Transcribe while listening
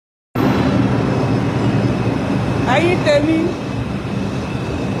Ẹ̀yin tèmi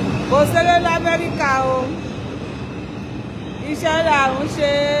kò ṣeré l'Amẹ́ríkà o iṣẹ́ là ń ṣe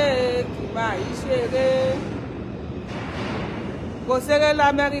kì máa yí ṣeré kò ṣeré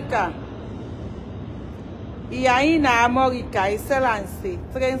l'Amẹ́ríkà ìyá yín na Amẹ́ríkà ìṣẹ́làǹṣe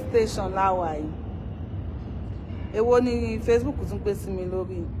train station láwà yìí èwo ni Facebook tún pè sí mi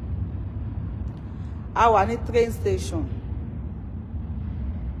lórí a wà ní train station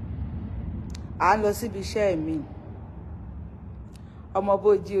à ń lọ síbi iṣẹ́ mi ọmọ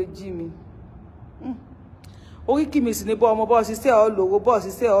bó jí ojí mi orí kì mí sì ní bọ́ ọmọ bọ́ ṣiṣẹ́ ọ lówó bọ́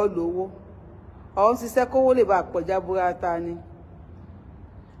ṣiṣẹ́ ọ lówó ọ̀hún ṣiṣẹ́ kówó lè bá pọ̀já burata ni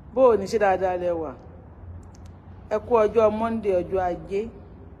bó o ní ṣe dáadáa lẹ́wà ẹ kú ọjọ́ Monday ọjọ́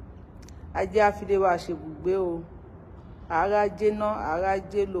ajé àfilé wa ṣèbùgbé o àrájé náà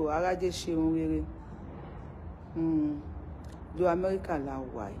àrájé lò àrájé ṣeun rere lo Amẹ́ríkà la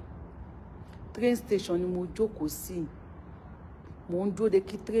wà yìí train station ni mo jókòó sí mo ń dúró de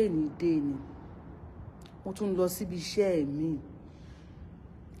kí tírèènì dé ni mo tún lọ síbi iṣẹ́ mi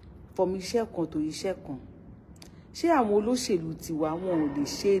fọmọ iṣẹ́ kan tó iṣẹ́ kan ṣé àwọn olóṣèlú tiwa wọn ò lè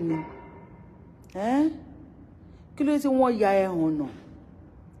ṣe ni kí ló tí wọ́n ya ẹ̀hàn náà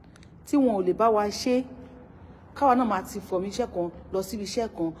tí wọn ò lè bá wa ṣe káwa náà máa ti fọmọ iṣẹ́ kan lọ síbi iṣẹ́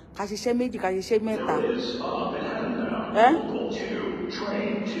kan ká ṣiṣẹ́ méjì ká ṣiṣẹ́ mẹ́ta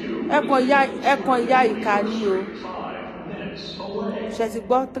ẹ̀kan ìyá ìka ni o ṣe ti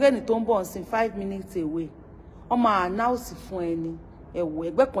gbọ́ tírẹ́nì tó ń bọ̀ sí 5 minutes away wọ́n máa announce fún ẹni ẹ̀wọ̀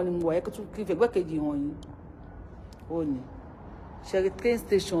ẹgbẹ́ kan ni mo wà ẹ̀kọ́ tún kí ẹgbẹ́ kejì hàn yín ó ní ṣe rí train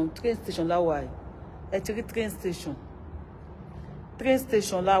station láwà yìí ẹ ti rí train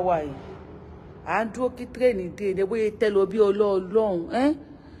station láwà yìí à ń dúró kí tírẹ́nì dé ẹ bóyá tẹ́ lọ bí ọlọ́ọ̀lọ́hún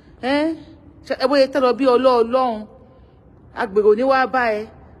ẹ bóyá tẹ́ lọ bí ọlọ́ọ̀lọ́hún agbèrò ní wá bá ẹ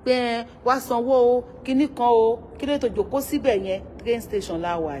pé wá sanwó o kíní kan o kí ló tó jókòó síbẹ̀ yẹn train station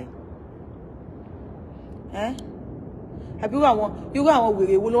láwà yìí àbí irú àwọn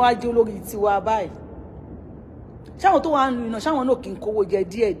wèrè wo ló wá jẹ́ olórí tiwa báyìí ṣáwọn tó wà ń lu iná ṣáwọn náà kì í kówó jẹ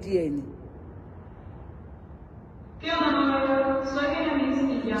díẹ̀díẹ̀ ni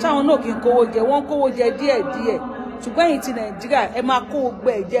ṣáwọn náà kì í kówó jẹ wọ́n kówó jẹ díẹ̀díẹ̀ ṣùgbọ́n èyí ti Nàìjíríà ẹ máa kó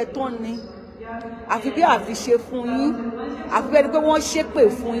gbẹ ẹ̀jẹ̀ tán ni àfi bí àfi ṣe fún yín àfi bí ẹni pé wọ́n ṣépè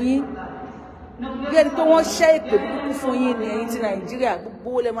fún yín bí ẹni pé wọ́n ṣẹ́ èpè kúkú fún yín ní ẹ̀yin ti Nàìjíríà gbogbo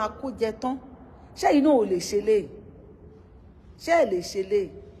owó lẹ máa kó jẹ tán ṣé yìí náà ò lè ṣe léyìí ṣé ẹ lè ṣe léyìí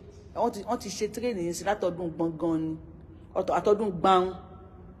wọ́n ti ṣe tírèènì yìí sí látọdún gbọ̀ngàn ni àtọdún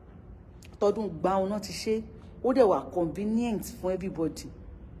gbàùn náà ti ṣe ó dẹ̀ wà convenient fún everybody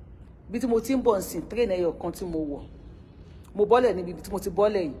bí tí mo ti ń bọ̀ nsìn tírèènì ẹyọ kan tí mo wọ̀ mo bọ́lẹ̀ níbi tí mo ti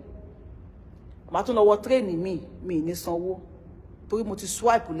bọ́lẹ̀ yìí màá tún lọ wọ tírèènì mi ní sanwó torí mo ti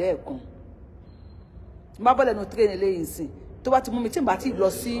swipe lẹ́ẹ̀kan má bọ́lẹ̀ nu tírèènì lẹ́yìn sìn tó bá ti mú mi tí n bá ti lọ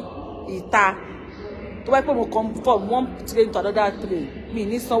sí ìta tó bá pẹ́ mo come from one train to another train mi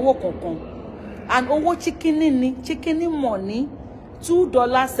ní sanwó kankan and owó chicken money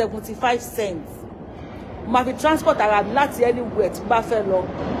 $2.75 ma fi transport ara mi láti anywhere tí bá fẹ́ lọ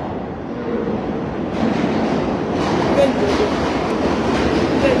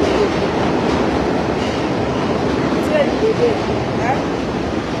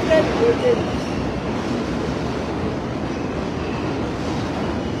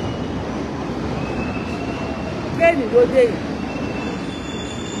tírẹ́nì ló dé yìí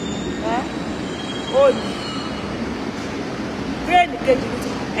ó ní tírẹ́nì kejì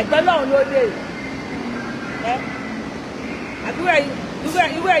ẹ̀gbẹ́ náà ló dé yìí àbí irú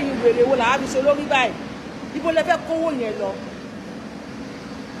ẹ̀yin wèrè wo làá fi ṣe lórí báyìí ibo lẹ fẹ́ kówó yẹn lọ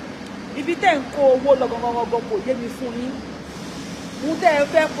ibi tẹ́ ń kó owó lọ gangan kò yé mi fún yín mú tẹ́ ẹ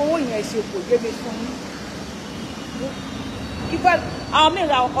fẹ́ kówó yẹn ṣe kò yé mi fún yín ìfẹ́ àwọn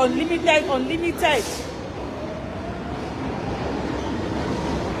mìíràn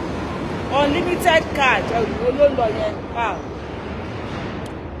unlimited card olóńlọ yẹn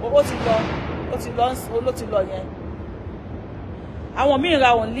ó ti lọ yẹn àwọn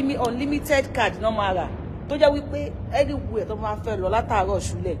mìíràn unlimited card náà máa rà tó jẹ́ wípé anywhere tó máa fẹ́ lọ látàárọ̀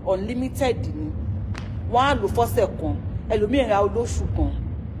ṣúlẹ̀ unlimited ni wọ́n á lò fọ́sẹ̀ kan ẹlòmíràn olóṣù kan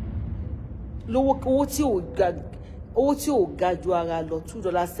owó tí ò ga ju ara lọ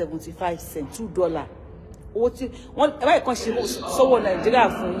 $2.75 $2 owó tí wọ́n ẹ̀bá ìkan ṣe sọ́wọ́ Nàìjíríà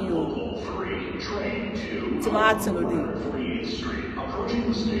fún yín o tí máa tì lóde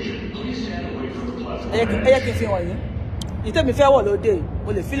ẹyẹ kí n fi hàn yín ìtẹ́mi fẹ́ wọ̀ lóde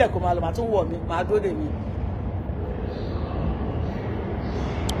mo lè fílẹ̀ kó máa lọ màá tún wọ̀ mí màá dúró dè mí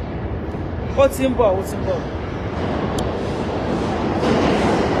ó ti ń bọ̀.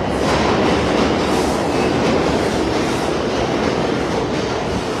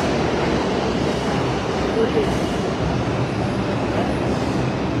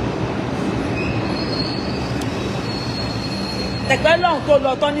 lọ́hùn tó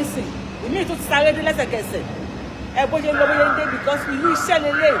lọ tán nísìn ìmí tó ti sáré dé lẹ́sẹ̀kẹsẹ̀ ẹ bó ṣe ń lọ bóyá ń dé because ìlú iṣẹ́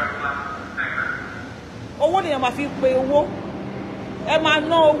lélẹ̀ owó nìyẹn máa fi pe owó ẹ máa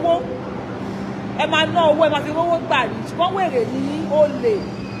ná owó ẹ máa fi owó gbà ní ṣùgbọ́n wèrè ní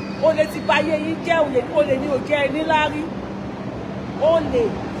olè ti bà ayé yín jẹ́ olè ní òjẹ́ ẹni lárí olè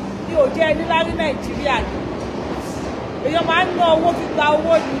ní òjẹ́ ẹni lárí Nàìjíríà ni èèyàn máa ń ná owó fi gba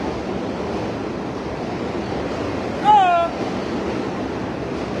owó ni.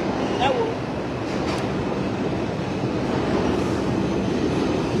 Ẹ wo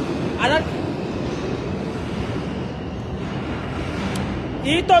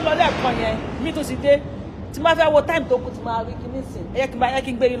èyí tó lọ lẹ́ẹ̀kan yẹn mi tó sì dé tí máa fẹ́ wo time tó kù tí máa rí kí nísìn ẹ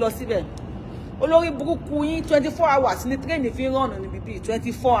kí n gbé yín lọ síbẹ̀ olórí burúkú yín 24 hours ní tírẹ́ẹ̀nì fi ń rànù níbi bíi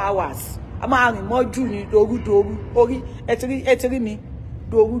 24 hours a máa rìn mọ́jú ní dorúdoru orí ẹ ti rí mi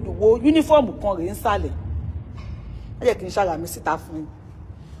dorúdòwò yúnífọ́ọ̀mù kan rèé ń sàlẹ̀ ẹ jẹ́ kí n ṣàrà mi síta fún yín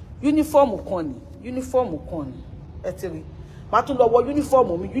yúnífọ́ọ̀mù kan ni ẹ ti rí màá tún lọ wọ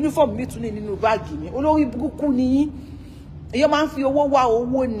yúnífọ́ọ̀mù mi tún ní nínú báàgì mi olórí burúkú ni yín èèyàn máa ń fi owó wá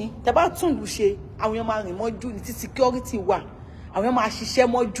owó ni tẹ́ bá tún lù ṣe àwọn èèyàn máa rìn mọ́jú ní tí security wà àwọn èèyàn máa ṣiṣẹ́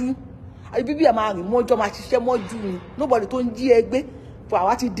mọ́jú bíbí ẹ̀ máa rìn mọ́jú máa ṣiṣẹ́ mọ́jú ni nobody tó ń jí ẹ gbé fún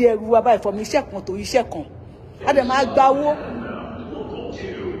àwa ti dé ẹrú wa báyìí fọmọ iṣẹ́ kan tó iṣẹ́ kan á dẹ̀ máa gba owó.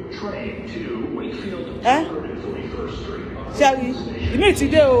 ṣẹ́rí ìmí ti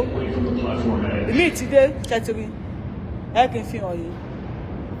dé o ìmí ti dé ṣẹ́tìrì ẹ kì í fi hàn yìí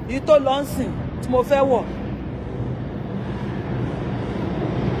èyí tó lọ ń sìn tí mo fẹ́ wọ̀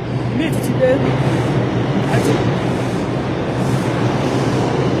ìmí ti dé ẹ ti.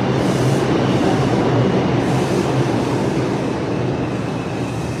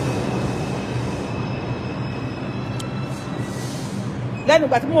 lẹ́nu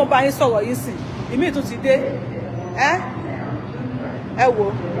ìgbà tí mo bá yín sọ̀rọ̀ yìí sìn ìmí tún ti dé ẹ wò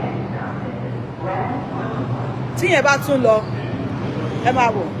tí yẹn bá tún lọ ẹ máa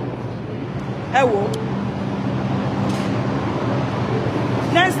wò ẹ wò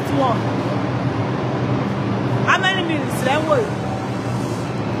next one how many minutes lẹ́ ń wò yìí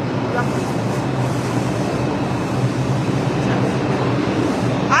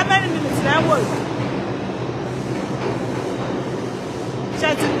how many minutes lẹ́ ń wò yìí.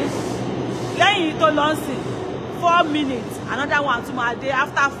 Lẹ́yìn tó lọ sí 4 minutes another one tún máa dé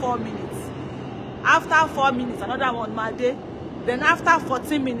after 4 minutes another one máa dé then after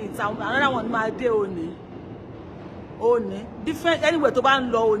 14 minutes another one máa dé òní different anywhere tó bá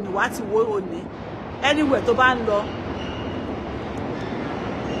ń lọ òní wá ti wo òní anywhere tó bá ń lọ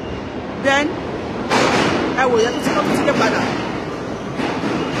then ẹ wò yẹn tó ti dé padà.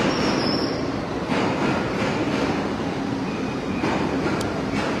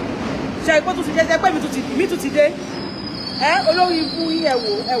 ṣe ìpò tó ti jẹ́ pé mi tún ti dé olórí ibú yín ẹ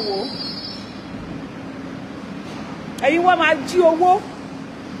wò ẹ̀yin wọ́n máa jí owó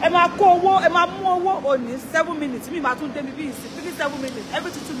ẹ máa kó owó ẹ máa mú owó òní 7 minutes mi máa tún dé mi bí ìsìn 7 minutes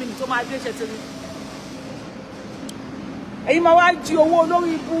every 2 minutes ó máa dé ṣe tiri ẹ̀yin máa wá jí owó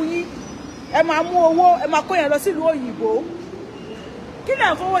olórí ibú yín ẹ máa mú owó ẹ máa kó yẹn lọ sílùú òyìnbó kí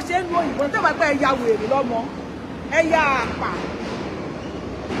lẹ̀ ń fowó ṣe ń lu òyìnbó tó bá pẹ́ ẹ̀yà wèrè lọ́mọ ẹ̀yà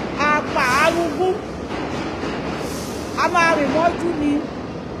àpà arúgbó a máa rìn mọ́jú ni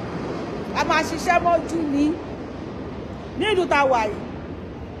a máa ṣiṣẹ́ mọ́jú ni ní ìlú tá a wà yìí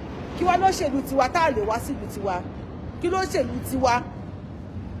kí wá ló ṣèlú tiwa tá a lè wá sílùú tiwa kí ló ṣèlú tiwa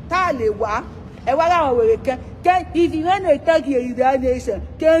tá a lè wá ẹ wá láwọn wèrè kẹ if you wan attack a United Nations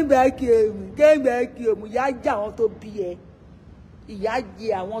came back home ìyá jẹ àwọn tó bí ẹ ìyá jẹ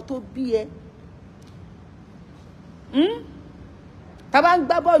àwọn tó bí ẹ tá bá ń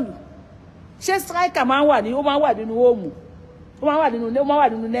gbá bọ́ọ̀lù ṣé striker máa ń wà ní ó máa ń wà nínú hóòmù ó máa ń wà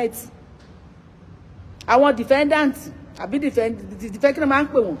nínú net àwọn defendant àbí defend kí ni máa ń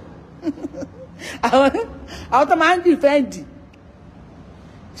pè wọ́n àwọn tó máa ń defend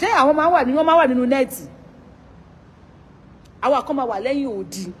ṣé àwọn máa ń wà nínú net àwọn kan máa wà lẹ́yìn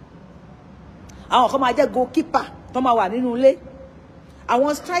odi àwọn kan máa jẹ́ goalkeeper tó máa wà nínú ilé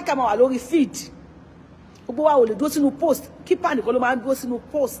àwọn striker máa wà lórí field gbogbo wa ò lè dúró sínú post keeper nìkan ló máa ń dúró sínú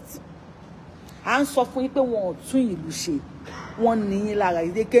post à ń sọ fún yín pé wọn ò tún ìlú ṣe wọn níyìn lára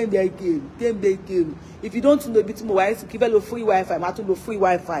ìdè kéńbé if you don't know ibi tí mo wà kí fẹ́ lo free wifi máa tún lo free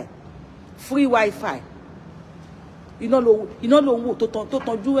wifi iná ló ń wò tó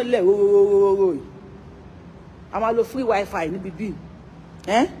tanjú lẹ̀ róróróró a máa lo free wifi níbi bíi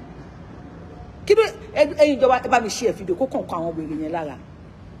kí ló ẹ̀yin ìjọba ẹ bá mi ṣe fídíò kó kàn kó àwọn wèrè yẹn lára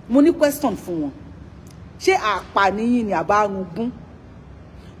mo ní question fún wọn ṣé àpànìyàn ni àbá arúngún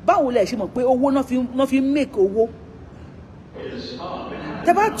báwo lẹ ṣe mọ̀ pé owó náà fi make owó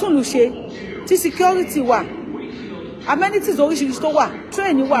tẹ́ bá tún lù ṣe tí security wà amenities oríṣiríṣi tó wà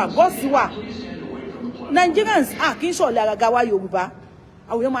train wà bus wà Nigerians kì í ṣọ̀lẹ àgàgà wa Yorùbá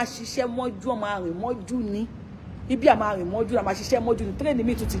àwọn èèyàn máa ṣiṣẹ́ mọ́jú ọmọ àrìn mọ́jú ní ibi àmà àrìn mọ́jú la máa ṣiṣẹ́ mọ́jú ní train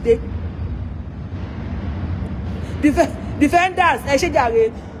mi tún ti dé defenders ẹ ṣe jàre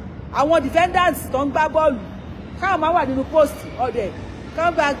àwọn defenders tó ń gbá bọ́ọ̀lù káwọn máa wà nínú post ọ̀dẹ̀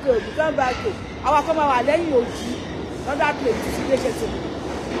come back àwọn akọ́ máa wà lẹ́yìn òjì lọ́dà plate ti fi léṣe tó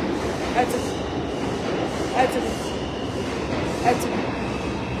ẹtì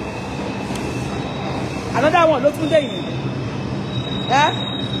another one ló tún dé yìí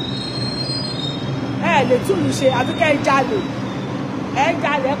ẹ lè túlù ṣe àfi kẹ́ ẹ jalè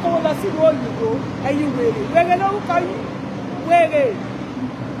ẹ kówó lọ sílùú òyìnbó ẹ̀yin wèrè lórúkọ yìí wèrè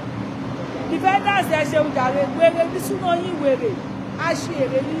defenders ẹ ṣeun jàre wèrè bí súná yín wèrè á ṣe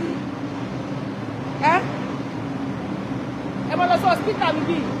èrè ní ẹ mọ lọ sí hospital mi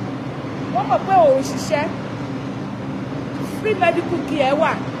bíi wọ́n mọ̀ pé òun ṣiṣẹ́ free medical care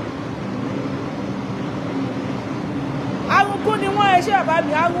wà arúgbó ni wọ́n ẹ ṣe bàbá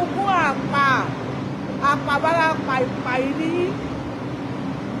mi arúgbó àpàbára pàì ní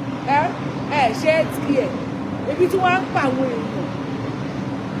ṣe tiẹ̀ ebi tí wọ́n ń pa àwọn èèyàn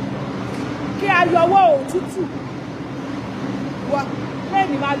kí a yọwọ́ òtútù wọ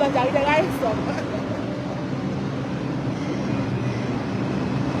lẹ́yìn máa lọ jàre lẹ́ra ìsọ̀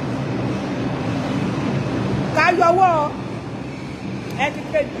ká yọwọ́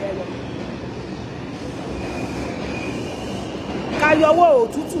ẹtikẹ́tì ẹ lọ ká yọwọ́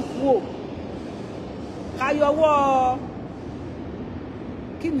òtútù kúrò ká yọwọ́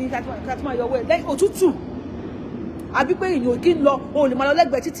kí ni ká tó máa yọwọ́ ẹ lẹ́yìn òtútù àbí pé èèyàn kí ń lọ o lè máa lọ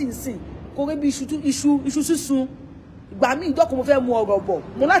lẹ́gbẹ̀ẹ́ títì nsìn kó rí bí iṣu sísun ìgbà míì ìjọ́kùn mo fẹ́ mu ọ̀rọ̀ bọ̀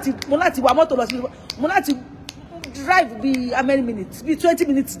mo láti wa mọ́tò lọ sí mo láti drive bí how many minutes bí 20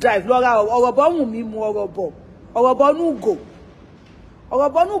 minutes drive lọ ra ọ̀rọ̀ bọ̀ wù mí mu ọ̀rọ̀ bọ̀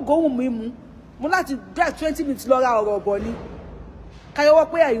nùgò wù mí mu mo láti drive 20 minutes lọ ra ọ̀rọ̀ bọ̀ ni káyọ̀wọ́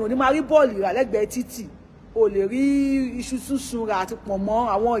pé èèyàn ní máa rí bọ́ọ̀lì rà lẹ́gbẹ̀ẹ́ títì o lè rí iṣu sísun rà àti pọ̀nmọ́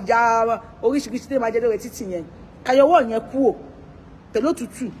àwọn ọjà oríṣiríṣi tí máa jẹ́ lórí títì yẹn káyọ̀wọ́ yẹn kúrò pẹ̀lú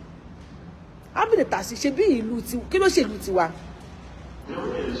òtútù ábìlẹ̀ tàṣí ṣe bí ìlú ti kí ló ṣèlú tiwa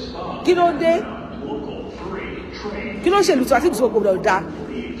kí ló dé kí ló ṣèlú tiwa tí kò gbọdọ̀ dá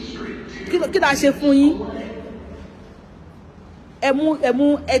kí la ṣe fún yín ẹmú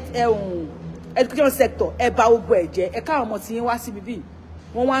education sector ẹ bà ogun ẹ jẹ́ ẹ káwọn ọmọ tí yín wá síbi bí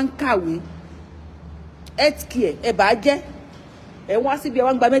wọ́n wá ń kàwé health care ẹ bà á jẹ́ ẹ wá síbi ẹ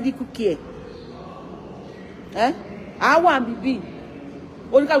wá ń gba medical care àwọn àmì bíi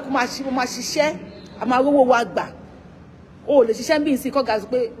oníkàlùkù máa ṣiṣẹ́ a máa rówó wa gbà o lè ṣiṣẹ́ bí n sí kọ́gà sí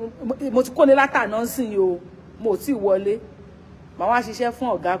pé mo ti kó ní látà náà sí yìí o mo ti wọlé màá wá ṣiṣẹ́ fún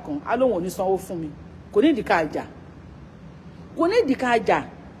ọ̀gá kan á lóun ò ní sanwó fún mi kò ní ìdíkà àjà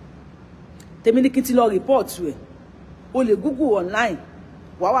tèmi ní kí n ti lọ rìpọ́ọ̀tù ẹ̀ o lè google online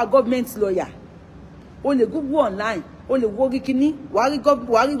wàá wá government lawyer o lè google online o lè wo kíní wàá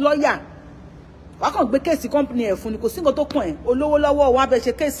rí lawyer wàá kàn gbé kéèsì company ẹ̀ fún ni kò sí nǹkan tó kàn ẹ́ olówó lọ́wọ́ wọn á bẹ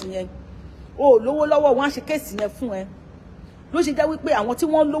ṣe kéèsì yẹn o lówó lọ́wọ́ wọn á ṣe kéèsì yẹn fún ẹ ló ṣe jẹ́ wípé àwọn tí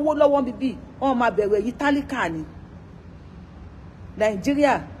wọ́n lówó lọ́wọ́ bíbí wọ́n máa bẹ̀rù èyí tálíkà ni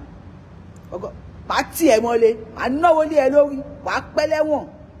Nàìjíríà màá tì ẹ́ mọ́lé màá náwó lé ẹ lórí wàá pẹ́ lẹ́wọ̀n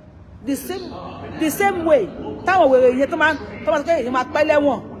the same way táwọn wèrè yẹn tó máa tó kéèyàn yẹn máa pẹ́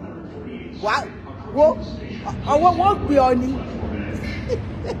lẹ́wọ̀n wàá wo ọwọ́ wọn gbé ọ ni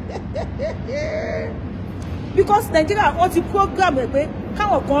because Nigeria wọ́n ti program ẹ̀ pé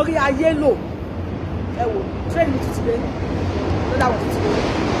káwọn kan rí ayé lò ẹ wò train mi tuntun dé lọ́dà wọ́n tuntun dé.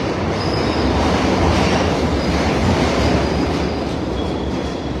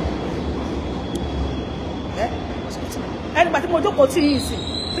 ẹnìgbà tí mo jókòó tí yìí sí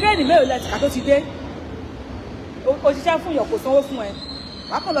tírẹ́ẹ̀nì mẹ́rin lẹ́tìkà tó ti dé òṣìṣẹ́ fún yàn kò sanwó fún ẹ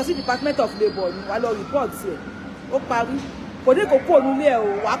wàá kàn lọ sí Department of Labour ni wàá lọ report ẹ̀ ó parí kò ní kò kó onúlé ẹ o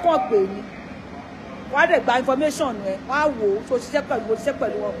wàá kàn pè mí wàá dẹ̀ gba information ẹ wàá wò ó tó ṣiṣẹ́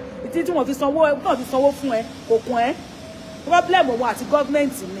pẹ̀lú wọn ìtí tí wọ́n fi sanwó fún ẹ kò kún ẹ problem wọn àti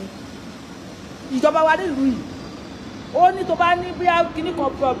gọ́ọ̀mẹ̀ntì ni ìjọba wa nílùú yìí ó ní tó bá ní bí kíní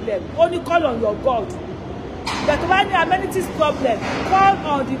kan problem ó ní call on your God but tó bá ní amenities problem call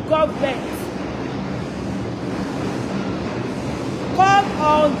on the government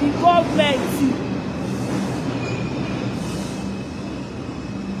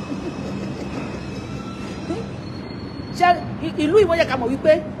ìlú ìwọ yẹ ká mọ̀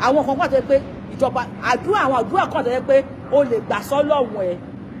wípé àwọn kan pàtó pé ìjọba àdúrà kan tó yẹ pé o lè gbà sọ́lọ́run ẹ̀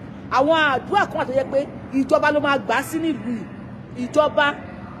àwọn àdúrà kan tó yẹ pé ìjọba ló máa gbà sí nílùú ìjọba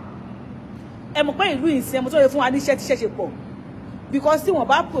ẹ mọ̀ pé ìlú ìsìn ẹ mọ̀ tó yẹ fún wa níṣẹ́ tíṣẹ́ ṣe pọ̀ because tí wọ́n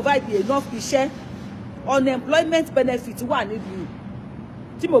bá provide enough iṣẹ́ unemployment benefit wà nílùú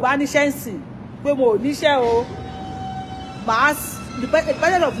tí mo bá níṣẹ́ ń sìn pé mo ò níṣẹ́ o màá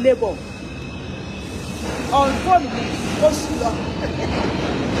dependent of labour on phone mi ó sì lọ.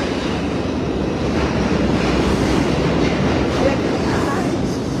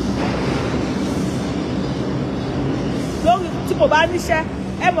 lórí tí mo bá níṣẹ́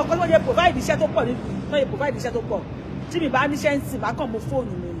ẹ mọ̀ pé wọ́n yẹ provide iṣẹ́ tó pọ̀ nílùú wọ́n yẹ provide iṣẹ́ tó pọ̀ tí mi bá níṣẹ́ ń sìn má kàn mú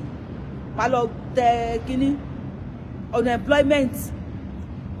fóònù mi má lọ tẹ kínní unemployment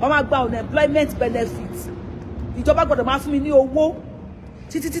wọ́n máa gba unemployment benefit ìjọba gbọ́dọ̀ máa fún mi ní owó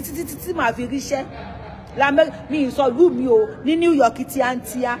títí màá fi ríṣẹ́ mi ì sọ ìlú mi o ní New York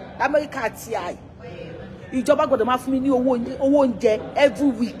tíátíá Amẹ́ríkà tíá ìjọba gbọ́dọ̀ máa fún mi ní owó oúnjẹ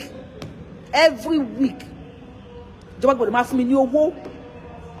every week ìjọba gbọ́dọ̀ máa fún mi ní owó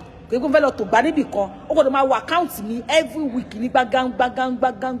gbogbo fẹ́ lọ tó gbà níbì kan ó gbọ́dọ̀ máa wọ àkáǹtì mi every week ní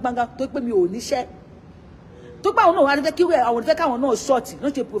gbángán tó pé mi ò níṣẹ́ tó gbà àwọn náà wà ní fẹ́ kí àwọn fẹ́ káwọn náà ṣọ́ọ̀tì náà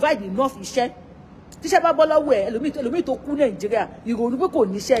ṣe provide enough iṣẹ́ tíṣẹ́ bá bọ́ lọ́wọ́ ẹ̀ ẹlòmíì tó kú Nàìjíríà ìrònú pé kò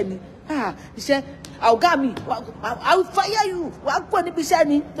níṣẹ́ ni iṣẹ́ ọ̀gá mi I will fire you wàá kó níbi iṣẹ́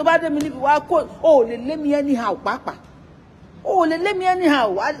ni tó bá dé mi níbi wàá kó o ò lè lé mi anyhow pàápàá o ò lè lé mi anyhow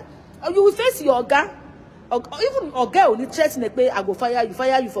you will face your ọ̀gá even ọ̀gá ò ní threaten pé I go fire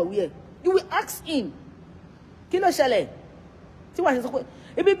you for where you will ask him kí ló ṣẹlẹ̀ tí wàá ṣe sọ pé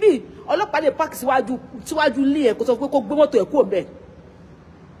ibi bíi ọlọ́pàá lè park síwájú ilé ẹ̀ kó sọ pé kó gbé mọ́tò ẹ̀ kúrò ńbẹ̀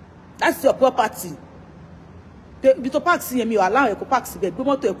that's your property ibi tó park sí yẹn mi ò allow ẹ̀ kó park síbẹ̀ gbé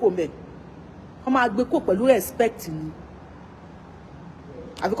mọ́tò ẹ̀ kúrò ńbẹ̀ wọ́n máa gbé kó pẹ̀lú respect ni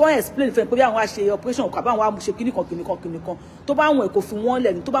àbí kọ́ explain fẹ́ pé bí àwọn àṣe operation kò àbáwọn àmúṣe kíníkan tó bá àwọn ẹ̀kọ́ fi wọ́n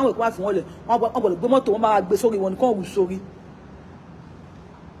lẹ̀ ní tó bá àwọn ẹ̀kọ́ wá fi wọ́n lẹ̀ wọ́n gbọ́dọ̀ gbé mọ́tò wọ́n máa gbé sórí wọn ní kọ́ wù sórí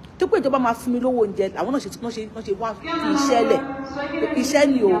tó pé ìjọba máa fún mi lówó oúnjẹ àwọn náà ṣe wá fi iṣẹ́ lẹ̀ iṣẹ́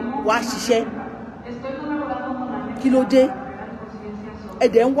ni ò wá ṣiṣẹ́ kí ló dé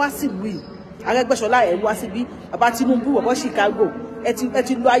ẹ̀dẹ̀ ń wá sílùú yìí Arẹ́gbẹ́ṣọlá ẹ̀ ń wá síbí bàbá Tinubu bọ̀bọ̀ Chicago ẹ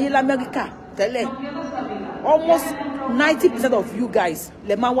ti lọ ayé l'Amẹ́ríkà tẹ́lẹ̀ almost 90% of you guys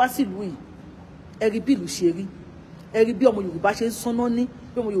lè máa wá sílùú yìí ẹ rí bí ìlú ṣe rí ẹ rí bí ọmọ Yorùbá ṣe ń sánná ní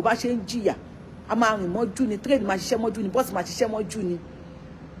bí ọmọ Yorùbá ṣe ń jìyà a máa rìn mọ́jú ni train máa ṣiṣẹ́ mọ́jú ni bọ́ọ̀sì máa ṣiṣẹ́ mọ́jú ni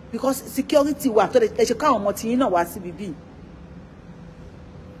because security wà tó ẹ ṣe káwọn ọmọ tiyín náà wá síbi bíi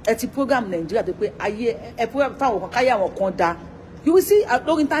ẹ ti program Nàìjíríà tó pé ayé ẹ program fáwọn kan káyé àwọn kan da you will see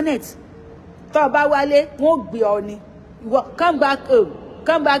lórí internet tó o bá wálé wọn ò gbé ọ ni come back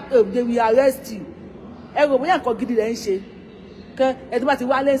home they will arrest you ẹ rò bóyá nǹkan gidi lẹ ń ṣe kẹ ẹ tó bá ti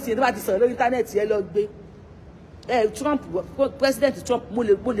wálé sí ẹ tó bá ti sọ̀rọ̀ lórí internet ẹ lọ gbé Trump president Trump mo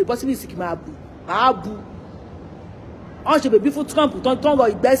lè bọ́ síbi ìsìnkì máa bù wọ́n ṣe bèbí fún Trump tó ń rọ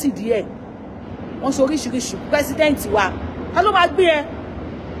ìgbẹ́sì díẹ̀ wọ́n ṣe oríṣiríṣi president wa ta ló máa gbé ẹ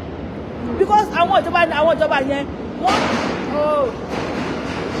because àwọn ìjọba yẹn wọ́n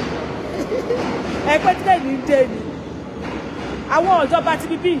ẹgbẹ́ tí lẹ́yìn ń dé ni àwọn ìjọba ti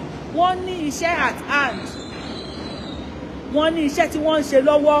bíbí wọ́n ní iṣẹ́ at hand wọ́n ní iṣẹ́ tí wọ́n ń ṣe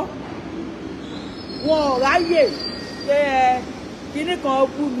lọ́wọ́ wọn ò ráyè pé kinní kan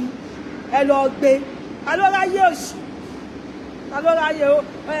bú mi ẹ lọ gbé ta ló ráyè òṣì ta ló ráyè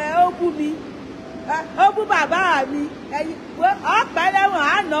ó bú mi ó bú bàbá mi ọ̀pẹ lẹ́wọ̀n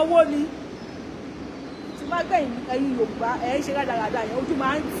á náwó ni tí má gbẹ̀yìn ẹ̀yin Yorùbá ẹ̀ ń ṣe rádaràda yẹn ojú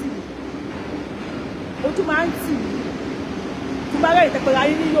máa ń tì mí tí má gbẹ̀yìn tẹ̀pẹ̀rẹ̀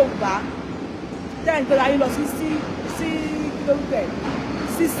ayé ní Yorùbá tẹ̀ ń gbẹ̀rẹ̀ ayé lọ sí kílódé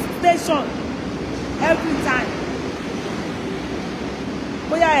sí station every time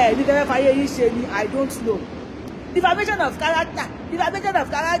bóyá ẹ̀ ní tẹ́lẹ̀ fàyè yìí ṣe ni I don't know defamation of character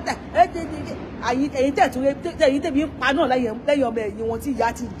ẹ̀yin tẹ̀bí ń pa náà lẹ́yìn ọmọ ẹ̀yìn wọn tí ìyá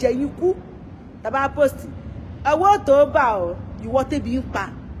ti jẹ yín kú tàbá post owó tó bá ọ ìwọ tẹ̀bí ń pa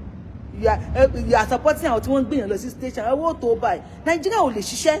you are supporting àwọn tí wọ́n ń gbìyànjú lọ sí station owó tó bá ẹ̀ Nàìjíríà ò lè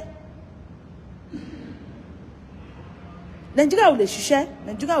ṣiṣẹ́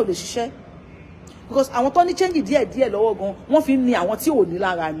because àwọn tó ní change díẹ̀ lọ́wọ́ gan wọ́n fi ń ni àwọn tí ò ní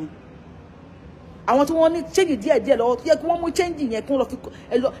lára ni àwọn tí wọ́n ní change díẹ̀ lọ́wọ́ tó yẹ kí wọ́n mú change yẹn kí wọ́n lọ fi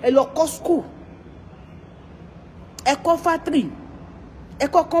ẹ lọ kọ́ school ẹ kọ́ factory ẹ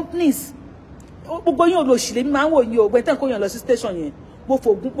kọ́ companies gbogbo yín olóṣèlú mi máa ń wò yín o gbẹ́ntẹ́ kó yàn lọ sí station yẹn mo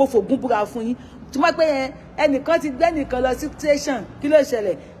fògùn búra fún yín tí wọ́n pẹ́ yẹn ẹnìkan ti gbé ẹnìkan lọ sí station kí ló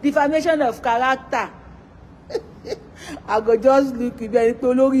ṣẹlẹ̀ defamation of character I go just look ibi ẹni pé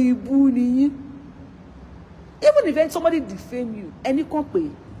olórí ibú ni yín even if somebody defame you ẹni kan pé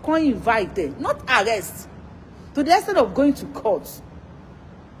Can't invite them, not arrest. To the extent of going to court.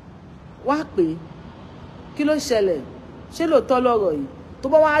 Wá pé kí ló ṣẹlẹ̀? Ṣé lóòótọ́ lọ́rọ̀ yìí? Tó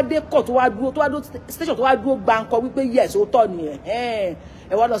bá wá dé court tó wá dúró station tó wá dúró gbáǹkọ wípé yes ó tọ́ ni ẹ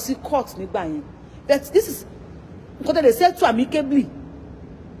wá lọ sí court nígbà yẹn. But this is nǹkan they say to amicably.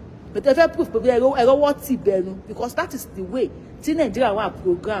 But if I proof pé ẹ̀rọ wọ́n ti bẹ̀rù because that is the way tí Nigeria wà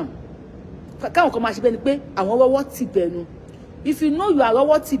program. Káwọn kan máa ṣe bẹ́ẹ̀ ni pé àwọn ọwọ́ ti bẹ̀rù. If you know you are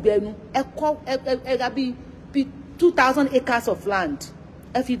ọwọ́ ti bẹ̀rù, ẹ ra bí 2,000 acres of land.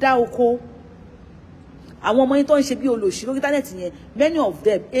 Ẹ fi dá oko. Àwọn ọmọ yín tó ń ṣe bí olóṣì lórí internet yẹn, many of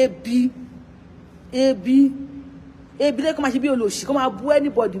them ebi lè kó máa ṣe bí olóṣì kó máa bú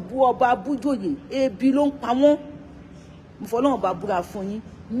anybody, bú ọba, bú joyè, ebi ló ń pa wọ́n. Mo fọlọ́run bá búra fún yín.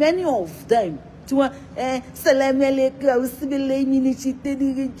 Many of them tí wọ́n sẹlẹ̀mẹ́lẹ̀ kí síbílẹ̀ yín ní ṣe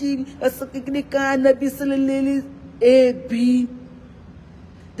tẹ́lẹ̀ jí ọ̀sán kékeré kan nábì sẹlẹ̀lẹ̀ ebi.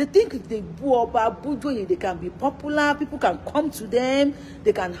 They think if they they can be popular, people can come to them,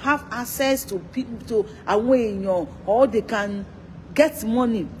 they can have access to people, to àwọn or they can get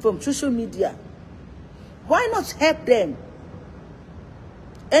money from social media. Why not help them?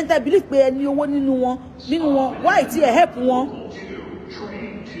 And I believe pé ẹni owó nínú wọn, why tí ẹ help wọn?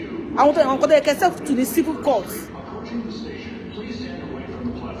 Àwọn tó yẹ kẹ́ self to the civil courts.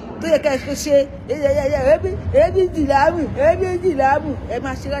 Tó yẹ kẹ́ ṣe ebi jìlámù ẹ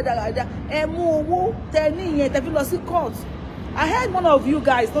máa ṣe rádaràda ẹ mú owó tẹ ní ìyẹn tẹ fi lọ sí court. I heard one of you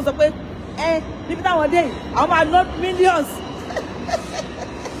guys tó sọ pé níbi táwọn dé àwọn máa ná millions.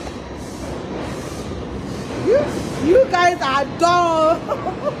 You guys are dumb.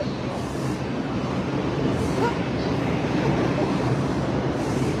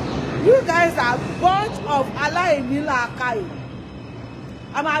 You guys are bunch of aláìnílàákàyè.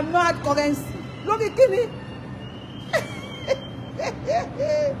 I'm not currency. Look at Kini.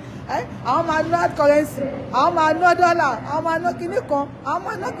 I'm not currency. I'm not dollar. I'm not Kini con. I'm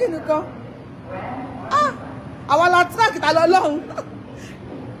not Kini con. I will attract it alone.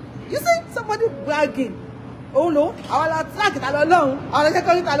 You see somebody bragging. Oh no, I will attract it alone. I will take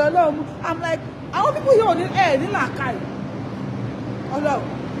it alone. I'm like, I want people here on the air. They like I. Alone.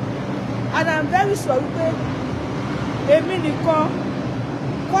 And I'm very sure that èmi nìkan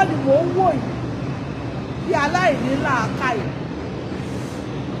kọ́ ni mò ń wò yìí bí aláìnílàákàyè.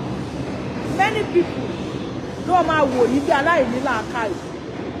 Many people ló máa wò yìí bí aláìnílàákàyè.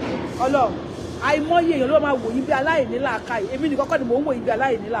 Ọlọ́run, àìmọye èèyàn ló máa wò yìí bí aláìnílàákàyè. Èmi nìkan kọ́ ni mò ń wò yìí bí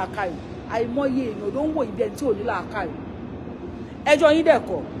aláìnílàákàyè. Àìmọye èèyàn ló ń wò yìí bí ẹni tí ò ní làákàyè. Ẹjọ́ yín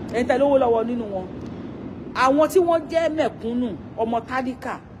dẹ̀kọ̀ ẹni tẹ́ lówó lọ́wọ́ nínú wọn. Àwọn tí wọ́n jẹ́ mẹ̀kúnnù ọmọ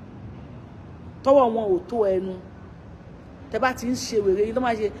tálíkà tọ́wọ́ wọn ò tó ẹnu. Tẹ́ bá ti ń ṣe wèrè yìí tó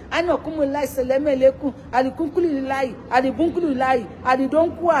máa ṣe àná kúmù láì sẹlẹ́mẹ̀lẹ́kùn àdìkúnkúlì láì àdìbúnkúlì láì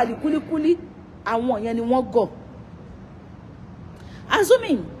àdìdónkú àdìkúlíkúlí àwọn yẹn ni wọ́n gọ̀.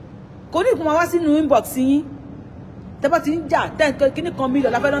 Assuming kò ní ìkùnmọ̀ wá sínú inbox yín tẹ́ bá ti ń jà tẹ́ kíní kan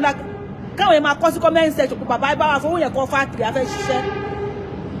mílíọ̀nù láfẹ́ lọ́nà káwọn yẹn máa kọ́ sí comment section pé bàbá ibà wà fowó yẹn kọ́ fáàtì afẹ́ ṣiṣẹ́.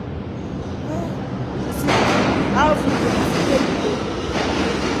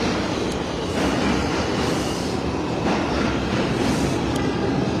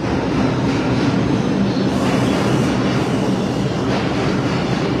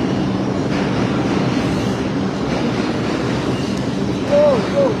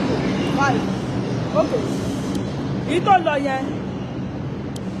 Ìtọ́lọ yẹn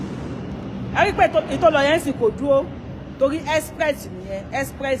ẹ̀rí pé ìtọ́lọ yẹn sì kò dúró torí express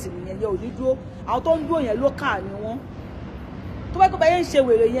nìyẹn yẹ ò ní dúró àwọn tó ń dúró yẹn local ni wọ́n tó bá tó bá yẹn ń ṣe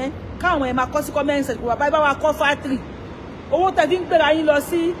wèrè yẹn káwọn yẹn máa kọ́ sí comment section bàbá ibà wa kọ́ factory owó tẹ̀ fi ń gbéra yín lọ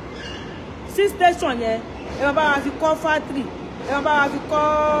sí station yẹn ẹ máa bá wa fi kọ́ factory ẹ máa bá wa fi kọ́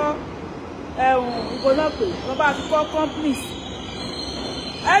ìgbóná pé ẹ máa bá wa fi kọ́ companies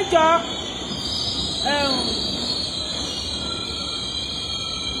ẹ jọ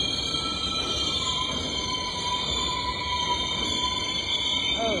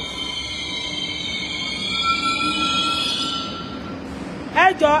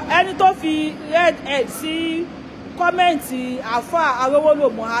ẹjọ́ ẹni tó fi red head sí kọ́mẹ́ǹtì àfà Arówólò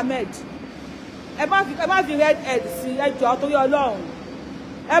Mohammed ẹ má fi red head sí ẹjọ́ torí Ọlọ́run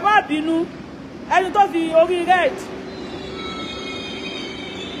ẹ má bínú ẹni tó fi orí red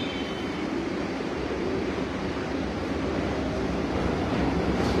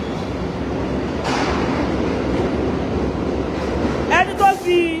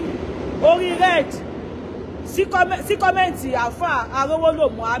sí kọ́mẹ́ǹtì àfà Arówólò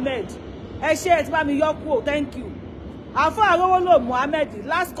Mohammed ẹ ṣé ẹ ti bá mi yọ kúrò thank you àfà Arówólò Mohammed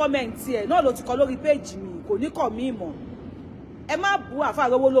last comment ẹ náà ló ti kọ lórí page mi kò ní kọ mí mọ́ ẹ má bú àfáà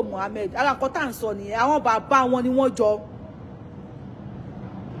Arówólò Muhammed ara nǹkan tá ń sọ nìyẹn àwọn bàbá wọn ni wọ́n jọ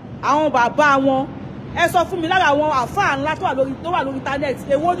àwọn bàbá wọn ẹ sọ fún mi lára àwọn àfáà ńlá tó wà lórí internet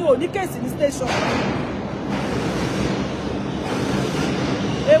èwo ni ò ní kéèsì ní station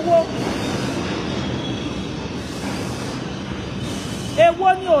èwo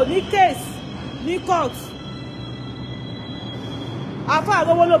ni ò ní kéèsì ní court àfáà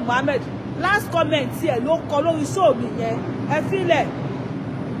Arówólò Muhammed last comment ẹ ló kọ lórí show mi yẹn ẹ filẹ̀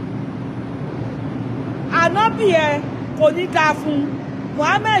ànábì ẹ kò ní dáa fún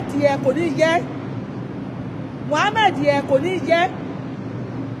Muhammed ẹ kò ní yẹ Muhammed ẹ kò ní yẹ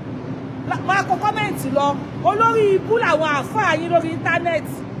máa kọ kọ́mẹ̀ntì lọ olórí ibú làwọn àfáà yín lórí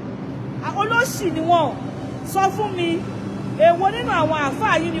íńtánẹ́ẹ̀tì olóṣì ni wọ́n sọ fún mi èwo nínú àwọn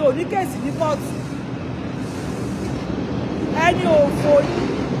àfáà yín ni ò ní kéèsì ní kóòtù ẹni òfò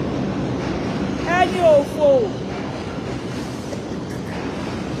yìí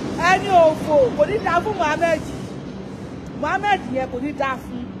ẹni òfò kò ní dáa fún Muhammed yẹn kò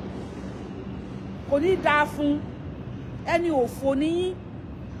ní dáa fún ẹni òfò níyín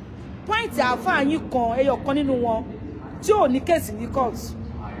pọ́ìntì àfáà yín kan ẹyọ kan nínú wọn tí ò ní kéèsì ní court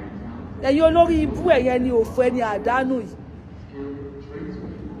ẹ̀yin olórí ibú ẹ̀yẹ ni òfò ẹni àdánù yìí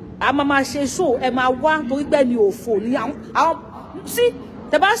a máa ṣe show ẹ máa wá torí pé ẹni òfò ní àwọn sí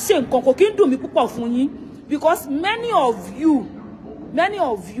tẹ́ bá ṣe nǹkan kò kí ń dùn mí púpọ̀ fún yín because many of you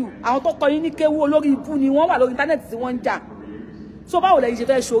àwọn tó kọ yín ní kéwú olórí ibú ni wọ́n wà lórí internet tí wọ́n ń jà so báwo lẹ́yìn ṣe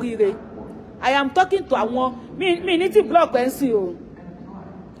fẹ́ ṣoríire I am talking to àwọn mi ní tí blog ẹ̀ ń sìn o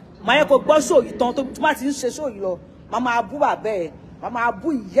màá yẹ kó gbọ́ show yìí tán tó má ti ń ṣe show yìí lọ màá máa bú bàbá ẹ̀ màá máa bú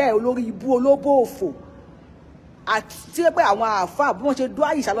ìyá ẹ̀ olórí ibú olóbó òfò àti pé àwọn àáfàá bí wọ́n ṣe dó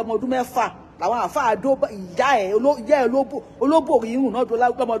àyíṣà lọ́mọ ọdún 6 làwọn àáfàá dó ìyá ẹ̀ olóbó rírùn náà dó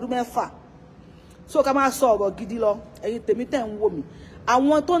lọ́mọ ọdún 6 so ká máa sọ ọ̀rọ̀ gidi lọ ẹ̀yin tèmi tẹ̀ ń wò mí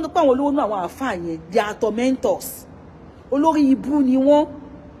àwọn tó ń pọ̀ àwọn olówó náà àwọn àáfàá yẹn they are tormentors olórí ibú ni wọ́n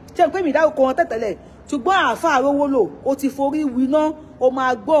ṣe pé mi dárúkọ wọn tẹ̀tẹ̀lẹ̀ ṣùgbọ́n àáfàá Arówólò ó ti forí winá ó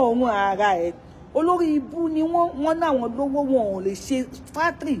máa gbọ́ òun ara ẹ̀ olórí ibú ni wọ́n náwọn lówó wọn ò lè ṣe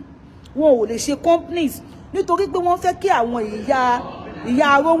factory wọn ò lè ṣe companies nítorí pé wọ́n fẹ́ kí àwọn ìyá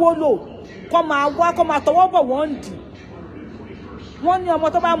Arówólò kọ́ máa wá kọ́ máa tọwọ́ bọ̀ wọ́n dì wọ́n ní ọmọ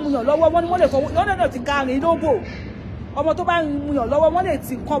tó bá muyàn lọ́wọ́ wọ́n ní wọ́n lè fọwọ́ lọ́nà náà ti kárin lóbò ọmọ tó bá muyàn lọ́wọ́ wọ́n lè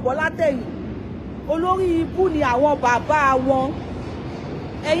ti nǹkan bọ̀ látẹ̀yìn olórí ibú ni àwọn bàbá wọn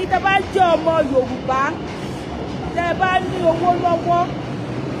ẹ̀yin tẹ́ bá jẹ́ ọmọ Yorùbá tẹ́ bá ní owó lọ́wọ́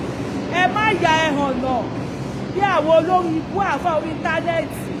ẹ má ya ẹ̀hàn náà bí àwọn olórí ibú àfáà orí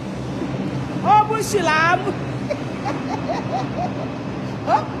íńtánẹ́ẹ̀tì ọbúṣìlámù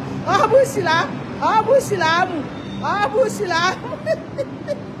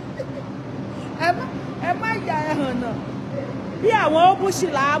ẹ má ya ẹ̀hàn náà bí àwọn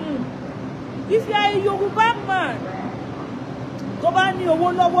ọbúṣìlámù if you are a Yorùbá man tó bá ní owó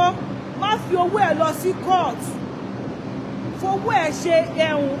lọ́wọ́ má fi owó ẹ̀ lọ sí court fowó ẹ̀ ṣe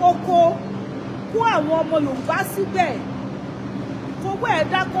ẹ̀hùn oko kó àwọn ọmọ Yorùbá síbẹ̀ fowó ẹ̀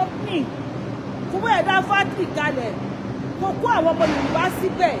dá company fowó ẹ̀ dá factory kalẹ̀ kó kó àwọn ọmọ Yorùbá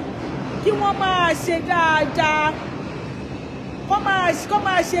síbẹ̀ kí wọ́n máa ṣe dáadáa kó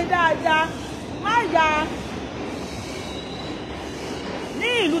máa ṣe dáadáa má yá ní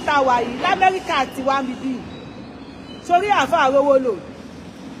ìlú tàwa yìí l'Amẹ́ríkà ti wá níbí sórí àfáà Arówólò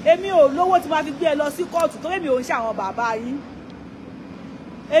èmi ò lówó tí máa fi gbé ẹ lọ sí kóòtù torí èmi ò ń ṣe àwọn bàbá yín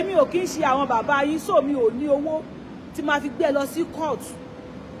èmi ò kí ń ṣe àwọn bàbá yín so mi ò ní owó tí máa fi gbé ẹ lọ sí kóòtù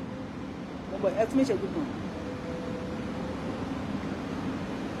ẹ fún mi ṣe gbogbo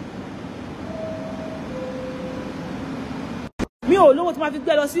mi ò lówó tí máa fi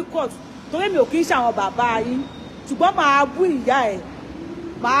gbé ẹ lọ sí kóòtù torí èmi ò kí ń ṣe àwọn bàbá yín ṣùgbọ́n màá bú ìyá ẹ̀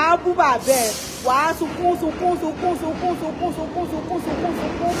màá bú bàbá ẹ̀ wàá sunkún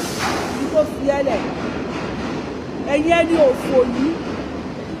ní tó fi ẹlẹ̀ ẹ̀yin ẹni òfò yìí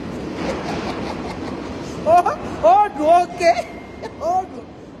ó dùn ókè ó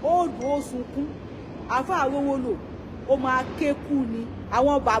dùn ó sunkún àfáà Arówólò ó máa ké kú ni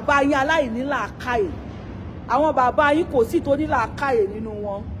àwọn bàbá yín aláìní làákàyè àwọn bàbá yín kò sí tó ní làákàyè nínú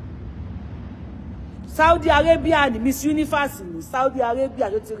wọn Saudi Arabia ni Miss Universe ni Saudi Arabia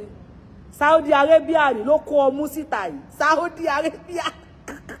ló ti rí Saudi Arabia ni ló kó ọmú síta yìí Saudi Arabia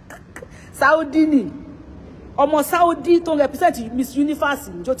Saudi ni ọmọ Saudi tó represent Miss Universe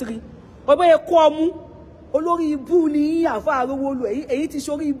ni tó ti rí ọbẹ̀ yẹ kó ọmú olórí ibú ni àfáà Arówólò èyí ti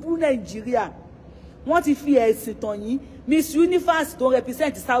ṣorí ibú Nàìjíríà wọ́n ti fi ẹ̀sìn tàn yín Miss Universe tó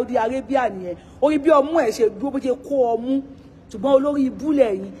represent Saudi Arabia nìyẹn orí bí ọmú ẹ̀ ṣe dúró bó ṣe kó ọmú ṣùgbọ́n olórí ibú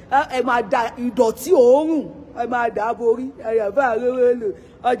lẹ́yìn ẹ máa da ìdọ̀tí òórùn ẹ máa dàbò orí ẹ̀yà bá àrẹ́wẹ́ lò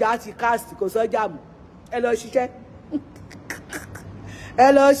ọjà àti cast kò sọ́jà mọ́ ẹ lọ ṣiṣẹ́ ẹ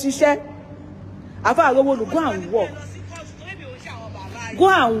lọ ṣiṣẹ́ àfa àrẹ́wẹ́ lò go and work go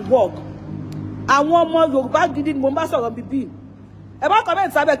and work àwọn ọmọ Yorùbá gidi ni mo bá sọ̀rọ̀ bíbí ẹ bá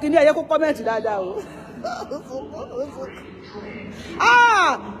comment sábẹ́ kí ní ẹ̀yẹ kó comment dáadáa o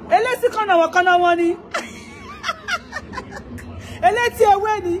elétí kọ́nà wọn ni elétí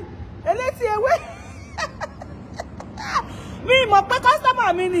ewé ni elétí ewé mi mọ̀ pé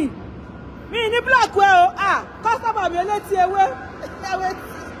customer mi ni mi ní black way o customer mi elétí ewé ewé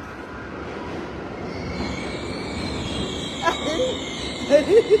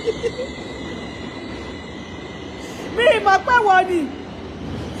mi mọ̀ pé wọ́n ni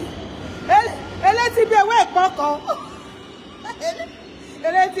elétí bí ewé ìpọ́kàn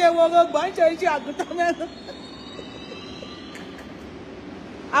elétí ewo gbọ́n ṣe iṣẹ́ àgùntàn mẹ́rin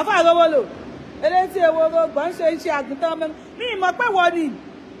àfa àrọ́wọ́lò elétí ewo gbọ́n ṣe iṣẹ́ àgùntàn mẹ́rin ní ìmọ̀ pé wọ́n ni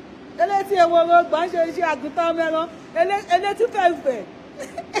elétí ewo gbọ́n ṣe iṣẹ́ àgùntàn mẹ́rin elétí fẹ́fẹ́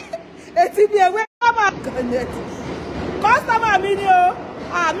etí bí ewé kọ́mà kọ̀nẹ̀tì kọ́sọ́mà mi ni o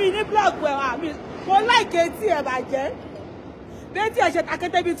àmì ní blọọ̀kù ẹ̀ àmì mo láìké etí ẹ̀ bàjẹ́ létí ẹ̀ ṣe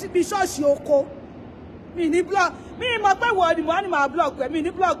takété bí ṣọ́ọ̀ṣì oko mi ní blọọ̀kù mi mọ̀ pé wọ́n ni mo á ní màá blọọ̀kù ẹ̀ mi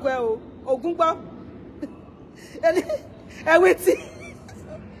ní blọọ̀kù ẹ̀ o ògún gbọ́ ẹ̀wé tí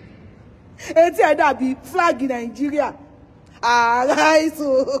etí ẹ̀ dàbí flag Nàìjíríà arise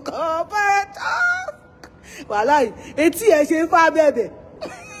o kọ́pẹ́tọ́ wàhálà yìí etí ẹ̀ ṣe ń fá bẹ̀bẹ̀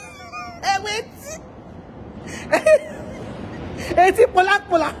ẹ̀wé tí etí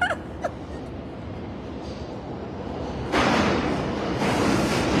pọlápọlá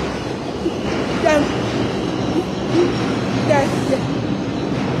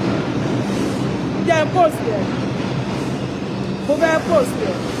jẹ́ post ẹ̀ mo fẹ́ post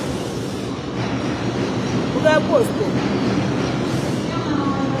ẹ̀ mo fẹ́ post ẹ̀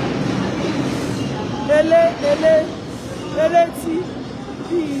elétí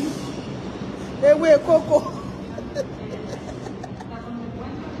bíi ewé kókó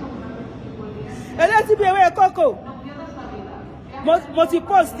elétí bíi ewé kókó mo ti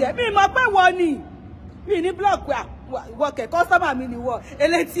post ẹ̀ mi mọ̀ pé wọ́n ni mi ní block wọ́kẹ̀ customer mi ni wọ́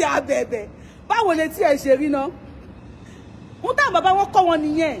elétí abẹ̀bẹ̀ báwo létí ẹ̀ ṣe rí náà ń táwọn bàbá wọn kọ́ wọn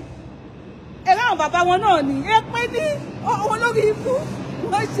nìyẹn ẹ̀rọ àwọn bàbá wọn náà ní ẹ pé ní olórí ikú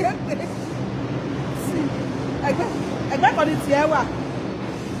wọ́n ṣe pé sí ẹgbẹ́ kan ní tiẹ̀ wà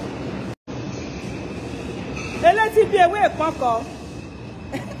elétí bí ewé ìpọ́nkọ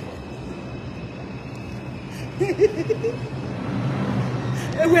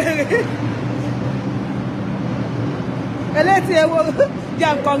ewé rẹ̀ elétí ewo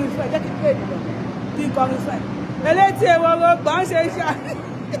jẹ́ nǹkan ìfẹ́ jẹ́ kí pé ènìyàn kí nǹkan ìfẹ́ elétí ewo gbọ́n ṣe iṣẹ́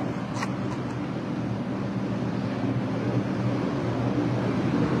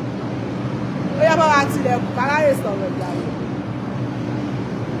ó yá bá wa tilẹ̀kùn káráyè sọ̀rọ̀ ìyá rẹ̀.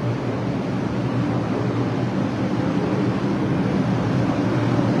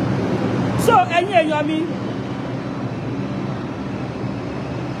 So ẹ̀yin èèyàn mi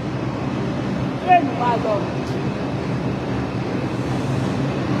lẹ́nu máa lọ.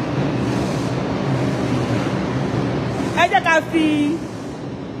 ẹ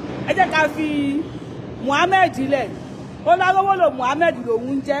jẹ́ ká fi Muhammed lẹ̀ ó lárówó lò Muhammed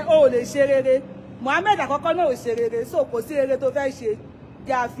lòun jẹ́ ó lè ṣe rere Muhammed àkọ́kọ́ náà ò ṣe rere so kò sí rere tó fẹ́ ṣe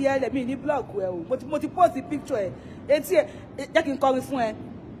jẹ́ àfi ẹlẹ́mì ní blọọ̀kù ẹ̀ o mo ti post picture ẹ̀ etí ẹ̀ jẹ́ kí n kọrin fún ẹ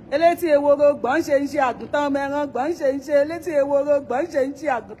elétí eworo gbọ́n ṣe ń ṣe àgùntàn mẹ́rán gbọ́n ṣe ń ṣe elétí eworo gbọ́n ṣe ń ṣe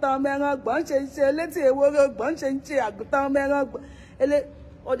àgùntàn mẹ́rán gbọ́n ṣe ń ṣe elétí eworo gbọ́n ṣe ń ṣe àgùntàn mẹ́rán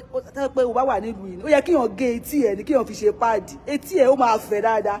ó tẹ́ pé o bá wà nílùú yìí ó yẹ kíyàn gé etí ẹ̀ ní kíyàn fi ṣe páàdì etí ẹ̀ ó máa fẹ̀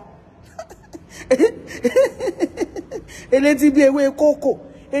dáadáa elétí bí ewé kókò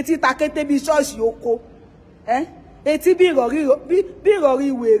etí takété bí ṣọ́ọ̀ṣì oko etí bí ìrọ̀rí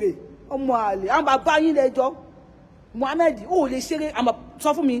wèrè ọmọ àlè àwọn bàbá yín lẹ́jọ́ Muhammed ó lè ṣeré àmọ́ sọ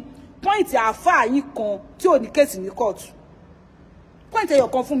fún mi pọ́ìntì àáfàá yín kan tí ò ní kéèsì ní kóòtù pọ́ìntì ẹyọ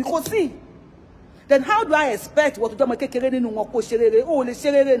kan fún mi kò sí then how do I expect wọ́n tó jọ́mọ kékeré nínú wọn kó ṣe rere ó lè ṣe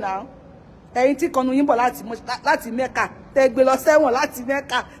rere náà ẹ̀yin tí kanu yín bọ̀ láti Mẹ́kà tẹ́ gbé lọ sẹ́wọ̀n láti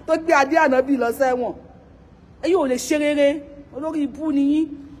Mẹ́kà tó gbé adé ànábì lọ sẹ́wọ̀n ẹ̀yin ò lè ṣe rere olórí ibú ni yín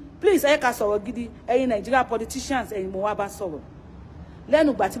please ẹ ká sọ̀rọ̀ gidi ẹ̀yin Nigeria politicians ẹ̀yin mo wá bá sọ̀rọ̀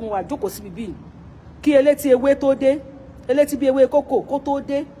lẹ́nu ìgbà tí mo wà jókòó síbi bíi kí elétí ewé tó dé elétí bí ewé kókò kó tó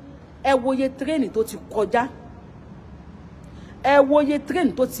dé ẹ wòye tírẹ́nì tó ti kọjá ẹ wòye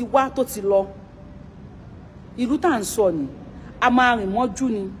tírẹ́nì tó ti wá tó ti lọ ìlú tá à ń sọ ni a máa rìn mọ́jú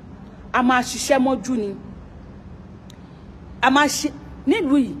ni a máa ṣiṣẹ́ mọ́jú ni a máa ṣe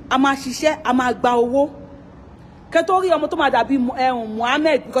nílùú yìí a máa ṣiṣẹ́ a máa gba owó Ketori ọmọ tó máa dàbí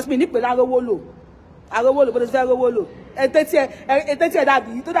Muhammad because mi ní pé Arówólò bó ti fẹ́ Arówólò ètè tí ẹ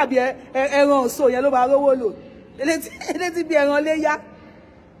dàbí tó dàbí ẹran ọ̀sọ̀ yẹn ló máa Arówólò elétí bí ẹran léyá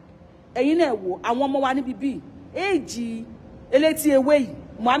ẹ̀yin náà wò àwọn ọmọ wa níbi bíi èjì elétí ewé yìí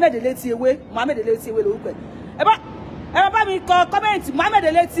Muhammad elétí ewé lórúkọ ẹ bá mi kọ kọ́mẹ̀ntì Muhammad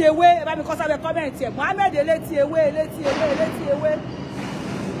elétí ewé ẹ bá mi kọ sábẹ́ kọ́mẹ̀ntì ẹ̀ Muhammad elétí ewé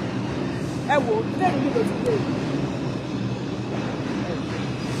ẹ wò lẹ́yìn mi ló ti dé.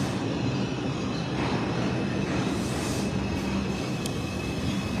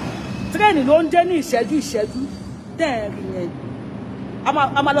 Tírẹ́ẹ̀nì ló ń dé ní ìṣẹ́jú dẹ́ẹ̀rì yẹn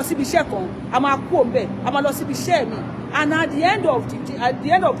a máa lọ síbi iṣẹ́ kan a máa kú òǹbẹ̀ a máa lọ síbi iṣẹ́ mi and at the end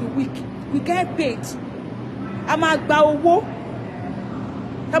of the week we get paid a máa gba owó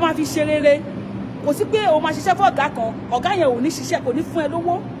tá máa fi ṣe rere kò sí pé o máa ṣiṣẹ́ fún ọ̀gá kan ọ̀gá yẹn ò ní ṣiṣẹ́ kò ní fún ẹ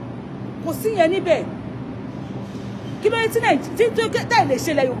lówó kò sí yẹn níbẹ̀ kí ló yẹ tí tẹ́ lè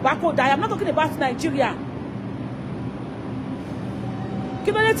ṣe ilẹ̀ Yorùbá kó dáa I'm not talking about Nigeria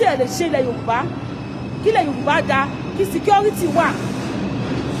kí ló yẹ tí ẹ lè ṣe ilẹ̀ Yorùbá kí ilẹ̀ Yorùbá dáa kí security wà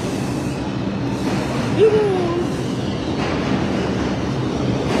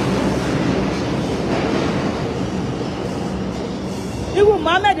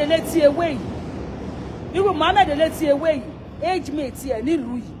irú Muhammad elétí ewé yìí age mate ẹ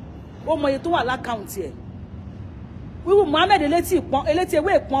nílùú yìí ó mọ iye tó wà lákàùntì ẹ irú Muhammad elétí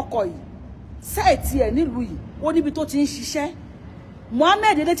ewé ìpọ́nkọ yìí sẹ́ẹ̀tì ẹ nílùú yìí ó níbi tó ti ń ṣiṣẹ́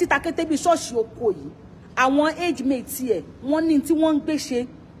Muhammad elétí takété bí ṣọ́ọ̀ṣì oko yìí àwọn age mate ẹ wọ́n ní tí wọ́n ń gbé ṣe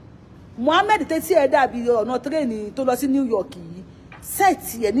Muhammad tẹ́tí ẹ dàbí ọ̀nà tírẹ́ẹ̀nì tó lọ sí New York yìí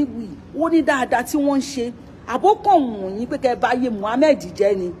sẹ́ẹ̀tì ẹ nílùú yìí ó ní dáadáa tí wọ́n ń ṣe àbókàn wọ̀nyí pé kẹ́ bá yé Muhammad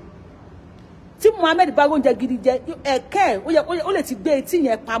jẹ́ ni tí Muhammad bá oúnjẹ gidi jẹ ẹ̀kẹ́ ó lè ti gbé etí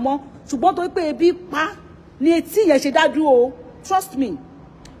yẹn pamọ́ ṣùgbọ́n torí pé ebi pa ní etí yẹn ṣe dájú o trust me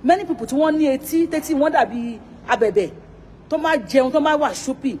many people tí wọ́n ní etí tẹ́tí wọ́n dàbí abẹ̀bẹ̀ tó máa jẹun tó máa wà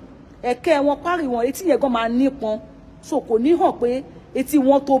ṣúpì ẹ̀kẹ́ wọn parí wọn etí yẹn gan máa nípọn so kò ní hàn pé etí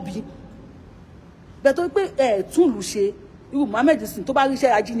wọn tóbi bẹ́ẹ̀ torí pé tún lù ṣe irú Muhammad sìn tó bá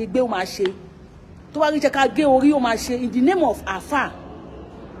ríṣẹ́ ajínigbé ó máa ṣe tó bá ríṣẹ́ ká gé orí ó máa ṣe in the name of Afa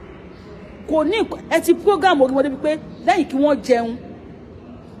kò ní ẹ ti program orí wọn débi pé lẹ́yìn kí wọ́n jẹun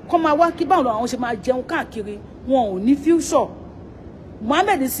kọ́ máa wá kí báwọn àwọn ṣe máa jẹun káàkiri wọn ò ní future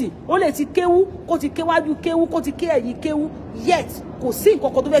Muhammad sì ó lè ti kéwú kó ti kéwájú kéwú kó ti ké ẹ̀yìn kéwú yet kò sí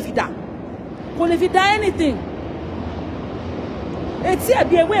nǹkan kan tó fẹ́ fi dà kò lè fi dá anything etí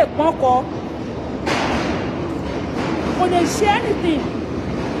ẹ̀bí ewé ìpọ́nkọ kò lè ṣe anything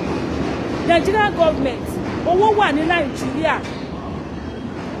Nigerian government owó wà ní Nàìjíríà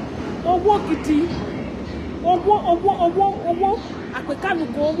owó gidi owó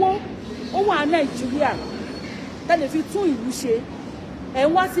àpèkánukò owó ó wà ní Nàìjíríà tẹ́lẹ̀ fi tún ìlú ṣe ẹ̀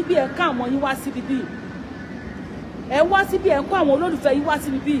ń wá síbí ẹ̀ ń ká àwọn yín wá síbí bí ẹ̀ ń wá síbí ẹ̀ ń kó àwọn olólùfẹ́ yín wá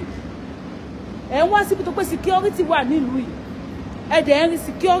síbí bí ẹ̀ ń wá síbí tó pé security wà nílùú yìí ẹ̀ dẹ̀ ń rí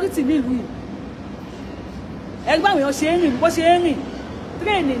security nílùú yìí ẹ̀ ń gbà wọ́n ṣe ń rìn bó ṣe ń rìn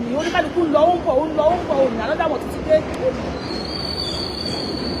tírèènì ní oníkálukú ń lọ ó ń bọ̀ òyìnbó lọ́dọ̀ àwọn títí dé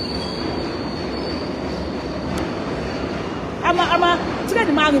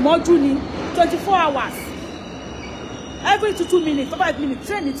tírèènì máa rìn mọ́jú ni 24 hours every 2 minutes 5 minutes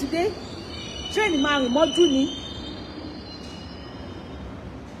tírèènì ti dé tírèènì máa rìn mọ́jú ni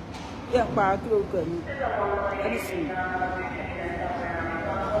yẹ pa kí ló gbẹ mí ẹni sùn.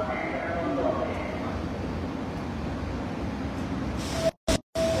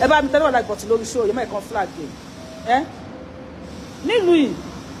 ẹ bá mi tẹ́lẹ̀ wà láì bọ̀tì lórí show yẹ mọ́ ẹ̀kan flag ẹ nílùú yìí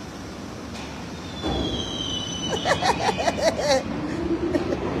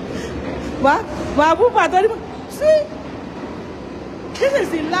wà bú bàtọ́ ní sí this is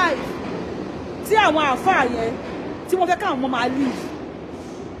the life tí àwọn àfáà yẹn tí wọ́n fẹ́ káwọn ọmọ máa live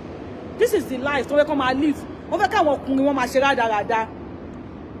this is the life tó fẹ́ kọ́ máa live wọ́n fẹ́ káwọn ọkùnrin wọn máa ṣe rádaràda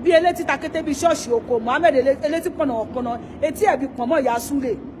bí elétí takété bí ṣọ́ọ̀ṣì oko Muhammad elétí pọ̀nà etí ẹ̀ bí pọ̀nmọ́ ìyá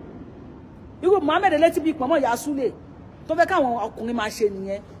súlẹ̀ irú Muhammad elétí bí pọ̀nmọ́ ìyá súlẹ̀ tó fẹ́ káwọn ọkùnrin máa ṣe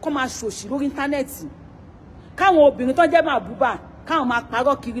nìyẹn kọ́ máa ṣòṣì lórí íńtánẹ́ẹ̀tì káwọn obìnrin tó jẹ́ máa búbà káwọn máa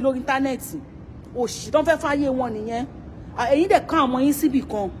parọ́ kiri lórí íńtánẹ́ẹ̀tì òṣì tó fẹ́ fáyé wọn nìyẹn èyí dẹ̀ ká ọmọ yín síbì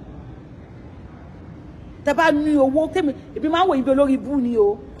kan tẹ́ bá ní owó tèmi èmi máa ń wò yín bí olórí ibú ni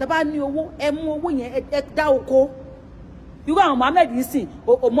o tẹ́ bá ní owó ẹ mú owó yẹn ẹ dá oko irú àwọn Muhammad yìí sìn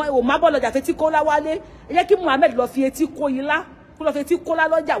ò má bọ́ lọ́jà fetí kó láwálé ẹ jẹ́ kí Muhammad lọ fi etí kó ilá kó lọ fi etí kó lá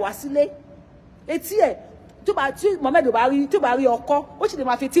lọ́jà wá sílé etí ẹ̀ tí Muhammad ò bá rí ọkọ ó sì lè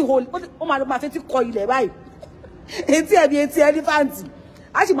máa fetí hó ó máa fetí kọ ilẹ̀ báyìí etí ẹ̀ bí etí ẹlífàǹtì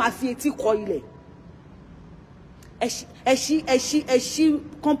á sì máa fi etí kọ ilẹ̀ ẹ̀ṣí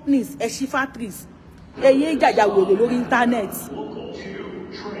companies, ẹ̀ṣí factories. Ẹ̀yin jàjà wèrè lórí internet.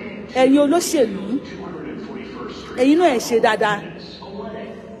 Ẹ̀yin olóṣèlú. Ẹ̀yin náà ẹ ṣe dáadáa.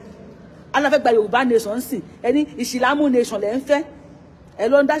 Aláfẹ́ gba Yorùbá nation sìn. Ẹni Ìsìlámù nation lẹ́ ń fẹ́. Ẹ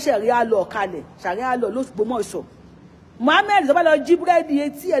ló ń dá ṣẹ̀ríà lọ kalẹ̀. Ṣẹ̀ríà lọ l'Ógbómọ̀ṣọ́. Mohammed tó bá lọ jí búrẹ́dì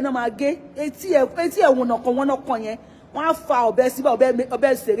etí ẹ̀ náà máa gé. Etí ẹ̀ wọ̀nà kan yẹn. Wọ́n á fa ọ̀bẹ síbẹ̀ ọ̀bẹ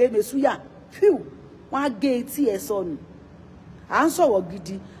ṣeré mẹ́súyà. Wọ́n á gé etí ẹ̀ sọnù. À ń sọ̀rọ̀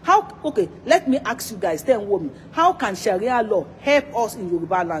gidi. Okay, let me ask you guys, tell me, how can Sharia law help us in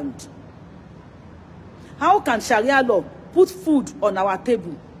Yoruba land? How can Sharia law put food on our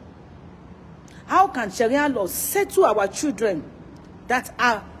table? How can Sharia law settle our children that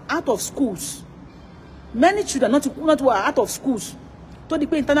are out of schools? Many children not who are out of schools. To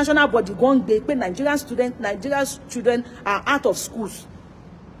the international body going they pay Nigeria's children are out of schools.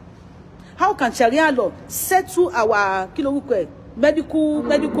 How can Sharia law settle our medical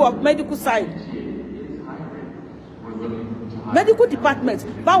side? Medical department.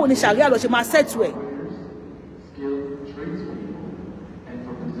 Báwo ni Sharia law ṣe máa settle ẹ̀?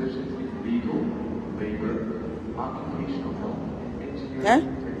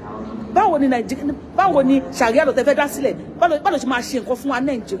 Báwo ni Nigeria, báwo ni Sharia law tẹ́ fẹ́ dá sílẹ̀? Báwo ṣe máa ṣe nǹkan fún wa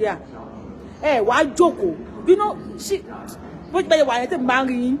Nigeria? Wá jókòó. You know, bó bẹ́ẹ̀ wà yẹn tẹ́ máa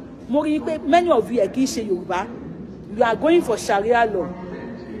rí yín. Mo rí pé many of you kì í ṣe Yorùbá. You are going for Sharia law.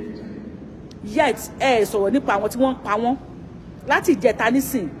 Yet, sọ̀rọ̀ nípa àwọn tí wọ́n pa wọ́n. Láti ìjẹta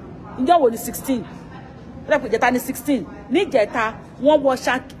nísìn. Ǹjẹ́ wo ni 16? Ìjẹta ní 16. Ní ìjẹta, wọ́n wọ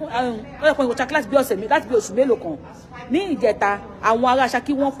Ṣakí, láti bí ọ̀sẹ̀ mi, láti bí oṣù mélòó kan. Ní ìjẹta, àwọn ará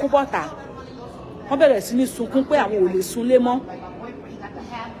Ṣakí wọ́n kó bọ́ta. Wọ́n bẹ̀rẹ̀ sí ní sunkún pé àwọn ò lè sunlé mọ́.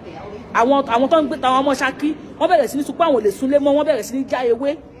 Àwọn tó ń gbé tàwọn ọmọ Ṣakí, wọ́n bẹ̀rẹ̀ sí ní sunkún pé àwọn ò lè sunlé mọ́, wọ́n bẹ̀rẹ̀ sí ní já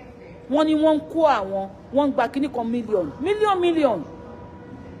ewé. Wọ́n ní wọ́n ń kó àwọn, wọ́n ń gba kíní kan million.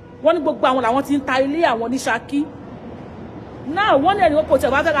 Wọ́n ní gbogbo àwọn làwọn ti ń ta ilé àwọn ní Ṣakí. Náà wọ́n ní ẹnìkan kò tẹ̀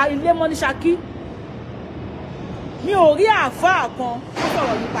wá fẹ́ ra ilé mọ́ ní Ṣakí. Mi ò rí àáfàá kan tó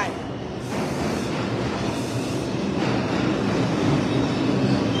sọ̀rọ̀ nípa ẹ̀.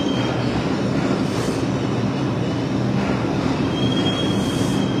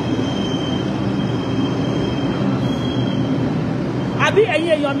 Àbí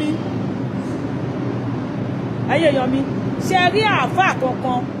ẹ̀yin èèyàn mi ṣe rí àáfàá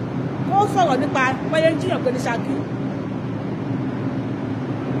kankan ó sọ̀rọ̀ nípa wọ́n yẹn jiyàn pé ní Ṣakí.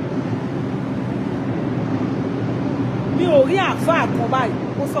 Mi ò rí àáfàá kan báyìí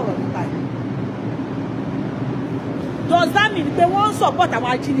ó sọ̀rọ̀ nípa ẹ̀. Does that mean pé wọ́n ń support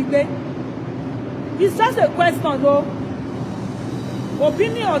àwọn ajínigbé? It's just a question o.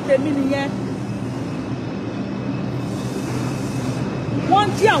 Opinion tèmi nìyẹn. Wọ́n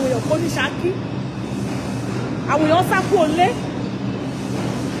jí àwọn èèyàn kó ní Ṣakí. Àwọn èèyàn sá kúrò nílé.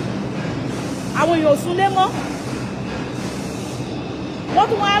 Àwọn èèyàn ò súnlé mọ́. Wọ́n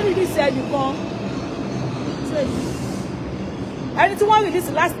tún wá release ẹnìkan. Ẹni tí wọ́n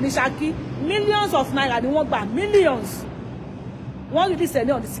release last ní Ṣakí, millions of naira ni wọ́n gbà, millions. Wọ́n release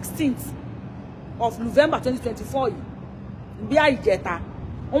ẹni on the 16th of November 2024 yìí. Bí àìjẹta.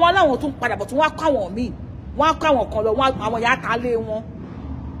 Wọ́n wá láwọn tún padà bọ̀ tún wá kọ́ àwọn míì. Wọ́n á kọ́ àwọn kan lọ, àwọn ìyá àtàlé wọn.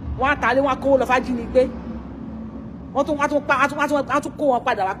 Wọ́n àtàlé wọn kówó lọ fájínigbé. Wọ́n tún kó wọn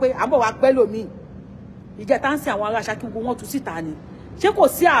padà wá pé àbọ̀ wá pẹ́ lómi. Ìjẹta ń sin àwọn ará Ṣakí gbogbo wọn tú síta ni. Ṣé kò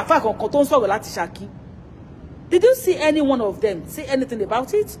sí àáfàá kankan tó ń sọ̀rọ̀ láti Ṣakí? Did you see any one of them say anything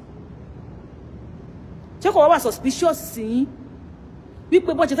about it? Ṣé kò wá suspicious sí yín?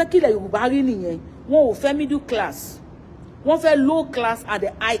 Wípé bọ́n ṣe fẹ́ kílẹ̀ Yorùbá rí nìyẹn. Wọ́n ò fẹ́ middle class. Wọ́n fẹ́ low class and the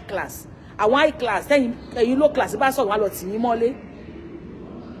high class. Àwọn high class, ẹ̀yin low class bá sọ̀rọ̀ wá lọ tì yín mọ́lé.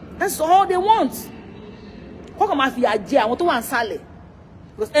 That's all they want. Kọ́kọ́ máa fi àjẹ àwọn tó wà ń sálẹ̀.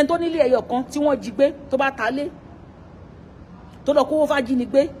 Because ẹni tó nílé ẹyọ kan tí wọ́n jí gbé tó bá talé. Tó lọ kówó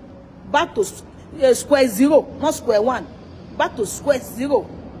fájínigbé. Back to square zero, not square one. Back to square zero.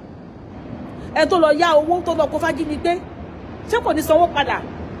 Ẹni tó lọ yá owó tó lọ kó fájínigbé. Ṣé kò ní sanwó padà?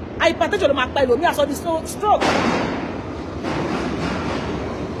 Hypertension ló máa pa ẹlòmíì àsọ di stroke.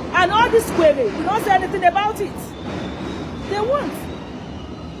 And all this query, you don't say anything about it. They won't.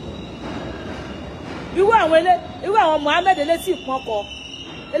 Irú àwọn Mohammed elétí ìpọ́nkọ,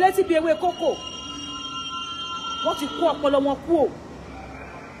 elétí bí ewé kókò. Wọ́n ti kó ọpọlọ wọn kú o.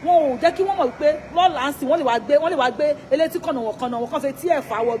 Wọ́n ò jẹ́ kí wọ́n mọ̀ wípé lọ́la ń sìn wọ́n lè wá gbé elétí kànnà wọn kan fi etí ẹ̀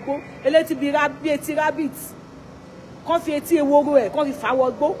fà wọgbó, elétí bí etí rabbit. Kan fi etí eworo ẹ̀ kan fi fà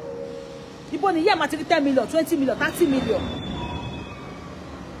wọgbó. Ibo ni yẹ́ máa ti rí 10 million, 20 million, 30 million.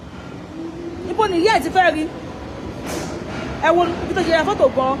 Ibo ni yẹ́ ti fẹ́ rí. Ẹ wo bí tó ṣe ya fọ́tò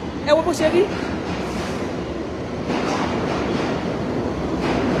gan, ẹ wo bó ṣe rí.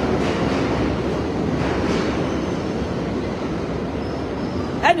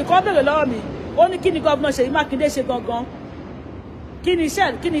 ẹnìkan béèrè lọ́wọ́ mi ó ní kí ni gọ́vnà Ṣèyí Mákindé ṣe gangan kí ni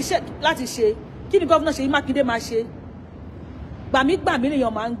iṣẹ́ láti ṣe kí ni gọ́vnà Ṣèyí Mákindé máa ṣe gbàmígbàmí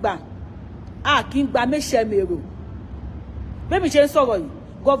nìyàn máa ń gbà á kí ń gba méṣẹ́ mèrò bẹ́ẹ̀ mi ṣe ń sọ̀rọ̀ yìí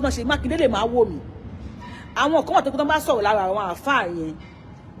gọ́vnà Ṣèyí Mákindé lè máa wò mí àwọn kan wà tó bá sọ̀rọ̀ lára àwọn àfáà yẹn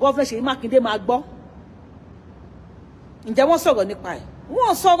gọ́vnà Ṣèyí Mákindé máa gbọ́ ǹjẹ́ wọ́n sọ̀rọ̀ nípa ẹ̀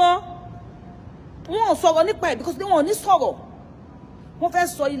wọ́n sọ̀rọ̀ nípa ẹ̀ because wọ́n ò ní sọ̀rọ̀ wọ́n fẹ́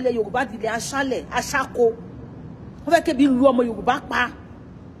sọ ilẹ̀ Yorùbá di ilẹ̀ aṣálẹ̀ aṣáko wọ́n fẹ́ kébi lu ọmọ Yorùbá pa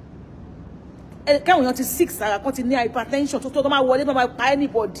káwọn èèyàn ti sick sára kan ti ní hypertension tó máa wọlé tó máa pa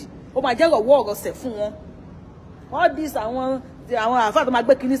anybody ó máa jẹ́ ìrọ̀wọ́ ọ̀rọ̀ sẹ̀ fún wọn all this àwọn àfáà tó máa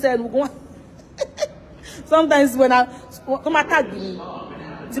gbé kinní sẹ́nu wọn sometimes when tó máa tàgbì mi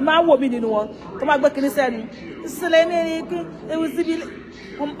tí máa wò mí nínú wọn tó máa gbé kinní sẹ́nu sílẹ̀ ní ẹni pé ewu síbi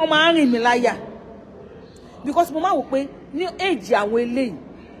wọ́n máa ń rìn mí láyà because mo máa wò pé ní èjì àwọn eléyìí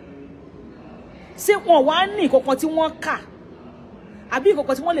ṣé wọn wá ní ìkọ̀kan tí wọ́n kà àbí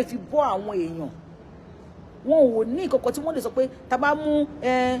ìkọ̀kan tí wọ́n lè fi bọ́ àwọn èèyàn wọn ò ní ìkọ̀kan tí wọ́n lè sọ pé tá bá mú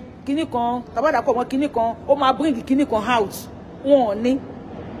kinní kan tá bá dàpọ̀ mọ́ kinní kan ó máa bring kinní kan out wọn ò ní.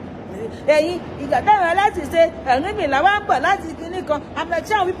 ẹ̀yin ìgbà táwọn láti ṣe ẹ̀rín mi làwọn ń bọ̀ láti kinní kan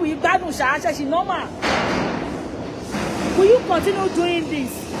àmọ̀tí àwọn pípù yìí gbádùn ṣàṣẹ̀ṣì normal. Will you continue doing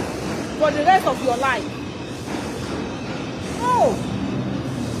this for the rest of your life? No.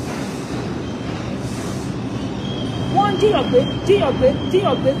 Wọ́n jíyàn gbé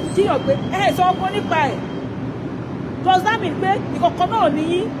sọ ọkọ nípa ẹ̀. Does that mean pé ìkọ̀kọ̀ náà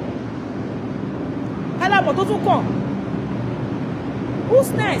níyí? Alábọ̀ tó tún kàn. Who's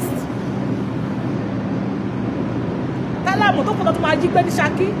next? Alábọ̀ tó kàn tó máa jí gbé ní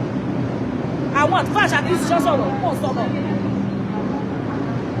Ṣakí. Àwọn àtúfà Ṣakí ṣiṣẹ́ sọ̀rọ̀ wọ́n sọ̀rọ̀.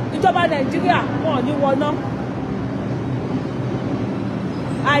 Ìjọba Nàìjíríà wọn ò ní wọná.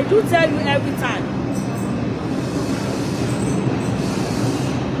 I do tell you every time.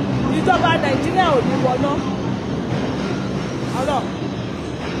 Ìjọba Nàìjíríà ò ní wọná. Ọlọ́.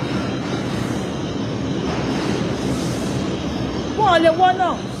 Wọ́n lè wọná.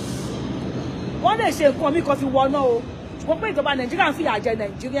 Wọ́n lè ṣe nǹkan mi kan fi wọná o. Ṣùgbọ́n pé ìjọba Nàìjíríà ń fìyà jẹ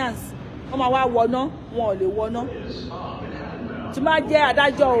Nigerians. Wọ́n máa wá wọná, wọn ò lè wọná. Tí máa jẹ́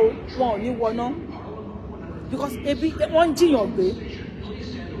adájọ́ o, wọn ò ní wọná. Because ebi wọ́n ń jiyàn gbé.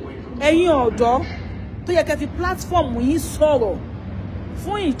 Ẹ̀yin ọ̀dọ́ tó yẹ kẹ́ fi platform yín sọ̀rọ̀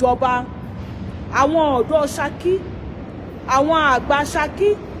fún ìjọba àwọn ọ̀dọ́ Ṣakí àwọn àgbà Ṣakí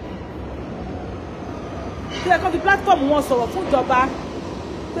tó yẹ kẹ́ fi platform wọn sọ̀rọ̀ fún ìjọba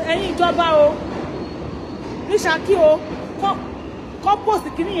ẹ̀yin ìjọba o ní Ṣakí o kọ́ post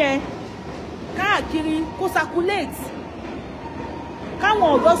kìíní yẹn káàkiri kó circulate káwọn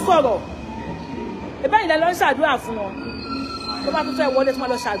ọ̀dọ́ sọ̀rọ̀ ẹ̀bẹ́ ìlẹ̀ lọ ń ṣàdúrà fún wọn tó bá tún fẹ́ wọlé tó máa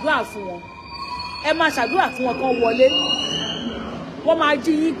lọ ṣàdúrà fún wọn ẹ máa ṣàdúrà fún wọn kan wọlé wọ́n máa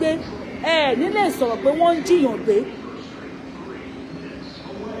jí yín gbé ẹ nílé sọ̀rọ̀ pé wọ́n ń jiyàn gbé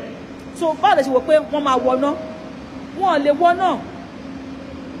so báwo lè ṣe wò pé wọ́n máa wọná wọn ò lè wọná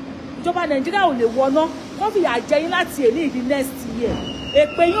ìjọba Nàìjíríà ò lè wọná wọ́n fìyà jẹ yín láti èní ìdí next year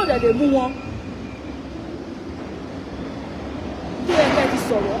èpè yín ò dẹ̀ lè mú wọn kí ẹ fẹ́ ti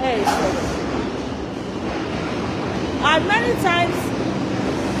sọ̀rọ̀ ẹ sọ̀rọ̀ and many times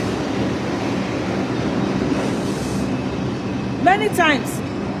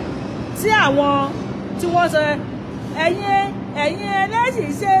tí àwọn tí wọ́n sọ ẹ̀yin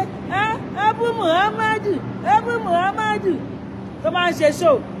ẹlẹ́sìn ṣe Abu Muhammadu tó máa ń ṣe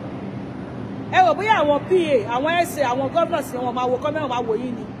show ẹ wò bóyá àwọn PA àwọn ẹsẹ àwọn governors wọn máa wo kọ́mẹ́ wọn máa wò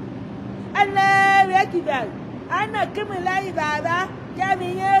yín ni ẹlẹ́rìí ẹ̀kìdà àná kíni lẹ́yìn bàbá kẹ́mi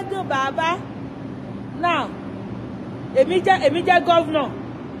yẹn dùn bàbá now èmi jẹ́ governor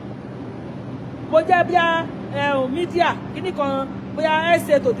mo jẹ́ bí media kíní kan bóyá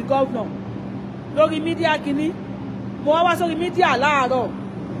ẹsẹ tó di governor lórí media kíní mo wá sórí media láàárọ̀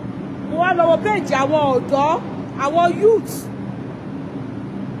mo wá lọ wo page àwọn ọ̀dọ́ àwọn youth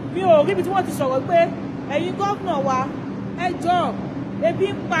mi ò rí ibi tí wọ́n ti sọ̀rọ̀ pé ẹ̀yin governor wa ẹ jọ̀ọ́ ebi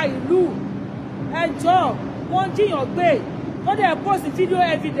ń pa ìlú ẹ jọ̀ọ́ wọ́n jíyàn gbé wọ́n dẹ̀ post video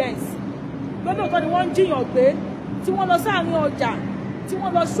evidence lọ́dọ̀ tó ni wọ́n jíyàn gbé tí wọ́n lọ sáàrin ọjà tí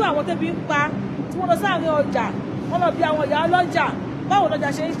wọ́n lọ sú àwọn tẹ́bi ń pa tí wọ́n lọ sáàrin ọjà wọ́n lọ bí àwọn ìyá ọlọ́jà báwo lọ́jà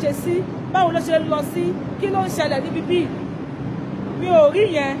ṣe ń ṣe sí báwo ló ṣe ń lọ sí kí ló ń ṣẹlẹ̀ níbi bíi mi ò rí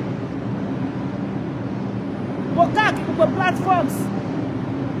yẹn mo káàkiri gbogbo platforms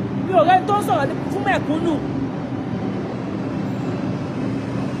mi ò rẹ́ni tó ń sọ̀rọ̀ fún mẹ̀kúnnù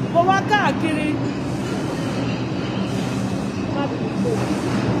mo wá káàkiri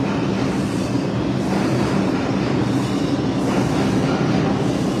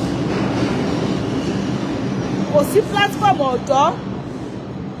kò sí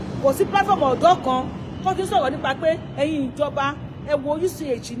platform ọ̀dọ́ kan tó ti sọ̀rọ̀ nípa pé ẹ̀yin ìjọba ẹ wo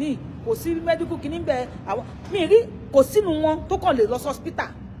UCH ní kò sí medical kìíní bẹ́ẹ̀ àwọn mi rí kò sínú wọn tó kàn lè lọ sí hospital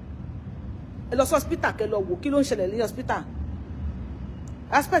ẹ lọ sí hospital kẹ́ lọ wò kí ló ń ṣẹlẹ̀ ní hospital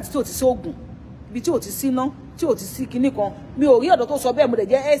aspect tí ò ti sí oògùn ibi tí ò ti sí iná tí ò ti sí kinní kan mi ò rí ọ̀dọ́ tó sọ bẹ́ẹ̀ mo dẹ̀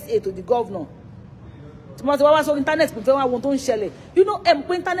jẹ́ SA to the governor tí mo ti wá sórí internet mo fẹ́ wá ohun tó ń ṣẹlẹ̀ you know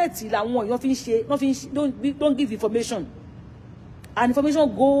pé internet làwọn èèyàn fi ń ṣe don't give information and information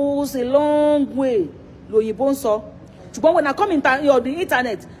goes a long way lóyìnbó ń sọ ṣùgbọ́n when I come on the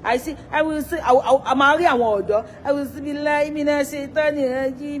internet I will say a máa rí àwọn ọ̀dọ́ I will be like mi náà ṣe tán ní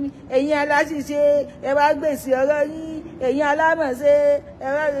ẹjí ẹ̀yin aláṣìṣe ẹ bá gbèsè ọ̀rọ̀ yín ẹ̀yin alámọ̀ṣe ẹ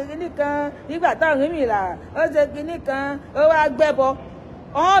bá ṣe kinní kan nígbà táwọn mi là ó ṣe kinní kan ó wá gbẹ́bọ.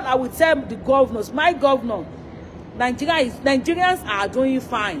 All I will tell the governors, my governor, Nigerians are doing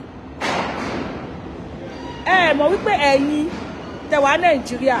fine. Mo wípé ẹ̀yin tẹ̀wá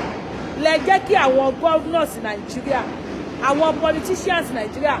Nàìjíríà lẹ jẹ́ kí àwọn governors Nàìjíríà àwọn politicians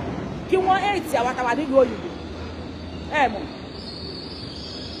Nàìjíríà kí wọ́n hate àwa tàwa nílùú òyìnbó. Mọ̀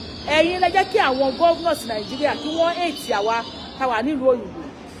ẹ̀yin lẹ jẹ́ kí àwọn governors Nàìjíríà kí wọ́n hate àwa tàwa nílùú òyìnbó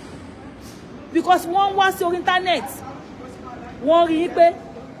because wọ́n wá sí orí internet wọ́n rí pé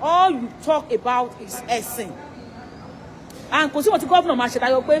all you talk about is ẹ̀sìn and kò sí wọn tí governor máa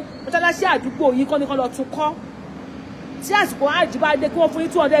ṣèdájọ́ pé mọ́tálásí àdúgbò yìí kọ́ ní kọ́ lọ tún kọ́ tí àsìkò hajj bá dé kí wọ́n fún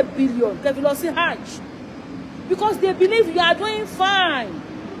yín 200 billion kẹfì lọ sí hajj because they believe you are doing fine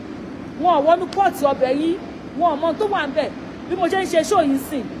wọn ò wọnú pọ́ọ̀tì ọbẹ̀ yìí wọn ò mọ tó wà ń bẹ̀ bí mo ṣe ń ṣe show yìí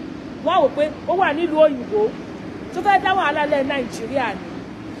sìn wọ́n á wò pé ó wà nílùú òyìnbó tó fẹ́ dá wàhálà lẹ́ Nàìjíríà ni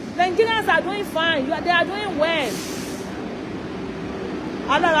Nigerians are doing fine they are doing well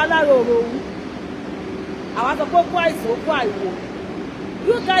alára òru àwọn sọ pé kó àìsàn kó àìwò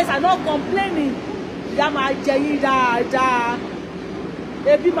you guys are not complaining ìyá máa jẹ yín dáadáa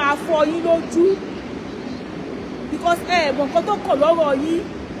ebi máa fọ́ yín lójú because mọ nǹkan tó kọ̀ lọ́rọ̀ yín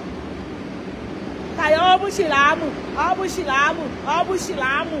kàyà ọ́bùṣìláàmù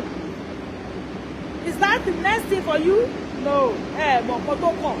is that the next thing for you? No mọ nǹkan tó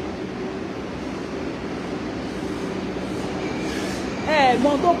kọ̀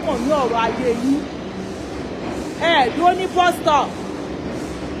mọ tó kàn ní ọ̀rọ̀ ayé yìí dúró ní bus stop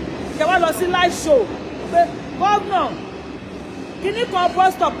kẹ wá lọ sí live show pé gómìnà kíní kan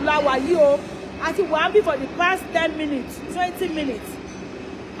bus stop la wà yìí o àti wà á bí for the past 10 minutes 20 minutes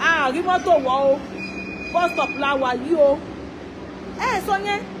àárí mọ́tò wọ̀ o bus stop la wà yìí o sọ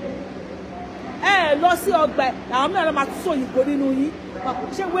yẹn lọ sí ọgbà àwọn mìíràn lọ máa tún sóyìnbó nínú yín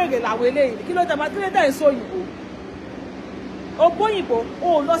ṣé wèrè làwọn eléyìí kí ló dé ń sóyìnbó ògbóyìnbó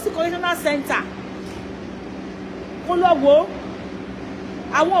o lọ sí correctional center kó lọ wo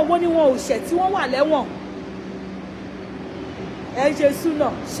àwọn òwò ni wọn ò ṣẹ̀ tí wọ́n wà lẹ́wọ̀n ẹ ṣe súná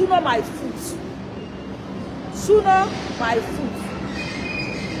my foot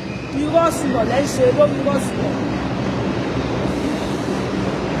irọ́ súná lẹ́ ń ṣe lórí irọ́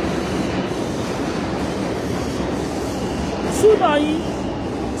súná yín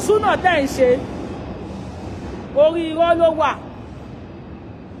súná tẹ́ ń ṣe orí irọ́ ló wà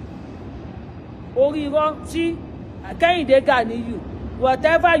orí irọ́ tí Kẹ́hìndé Ganiyu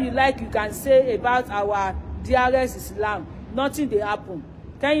whatever you like you can say about our dearest Islam nothing dey happen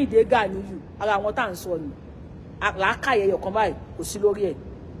Kẹ́hìndé Ganiyu ara àwọn tá à ń sọ ni àlàkàyè ẹyọkan báyìí kò sí lórí ẹ̀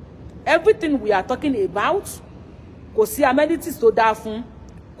everything we are talking about kò sí amenities tó dáa fún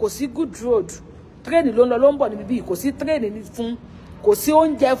kò sí good road train ló ń lọ ló ń bọ̀ níbi bíi kò sí train fún kò sí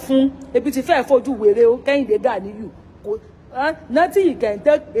oúnjẹ fún ebi ti fẹ́ fojú wèrè o Kẹ́hìndé Ganiyu kò nothing you can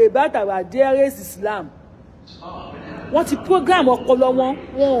talk about our dearest Islam wọ́n ti program ọpọlọ wọn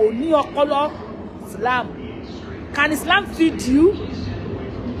ò ní ọpọlọ Islam can Islam feed you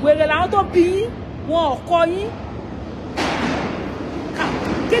wèrè làwọn tó bí yín wọn ò kọ́ yín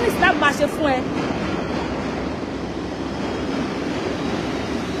kí ni Islam máa ṣe fún ẹ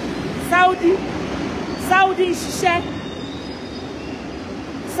Saudi ń ṣiṣẹ́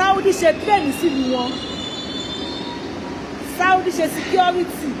Saudi ṣe train sílùú wọn Saudi ṣe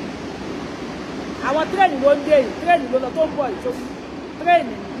security àwọn train ló ń dé yìí train ló lọ tó ń bọ̀ ìṣòwò train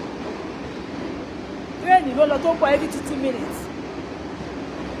ló lọ tó ń bọ̀ every 2 minutes.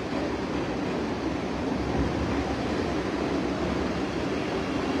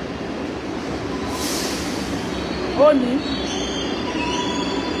 ó ní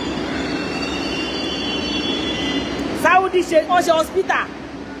Saudi ṣe wọ́n ṣe hospital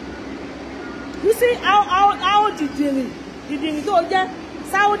you see how dìdìrì tó jẹ́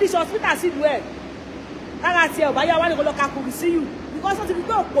Saudi ṣe hospital sílùú ẹ̀ lára tiẹ̀ ò bá yá wá ní kó lọ kakùrù sí yù because wọ́n ti fi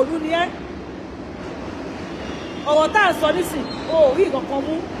pé òpòlú ni ẹ́ ọ̀rọ̀ tá à ń sọ nísìn o ò rí nǹkan kan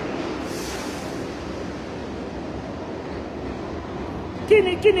mú.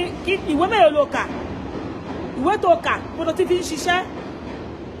 kí ìwé mélòó ló kà ìwé tó kà bó tó ti fi ń ṣiṣẹ́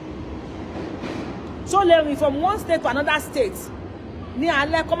so lè rìn from one state to another state ní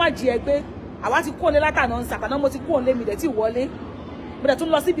alẹ́ kọ́ má jí ẹ gbé àwa ti kú òlé látàná ń sàtàná mo ti kú òlé mi dẹ̀ tí wọlé mo dẹ̀ tún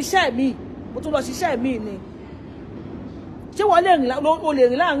lọ síbi iṣẹ́ mi mo tún lọ ṣiṣẹ́ mi ni ṣé wọ́n lè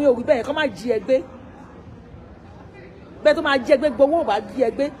rìn láàrin òru bẹ́ẹ̀ kọ́ má jí ẹ gbé bẹ́ẹ̀ tó máa jí ẹ gbé gbowó ò bá jí ẹ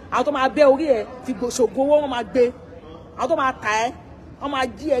gbé àwọn tó máa bẹ́ orí ẹ fi ṣògo owó wọn máa gbé àwọn tó máa tà ẹ́ wọ́n máa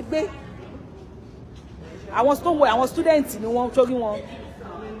jí ẹ gbé àwọn tó ń wọ àwọn student ni wọ́n torí wọn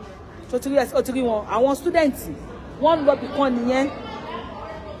ó ti rí wọn àwọn student wọ́n ń lọ bìkan nìyẹn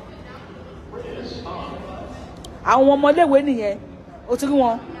àwọn ọmọléèwé nìyẹn ó ti rí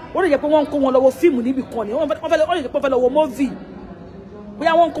wọn ó lè jẹ́ pé wọ́n ń kó wọn lọ wo fíìmù níbì kan nìyẹn ó lè jẹ́ pé wọ́n fẹ́ lọ wo móvì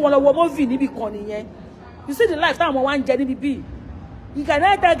bóyá wọ́n ń kó wọn lọ wo móvì níbì kan nìyẹn you see the life táwọn ọmọ wa ń jẹ níbi bíi ìkànnì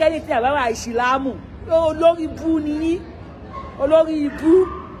ẹ̀ẹ́dẹ́gẹ́ ní ti àbáwá ìsìlámù olórí ibú nìyí olórí ibú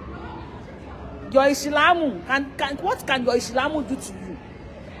your ìsìlámù what can your ìsìlámù do to you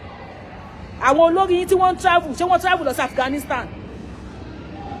àwọn olórí yín tí wọ́n travel ṣé wọ́n travel lọ sí Afghanistan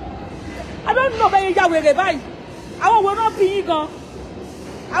I don't know bẹ́ẹ̀ yá wèrè báyìí àwọn wo náà bí yín gan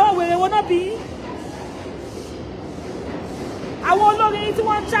àwọn wèrè wo náà bí yín àwọn olórí yín tí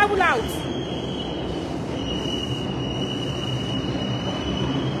wọ́n travel out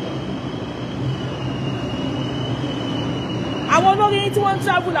àwọn olórí yín tí wọ́n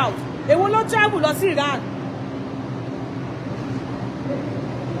travel out èwo ló travel lọ sí Iran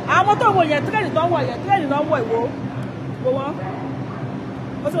àwọn tó wọ yẹn tírẹ̀nì tó ń wọ yẹn tírẹ̀nì ló ń wọ ìwò wọ́n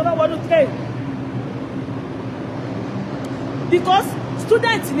ó sì wọ́n wọnú tírẹ̀nì because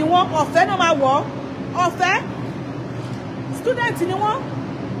student ni wọ́n ọ̀fẹ́ náà máa wọ̀ ọ̀fẹ́ student ni wọ́n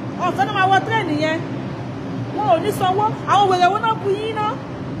ọ̀fẹ́ náà máa wọ tírẹ̀nì yẹn wọn ò ní sanwó àwọn wèrè wọn náà bu yín ná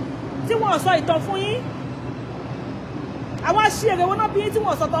tí wọn ò sọ ìtàn fún yín àwọn aṣèrè wọn náà bí yín tí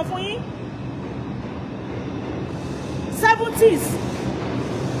wọn ò sọ ìtàn fún yín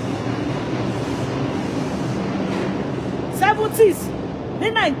 70s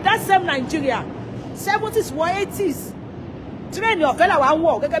ní that same Nigeria 70s wọ 80s tírẹ̀nì ọ̀fẹ́ làwa ń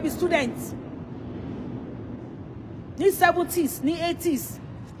wọ̀ gẹ́gẹ́ bí student ní 70s ní 80s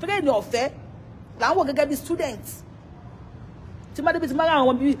tírẹ̀nì ọ̀fẹ́ là ń wọ̀ gẹ́gẹ́ bí student tí má débi tí má ra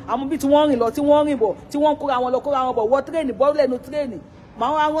àwọn bí tí wọ́n rìn lọ tí wọ́n rìn bọ̀ tí wọ́n kóra wọn lọ kóra wọn bọ̀ wọ tírẹ̀nì bọ́ lẹ́nu tírẹ̀nì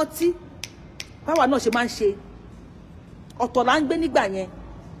máa ń rántí báwa náà ṣe máa ń ṣe ọ̀tọ̀ là ń gbé nígbà yẹn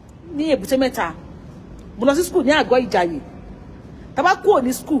ní Èbúté Mẹ́ta mo lọ sí school ní Àgọ́ Ìjàyè tàbá kúrò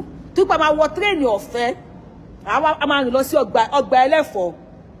ní school tí pa máa wọ tírẹ̀nì ọ̀fẹ́ a máa rìn lọ sí ọgbà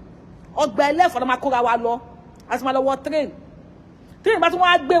ẹlẹ́fọ̀ọ́ la máa kóra wa lọ a sì máa lọ wọ tírẹ̀nì bá tún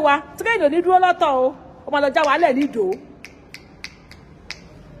wá gbé wa tírẹ̀nì ò ní dúró lọ́tọ̀ o ó máa lọ já wa lẹ̀ ní Ìdó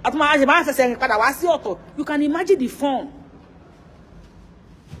a tún máa ṣe máa ṣẹ̀ṣẹ̀ rìn padà wá sí ọ̀tọ̀ you can imagine the fun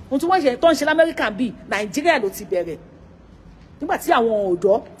ohun tí wọ́n ṣe tó ń ṣe l'Amẹ́ríkà bíi Nàìjíríà ló ti bẹ̀rẹ̀ nígbà tí àwọn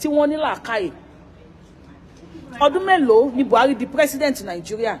ọ̀dọ́ tí wọ́n ní làákàyè ọdún mélòó ni Buhari di president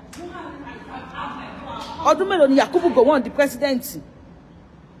Nàìjíríà ọdún mélòó ni Yakubu Gowon di president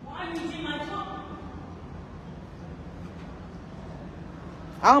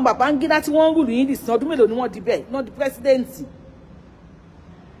àwọn Babangida tí wọ́n ń rúlù yín nìsín ọdún mélòó ni wọ́n di bẹ́ẹ̀ náà di president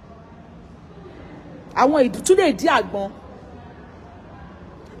àwọn ìdútú lè di àgbọn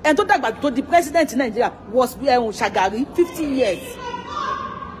ẹni tó dàgbà tó di president Nàìjíríà was Shagari 50 years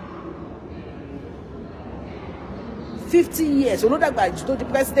 50 years olódàgbà jù tó di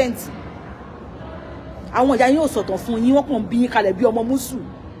president àwọn ìyá yín ò sọ̀tàn fún yín wọ́n kàn bí yín kalẹ̀ bí ọmọ mùsù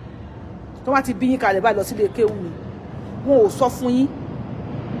tó wá ti bí yín kalẹ̀ báyìí lọ sílé kéwù ni wọn ò sọ fún yín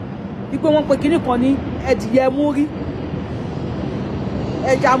wípé wọ́n pe kinní kan ní ẹdìyẹ múrí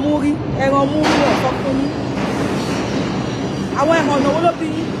ẹja múrí ẹran múrí wọn sọ fún yín àwọn ẹ̀hàn ọ̀nà wo ló bí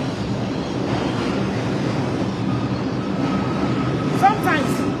yín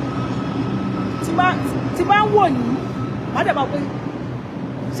sometimes tí bá ń wò yín má dẹ̀ bá pé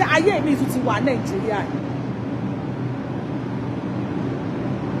ṣé ayé mi tún ti wà Nàìjíríà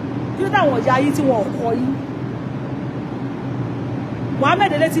kí ló dáwọn ìyá yín tí wọn ò kọ yín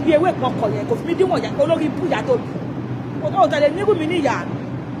Mohammed létí bí ewé kan kọ yẹn kò fi mí díwọ̀n olórí ibú ìyá tó bù ó tẹ̀lé nírú mi níyà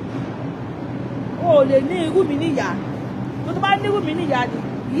ó lè ní irú mi níyà tó bá nírú mi níyà ni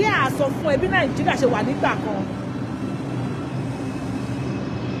ìyá á sọ fún ẹ bí Nàìjíríà ṣe wà nígbà kan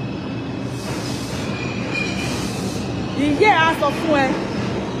ìyá á sọ fún ẹ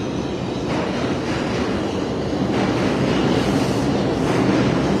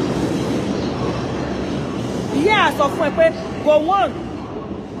ìyá á sọ fún ẹ pé Gowon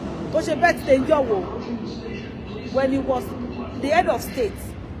tó ṣe birthday ń jọ̀wọ́ when he was the head of state,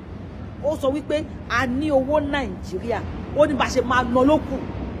 ó sọ wípé a ní owó Nàìjíríà, ó ní bá ṣe máa ná lókù.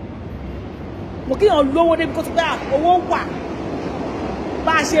 Mo kí yan lówó débi kó tó pé owó wà,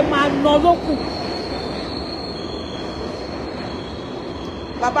 bá ṣe máa ná lókù.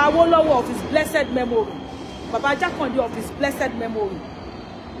 Baba Awolowo of his blessed memory, Baba Jakande of his blessed memory.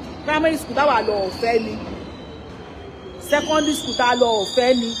 Primary school that wà lọ ọ̀fẹ́ ni. Secondary school that lọ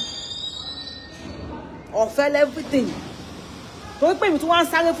ọ̀fẹ́ ni. Ọ̀fẹ́ everything. Tó pé mi tún wá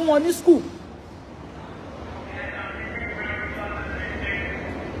sáré fún wọn ní school.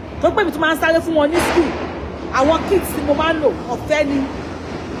 Tó pé mi tún máa sáré fún wọn ní school. Àwọn kids tí mo máa ń lò ọ̀fẹ́ ni.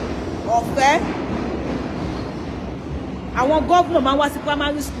 Ọ̀fẹ́. Àwọn governor máa ń wá sí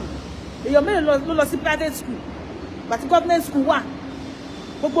primary school. Èèyàn mélòó ló lọ sí private school. But government school wà.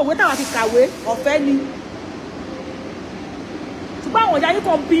 Gbogbo òwe táwa fi kàwé ọ̀fẹ́ ni. Ṣùgbọ́n àwọn ìyá yìí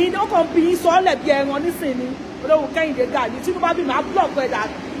kàn bí ó kàn bí sọ́ọ́lẹ̀ bí ẹran nísìnyí. Olówó Kẹ́hìndé Gani tí wọ́n bá bí máa block ẹ̀ dà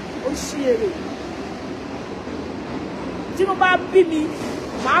ó ṣí èrè. Tí wọ́n bá bí mi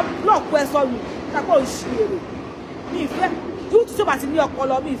máa block ẹ̀ sọnù tápọ̀ ó ṣí èrè. Mi ìfẹ́ yóò tún sọ́ba ti ní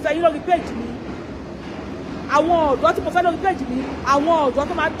ọpọlọ mi ìfẹ́ yín lórí péjì mi. Àwọn ọ̀dọ́ tí mo fẹ́ lórí péjì mi, àwọn ọ̀dọ́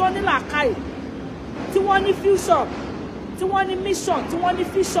tó máa tọ́ ní làákàyè, tí wọ́n ní future, tí wọ́n ní mission, tí wọ́n ní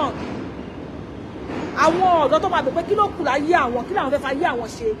vision. Àwọn ọ̀dọ́ tó máa bẹ̀ pé kí ló kù láyé àwọn, kí làwọn fẹ́ fa yé àwọn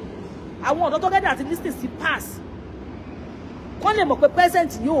ṣe. Àwọn ọ̀dọ́ tó gẹ́gẹ́ àti listen sí pass. Kọ́ lè mọ̀ pé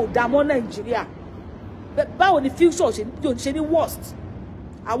present yóò dá mọ́ Nàìjíríà. Báwo ni future ṣe ní worst?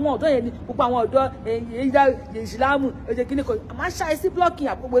 Àwọn ọ̀dọ́ yẹn ni gbogbo àwọn ọ̀dọ́ ìsìlámù ẹ̀jẹ̀ kìíní kan. Àmọ́ ṣáà sí blocking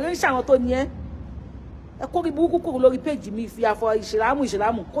àpòpọ̀ eré ṣàwọn tó ní ẹ́. Ẹ kó rí burúkú kúrò lórí page mi fi àfọ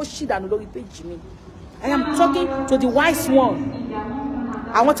ìsìlámù kó ṣì dànù lórí page mi. I am talking to the wise one.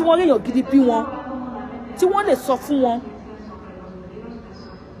 Àwọn tí wọ́n rí èèyàn gidi bí wọn, tí wọ́n lè sọ fún wọn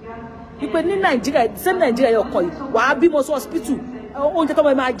wípé ní Nàìjíríà, same Nàìjíríà ọkọ̀ yìí, wàá bímọ sí hospital, oúnjẹ tó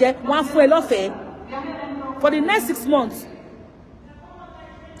máa jẹ, wọ́n á fún ẹ lọ́fẹ̀ẹ́ for the next 6 months.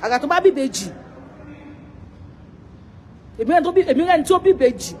 Àgbà tó bá bí ìbejì, èmi rẹ̀ tí ó bí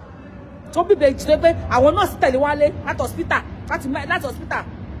ìbejì, tó bí ìbejì tó pé àwọn nọ́ọ̀sì tẹ̀lé wálé láti hospital,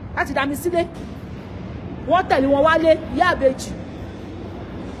 láti dá mi sílé. Wọ́n tẹ̀lé wọn wálé, ìyá ìbejì.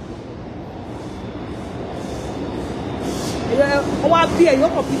 Wọ́n wá bí ẹ̀yọ́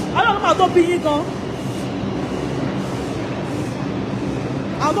kọ̀ bí. Ọlọ́run máa tó bí yín gan.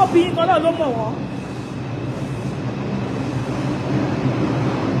 Àwọn tó bí yín gan náà ló mọ̀ wọ́n.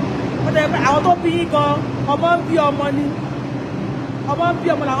 Àwọn tó bí yín gan, ọmọ ń bí ọmọ ni. Ọmọ ń bí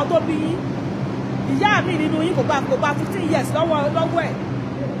ọmọ làwọn tó bí yín. Ìyá mi nínú yín kò gba 15 years lọ́wọ́ ẹ̀.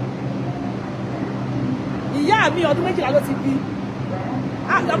 Ìyá mi ọdún 12 ló ti bí.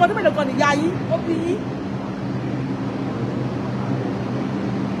 Ọmọ ọdún mélòó kan ni ìyá yín ó bí yín.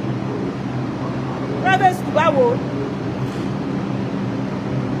 Private school báwo?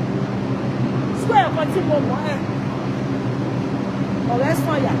 School ẹ̀kọ́ tí mo mọ̀ ẹ́. Ọ̀rẹ́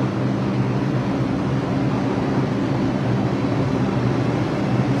Sànyà.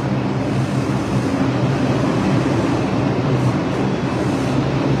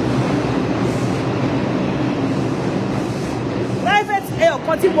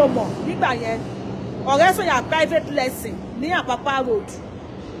 Ẹ̀kọ́ tí mo mọ̀ nígbà yẹn, Ọ̀rẹ́ Sànyà private lesson ní Àpápá road.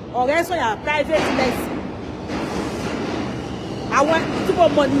 Ọ̀rẹ́ Sànyà private lesson. Àwọn tí mo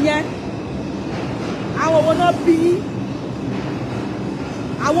mọ̀ nìyẹn. Àwọn wo náà bí?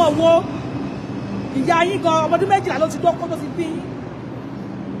 Àwọn wo? Ìyá yín gan ọmọdún 12 ló ti dọ́kọ́ tó ti bí.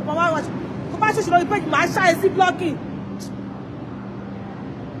 Ọmọ wa wá tó bá ṣèṣì lórí page máa ṣáà sí blocking.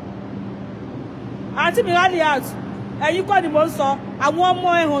 Àǹtí mi rally out. Ẹ̀yin kọ́ ni mo ń sọ. Àwọn ọmọ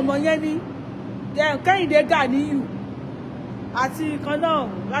ẹ̀hànnà yẹn ni Kẹ́hìndé Gani àti kan náà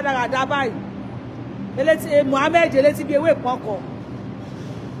rádaràdá báyìí. Mohammed elétí bí ewé ìpọ́nkọ̀.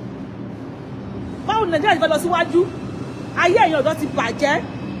 Báwo ni Nàìjíríà ti fẹ́ lọ síwájú? Ayé ẹ̀yin ọ̀dọ́ ti bàjẹ́.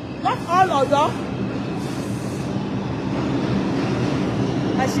 Not all ọ̀dọ́.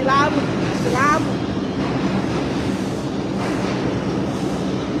 Ìsìlámù.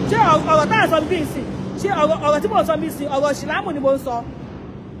 Ṣé ọ̀rọ̀ táà sọ bí ìsìn? Ṣé ọ̀rọ̀ tí mo sọ bí ìsìn ọ̀rọ̀ ìsìlámù ni mo ń sọ?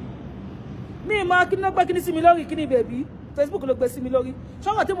 Mi mọ̀ kí ló gbé kíní sí mi lórí kíní bèbí. Facebook ló gbé sí mi lórí.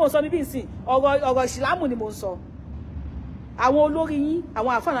 Ṣọ́rọ̀ tí mo sọ níbí ìsìn ọ̀rọ̀ ìsìlámù ni mo ń sọ. Àwọn olórí yín,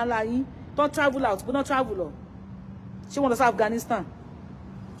 àwọn àfààní ńlá yín tó travel out, bó náà travel lọ. Ṣé wọ́n lọ sí Afghanistan?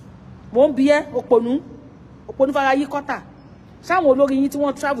 Mo ń bi ẹ́ òpònú fara yí kọ́tà. Ṣáwọn olórí yín tí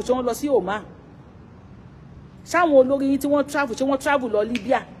wọ́n travel ṣé wọ́n lọ sí Oman? Ṣáwọn olórí yín tí wọ́n travel ṣé wọ́n travel lọ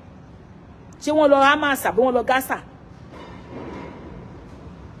Libya? Ṣé wọ́n lọ Hamas àbí wọ́n lọ Gaza?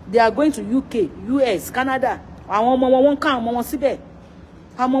 They are going to UK, US, Canada. Àwọn ọmọ wọn ká àwọn ọmọ wọn síbẹ̀.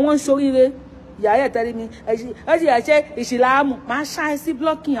 Àwọn ọmọ wọn ń ṣoríire. ìyá ẹ̀ tẹ́lẹ̀ mi ẹ̀ṣẹ̀ ìsìlámù máa ṣá ẹ sí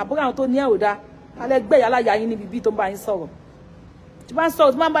blocking àbúrò àwọn tó ní ẹ̀ ò dáa alẹ́ gbé ìyá láyà yín níbi bí tó ń bá yín sọ̀rọ̀ tí máa ń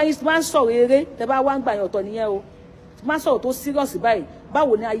sọ̀rọ̀ tí máa ń sọ̀rọ̀ eré tẹ́ bá wá ń gbà yín ọ̀tọ̀ nìyẹn o tí máa ń sọ̀rọ̀ tó serious báyìí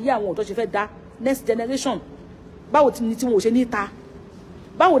báwo ni ayé àwọn ọ̀dọ́ ṣe fẹ́ dá next generation báwo ni tí wọn ò ṣe ní ta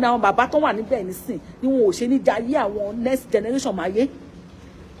báwo ni àwọn bàbá tó wà níbẹ̀ nísìn ni wọn ò ṣe ní da ayé àwọn next generation máa yé.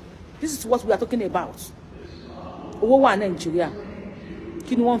 This is what we are talking about. Owó wà Nàìjíríà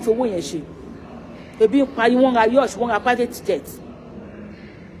kí ni wọ́n fi owó yẹn ṣe ebi ń pa yín wọ́n ra yacht wọ́n ra private jet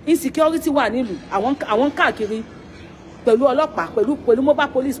insecurity wà nílùú àwọn káàkiri pẹ̀lú ọlọ́pàá pẹ̀lú mobile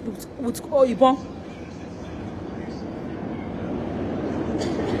police with ìbọn.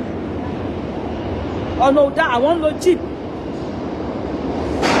 ọ̀nà òdà àwọn ń lo jeep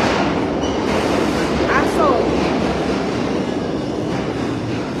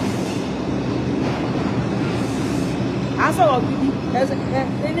sọ̀rọ̀ gidi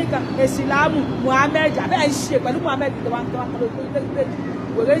ẹnìkan ìsìlámù Muhammed abẹ́ ń ṣe pẹ̀lú Muhammed tó wá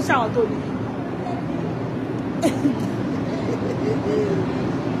wèrè ń ṣàwọn tó ní.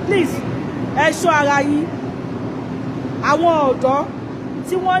 Please ẹ ṣọ́ ara yín àwọn ọ̀dọ́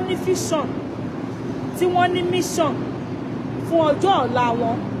tí wọ́n ní vision tí wọ́n ní mission fún ọjọ́ ọ̀la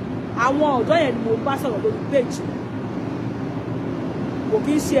wọn àwọn ọ̀dọ́ yẹn ni mo bá sọ̀rọ̀ lórí page kò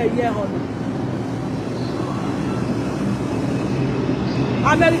kí ń ṣe ẹ̀yẹ ọ̀nà.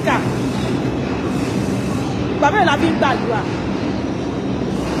 Amẹ́ríkà ìgbà mélòó la fi ń gbàdúrà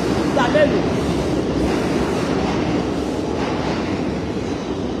ìgbà mélòó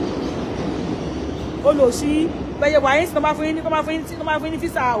olùsí bẹyẹ wàyí tí wọ́n bá fún yín ní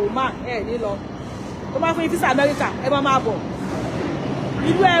físà òmà ẹ ní lọ tó bá fún yín físà Amẹ́ríkà ẹ máa bọ̀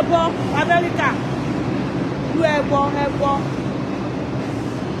ìlú ẹbọ Amẹ́ríkà ìlú ẹbọ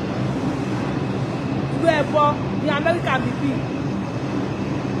ní Amẹ́ríkà bíbí.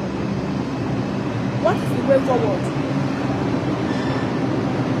 What is the way forward?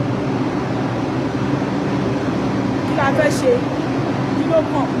 Kí la fẹ́ ṣe? Kí ló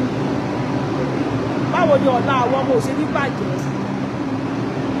kàn? Báwo ni ọ̀la àwọn ọmọ òṣèlú bàjẹ́?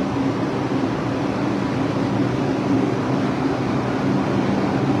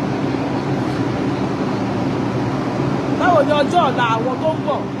 Báwo ni ọjọ́ ọ̀la àwọn tó ń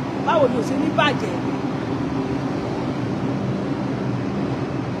bọ̀? Báwo ni òṣèlú bàjẹ́?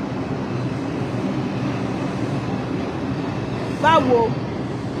 Báwo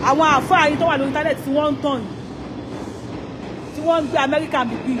àwọn àfáà yìí tó wà lórí internet tí wọ́n ń tàn tí wọ́n ń gbé Amẹ́ríkà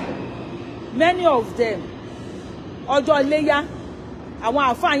bíbí many of them ọjọ́ iléyá àwọn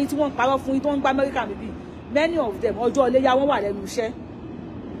àfáà yìí tí wọ́n ń parọ́ fún yìí tó ń gbé Amẹ́ríkà bíbí many of them ọjọ́ iléyá wọ́n wà lẹ́nu iṣẹ́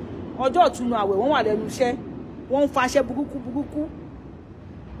ọjọ́ ìtúnu àwẹ̀ wọ́n wà lẹ́nu iṣẹ́ wọ́n ń fa iṣẹ́ burúkú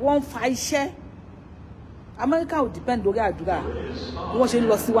wọ́n ń fa iṣẹ́ Amẹ́ríkà ò depend lórí àdúrà bí wọ́n ṣe ń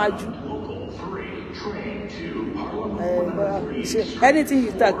lọ síwájú. Anything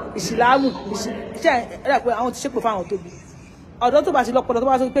you talk ìsìlámù iṣẹ́ ẹ̀rọ pé àwọn ti ṣépè fáwọn tóbi ọ̀dọ́ tó bá ti lọ́pọ̀lọ́ tó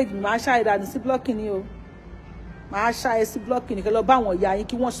bá sọ pé màá ṣá ẹ̀ dànù sí blocking ni o màá ṣá ẹ̀ sí blocking ni kẹ́ lọ bá àwọn ìyá yín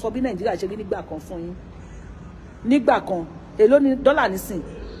kí wọ́n sọ bí Nàìjíríà ṣe rí nígbà kan fún yín nígbà kan èló ni dọ́là nísìn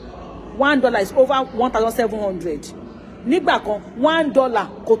 $1 is over 1,700 nígbà kan $1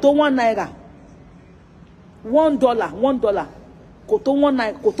 kò tó $1 $1 kò tó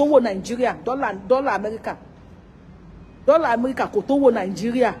 $1 kò tó wo Nàìjíríà dọ́là Amẹ́ríkà dọ́là Amẹ́ríkà kò tó wo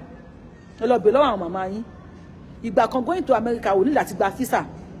Nàìjíríà ẹ lọ bèèrè lọ́wọ́ àwọn màmá yín ìgbà kan going to America ò ní láti gba visa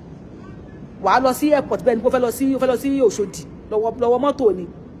wàá lọ sí airport bẹ́ẹ̀ ni kó fẹ́ lọ sí Òṣòdì lọ́wọ́ mọ́tò ni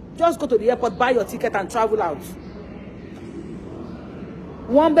just go to the airport buy your ticket and travel out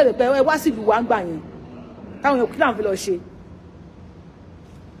wọ́n bẹ̀rẹ̀ pé ẹ wá sí ìlú wa ń gbà yẹn táwọn èèyàn kí láwọn fi lọ ṣe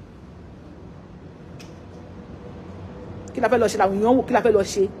kí la fẹ́ lọ ṣe làwọn èèyàn wò kí la fẹ́ lọ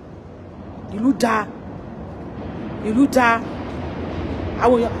ṣe ìlú dáa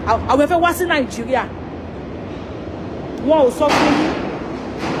àwọn èèyàn fẹ́ wá sí Nàìjíríà wọn ò sọ fún yín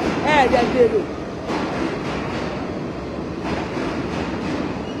ẹ̀ẹ́dẹ̀ bèrè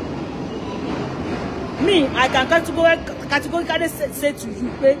me I can categorically say to you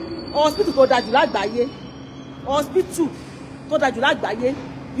pé hospital tó dájú lágbàáyé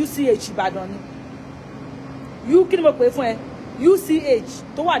UCH Ìbàdàn ni kí ni mo pè fún ẹ UCH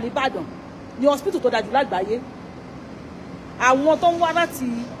tó wà ní Ìbàdàn ni hospital tó dájú lágbàáyé àwọn tó ń wá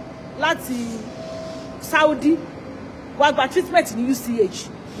láti Saudi wá gba treatment ní UCH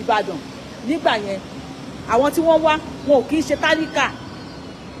Ìbàdàn nígbà yẹn àwọn tí wọ́n wá wọn ò kì í ṣe tálíkà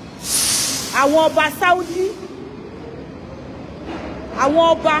àwọn ọba Saudi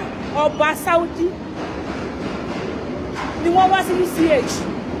ni wọ́n wá sí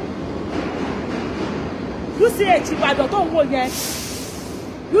UCH Ìbàdàn tó ń wò yẹn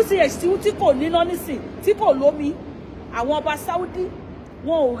UCH tí kò níná nísìn tí kò lómi àwọn ọba Saudi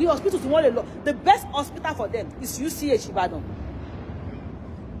wọn ò rí hospital tí wọ́n lè lọ. The best hospital for them is UCH Ìbàdàn.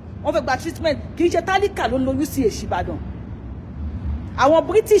 Wọ́n fẹ́ gba treatment kì í ṣe tálíkà ló ń lo UCH Ìbàdàn. Àwọn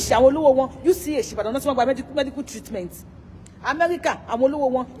British àwọn olówó wọn UCH Ìbàdàn náà tí wọ́n gba medical treatment. America àwọn olówó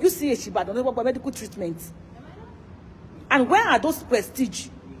wọn UCH Ìbàdàn náà tí wọ́n gba medical treatment. And where are those prestige?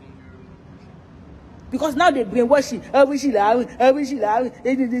 Because now they brainwash it. Every Shilam,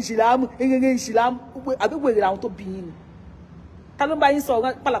 any Shilam, àbí wèrè àwọn tó bí yín. Ta ló ń bá yín sọ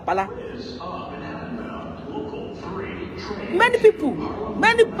pálapàla? Many people,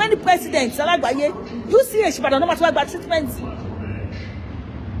 many presidents alágbàáyé UCH Ìbàdàn náà máa ti wá gba treatment.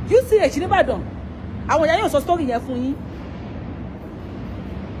 UCH ní Ìbàdàn. Àwọn ìyá yóò sọ story yẹn fún yín.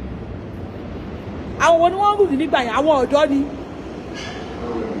 Àwọn wo ni wọ́n rù nígbà yẹn? Àwọn ọ̀dọ́ ni.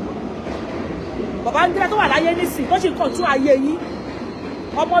 Babangida tó wà láyé nísìn tó ṣe ń control ayé yín.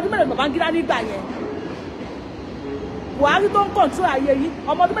 Ọmọ ọdún mélòó ni Babangida nígbà yẹn? Buhari tó ń control ayé yín.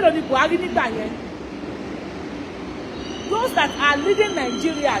 Ọmọ ọdún mélòó ni Buhari nígbà yẹn? Those that are leading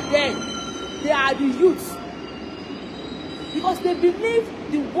Nigeria then, they are the youth. Because they believe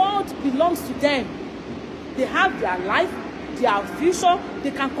the world belongs to them. They have their life, their future, they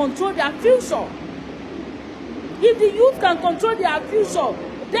can control their future. If the youth can control their future,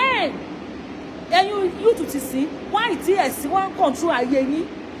 then you to see why it is one control ayé yín.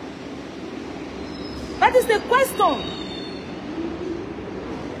 That is the question.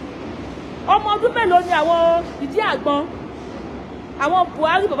 Ọmọ ọdún mélòó ni àwọn ìdí àgbọn? Àwọn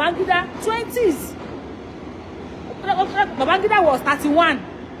Buhari Babangida 20s. Babangida was 31.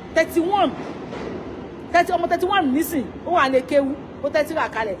 31 nísìn. Ó wà lè kéwú. Ó tẹ́tí rà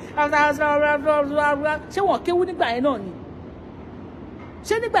kalẹ̀. Ṣé wọ́n kéwú nígbà yẹn náà ni?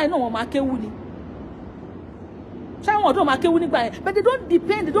 Ṣé nígbà yẹn náà wọ́n máa kéwú ni? Ṣé wọ́n ọ̀dọ́ máa kéwú nígbà yẹn? But they don't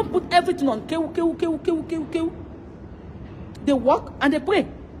depend, they don't put everything on kéwú. They work and they pray.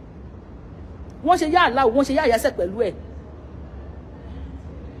 Wọ́n ṣe yá àláwọ̀, wọ́n ṣe yá àyàsẹ̀ pẹ̀lú ẹ̀.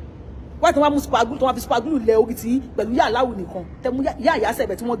 Wọ́n ti wá mú spagulu, tó wá fi spagulu lẹ orí tí pẹ̀lú yá àláwọ̀ nìkan. Tẹ mú yá àyàsẹ̀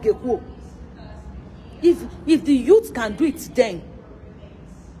bẹ̀ tí wọ́n gé kúrò. If the youth can do it then,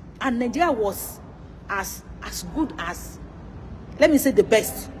 and Nigeria was as good as, let me say the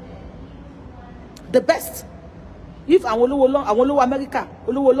best. If àwọn olówó America,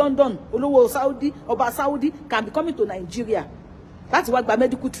 olówó London, olówó Saudi, ọba Saudi can be coming to Nigeria, that's why by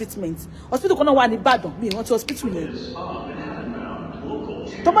medical treatment. Hospital kan náà wà ní Ìbàdàn, mi rántí hospital yẹn.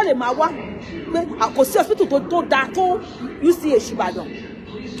 Tó bá lè máa wá pé kò sí hospital tó dáa tó UCH Ìbàdàn.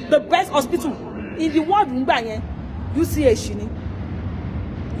 The best hospital in the world nígbà yẹn UCH ni.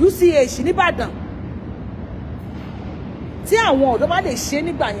 UCH ní Ìbàdàn. Tí àwọn ọ̀dọ́ bá lè ṣe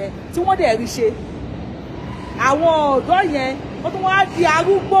nígbà yẹn, tí wọ́n dẹ̀ rí ṣe. Àwọn ọ̀dọ́ yẹn wọ́n tún wá di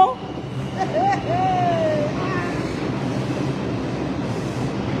arúgbó.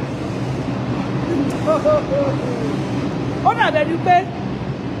 Ó dàbẹ̀ ni pé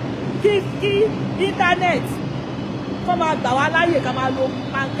kí internet kó máa gbà wá láyè ká máa lo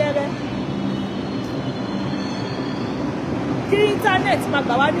pankẹ́rẹ́. Kí internet máa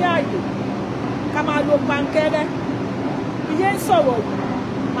gbà wá ní àyè ká máa lo pankẹ́rẹ́. Iye ń sọ̀rọ̀ yìí,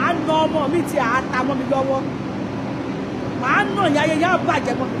 màá na ọmọ mi tí a ta mọ́ mi lọ́wọ́. Màá nà yáyé yá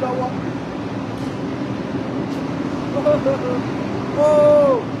bàjẹ́ mọ́ mi lọ́wọ́.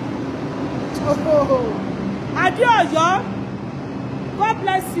 Adé Ọ̀yọ́, God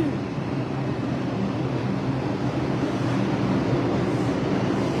bless you.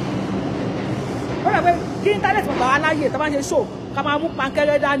 Kí internet bàbá wa láyè tó bá ṣe show ká máa mú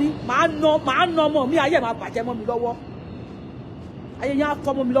pankẹ́rẹ́ dání, màá nà ọmọ mi ayé máa bàjẹ́ mọ́ mi lọ́wọ́. Ayé yẹn á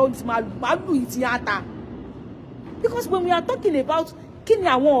fọ́ mọ́ mi lọ́wọ́ tí màá lù yìí tí yẹn á ta. Because when we are talking about kí ni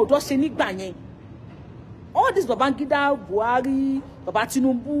àwọn ọ̀dọ́ ṣe nígbà yẹn, all this Babangida, Buhari, Baba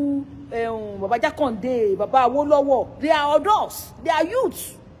Tinubu, Baba Jakande, Baba Awolowo, they are adults, they are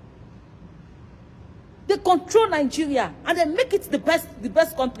youths. They control Nigeria and they make it the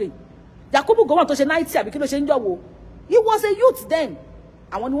best country. Yakubu Gowon tó ṣe 90 àbí kí ló ṣe ń jọ̀wọ́. He was a youth then.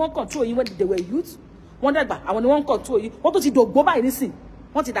 Àwọn ni wọ́n control yín when they were youth. Wọ́n dàgbà, àwọn ni wọ́n control yín. Wọ́n tó ti dògbó báyìí nísìn.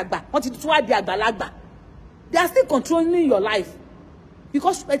 Wọ́n ti dàgbà, wọ́n ti tún wá di àgbàlagbà. They are still controlling your life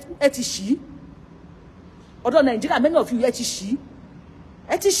because ẹ ti ṣí. Ọ̀dọ̀ Nigeria, many of you ẹ ti ṣí.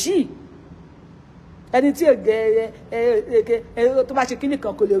 Ẹ ti ṣí. Ẹni tí tó bá ṣe kíní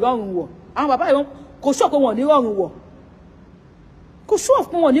kan kò lè rọrùn wọ̀. Àwọn bàbá yìí kò sọ pé wọ́n ní rọrùn wọ̀. Kò sọ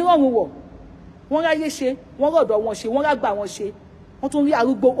pé wọ́n ní rọrùn wọ̀. Wọ́n ráyé ṣe, wọ́n rọ̀dọ̀ wọn ṣe, wọ́n rágbà wọn ṣe. Wọ́n tún rí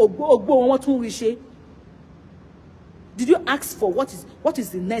arúgbó ogbó wọn, wọ́n tún rí ṣe. Did you ask for what is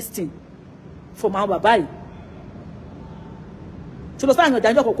the next thing from our bàbá yìí? ṣe lọ sáàyàn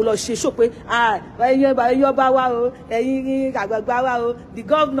ìdájọ́ kò lọ ṣe ṣó pé ẹ̀yin ọba wa o ẹ̀yin àgbààgbà wa o the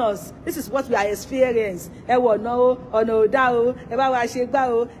governors, this is what we are experiencing. Ẹ wọ̀ ọ̀nà o, ọ̀nà ò dá o, ẹ bá wa ṣe gbá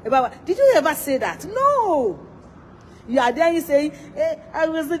o, ẹ bá wa. Did you ever say that? No. You are there saying, I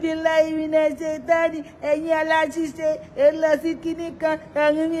was looking like in a daddy, and you are like to say, Elastic can,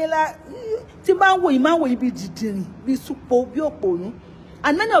 and you like Timbawo, Imanwo, be didn't be super, be open.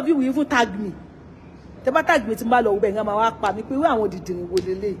 And many of you will even tag me. The tag me to Malo, Bengama, me, we want didn't will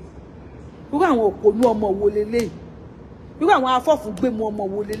lay. We want no more will lay. We want our fourth be more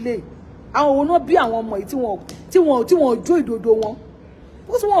will lay. I will not be a one more, it won't joy do one.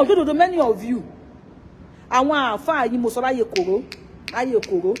 Because one do to many of you. Àwọn àfáà yìí mo sọ láyé kòró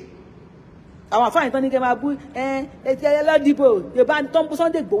àwọn àfáà yìí tán ní kẹ́ máa bú ẹtí ẹyẹ lọ́dìbò yorùbá tó ń bú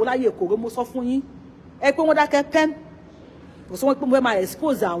Sunday Igboho láyé kòró mo sọ fún yín ẹ pé wọ́n dákẹ́ pẹ́m kò sọ wọ́n pé mo fẹ́ máa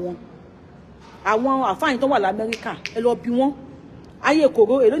expose àwọn àfáà yìí tó wà l'Amẹ́ríkà ẹ lọ bí wọ́n ayé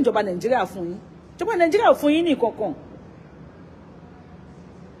kòró èló ìjọba Nàìjíríà fún yín ìjọba Nàìjíríà fún yín ní kankan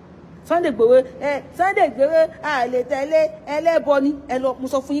Sunday Igboho a lè tẹ̀lé ẹlẹ́bọ ni ẹ lọ mo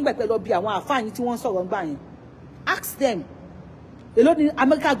sọ fún yín gbẹ̀pẹ̀ lọ bí àwọn àfáà yín tí wọ́n sọ̀rọ̀ ńgbà yẹn ask them èló ni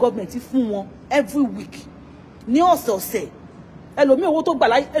American government fún wọn every week ní ọ̀sọ̀ọ̀sẹ̀ ẹlòmíì owó tó gbà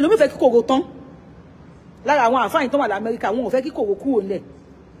láyé ẹlòmíì fẹ́ kí kòrò tán lára àwọn àfáà yín tó wà l'Amẹ́ríkà wọn ò fẹ́ kí kòrò kúrò nílẹ̀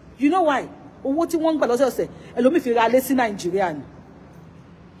you know why owó tí wọ́n ń gbà lọ́sọ̀ọ̀sẹ̀ ẹlòmíì fi ra lé sí Nàìjíríà ni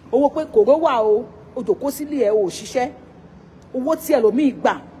owó pé kòrò wà o odò kó sílé ẹ ò ṣiṣẹ́ owó tí ẹlòmíì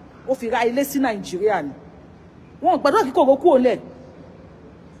gbà ó fi ra ilé sí Nàìjíríà ni wọ́n gbàdúrà kí kòrò kúrò nílẹ̀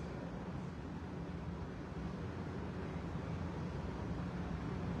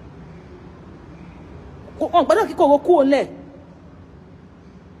wọ́n gbàdúrà kí kòrò kúrò nílẹ̀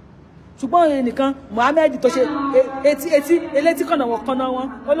ṣùgbọ́n ẹnìkan Mohammed tó ṣe etí elétí kànnà wọn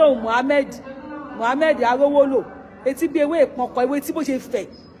Ọlọ́run Mohammed Arówólò etí bí ewé ìpọnkọ ewé tí bó ṣe fẹ̀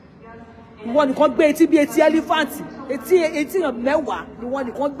ìwọ nìkan gbé etí bí etí ẹlífàǹtì etí èèyàn mẹ́wàá ni wọ́n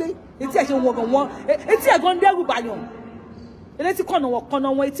nìkan gbé etí ẹ̀ ṣe wọ̀n etí ẹ̀ gan dẹ́rù bàyàn elétí kànnà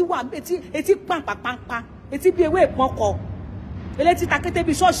wọn etí wà etí pàǹpàpàǹpà etí bí ewé ìpọnkọ elétí takété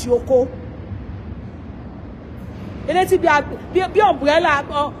bí ṣọ́ọ̀ṣì oko elétí bí umbrella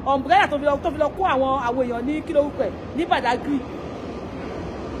tó fi lọ kó àwọn èèyàn ní kí lórúkọ ẹ̀ ní Badagry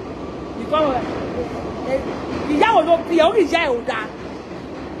ìyáwó ló bí ẹ orí ìyá ẹ̀ ò dáa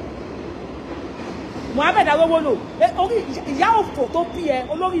Mohammed Arówólò orí ìyá òfò tó bí ẹ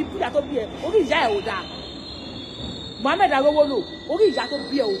olórí ibùdó tó bí ẹ orí ìyá ẹ̀ ò dáa Mohammed Arówólò orí ìyá tó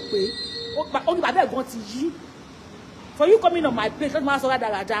bí ẹ ò pé orí bàbá ẹ̀ gan ti yí for you coming on my page lọ́dún máa sọ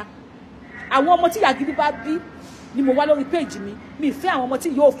rádaràda àwọn ọmọ tí ìyá gidi bá bí ni mo wá lórí page mi ìfẹ́ àwọn ọmọ tí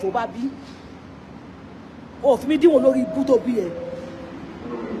yóò fò bá bí ó fi mí díwọ̀n lórí ibú tó bí ẹ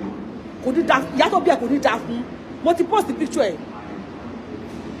kò ní da ìyá tó bí ẹ kò ní da fún mo ti post picture ẹ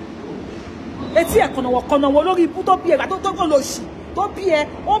etí ẹ kọ̀nà wọn lórí ibú tó bí ẹ tó kọ̀ lòṣì tó bí ẹ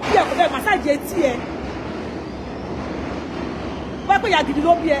ó bí ẹ kò fẹ́ màsáàjì etí ẹ bá pé ìyá gidi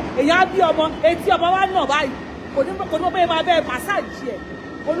ló bí ẹ èèyàn á bí ọmọ etí ọmọ wa nà báyìí kò ní bẹ́ẹ̀ máa bẹ́ẹ̀ màsáàjì ẹ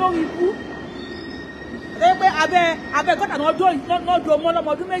olórí ibú pé abẹ́ gọ́tà náà do ọmọ ọlọ́mọ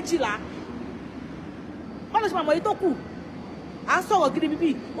ọdún 12 báwo ṣe máa mọ̀ yìí tó kù à ń sọ̀rọ̀ gidi bíbí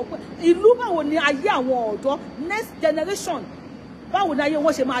ìlú báwo ni ayé àwọn ọ̀dọ́ next generation báwo ni ayé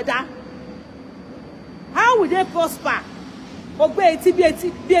wọn ṣe máa dá how will they prosper o gbé etí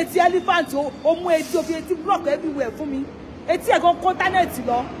bí etí elephant o mú etí o fi etí block everywhere fún mi etí ẹ̀ gan kọ́ńtánẹ̀tì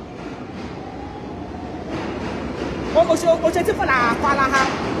lọ o ṣe tí fọlá ha.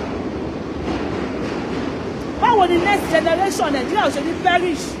 Báwo ni next generation Nigeria ò ṣe ní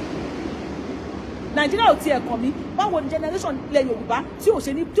perish Nigeria ò tiẹ̀ kàn mí báwo ni generation ilẹ̀ Yorùbá tí ò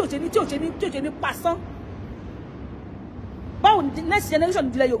ṣe ní pasán báwo ni next generation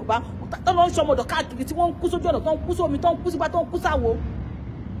ilẹ̀ Yorùbá tó lọ ń ṣọmọdọ̀ káàkiri tí wọ́n ń kú sójú ọ̀nà tó ń kú sómi tó ń kú sígbà tó ń kú sáwo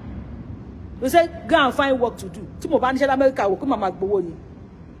they say go and find work to do tí mo bá níṣẹ́ l'Amẹ́ríkà wò pé màmá gbowó ni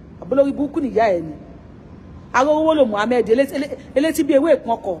àbólórí burúkú nìyá ẹ̀ ni Arówólò Mohammed elétí bí ewé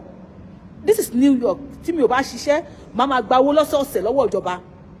ìpọnkọ. This is New York. Tí mi ò bá ṣiṣẹ́, màá gba owó lọ́sọ̀ọ̀sẹ̀ lọ́wọ́ ìjọba.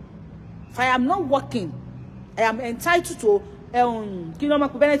 If I am not working, I am entitled to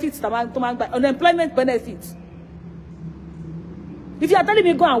benefits unemployment benefits. If you are telling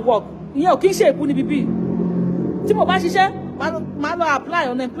me go and work, ìyẹn ò kí ń ṣe èbú ní bíbí. Tí mo bá ṣiṣẹ́, màá lọ apply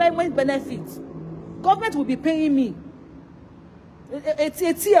unemployment benefits. Government will be paying me. Etí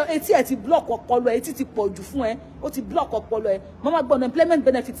ẹ ti block ọpọlọ ẹ, etí ti pọ̀ jù fún ẹ, ó ti block ọpọlọ ẹ. Màá gba unemployment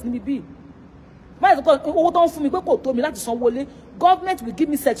benefits ní bíbí. Báyìí tó kọ́ owó tó ń fún mi pé kò tó mi láti sanwó lé. Government will give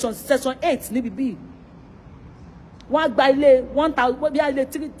me section 8 níbi bí. Wọ́n á gba ilé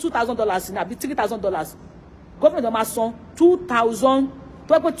 $2,000 ní àbí $3,000. government máa san 2,000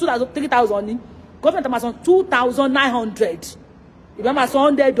 tó pé 2,000 3,000 ni government máa san 2,900 ìbá máa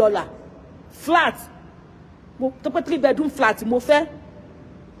san $100 flat tó pé 3 bedroom flat mo fẹ́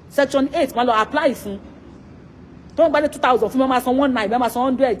section 8 máa lọ apply fún tó ń gbá ní 2,000 fún mi máa san 19 ìbá máa san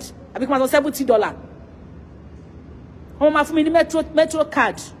 100 àbí kí máa san $70 wọ́n máa fún mi ní metro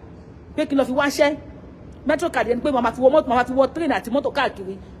card pé kí n lọ fi wáṣẹ́ metro card yẹn pé màá fi wọ mọ́tò màá fi wọ train àti mọ́tò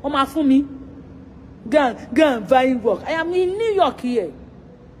káàkiri wọ́n máa fún mi gan buying work. I am in New York here.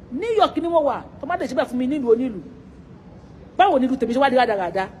 New York ni mo wà tó má dé ṣe bẹ́ẹ̀ fún mi nílùú onílùú báwo nílùú tèmi ṣe wá di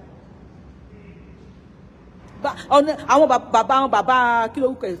rádaràda àwọn bàbá kí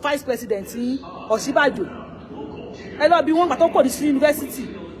lórúkọ ẹ̀ vice president Ọ̀ṣínbàjò ẹ lọ bí wọ́n gbà tó kò ní sí yunifásitì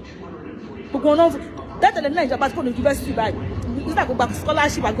gbogbo wọn náà tẹ́tẹ̀lẹ̀ ní Nàìjíríà pàtó kò ní yunifásitì báyìí nígbà tó gba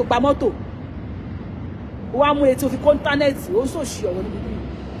scholarship àti gba mọ́tò wọ́n á mú etí òfin kó íńtánẹ́ẹ̀tì ó ń sòṣì ọ̀rọ̀ níbi bí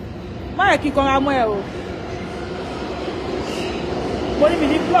má yẹ kí n kanra mọ́ ẹ o mo ní mi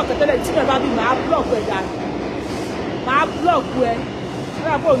ní block tẹ́lẹ̀ tí mo bá bí màá block ẹ̀ dà màá block ẹ̀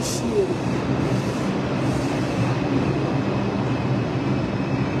nígbà tó ń ṣe èrè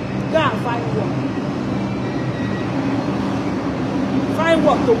gbà fine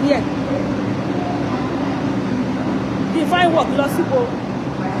work tó wí ẹ̀ the fine work lọ síbo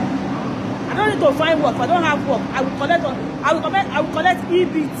I don't need to find work. If I don't have work, I will collect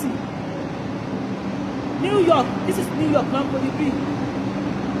EBT. New York, this is New York, not going to be.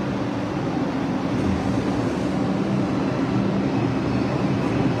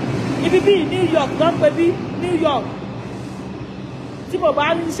 If it be New York, not going to be New York. Si mo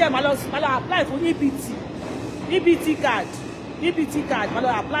bá ní iṣẹ́ máa lọ apply for EBT card, máa lọ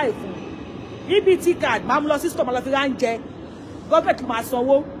apply for EBT card. Máa lọ system, máa lọ fi ránjẹ. Government máa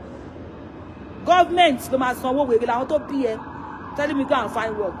sanwó. Government ló máa sanwó wèrè làwọn tó bí ẹ telling me go and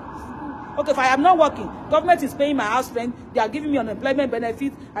find work. Okay, if I am not working, government is paying my house rent, they are giving me unemployment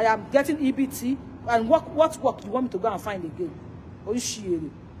benefit, I am getting EBT, and what work do you want me to go and find again? Ó ṣì èrè.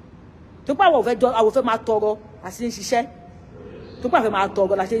 Tó pa àwọn fẹ́ máa tọrọ àti ń ṣiṣẹ́. Tó pa fẹ́ máa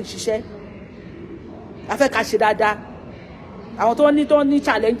tọrọ la ṣe ń ṣiṣẹ́. A fẹ́ ká ṣe dáadáa. Àwọn tó ní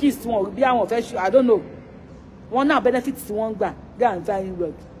challenges tí wọ́n bí àwọn fẹ́ ṣe, I don't know. Wọ́n náà benefits tí wọ́n gbà, go and find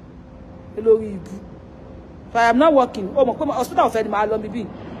work. Hello, if I am not working, oh my hospital offend my long be.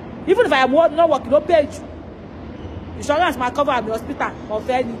 Even if I am not working, no pay you. Insurance might cover my hospital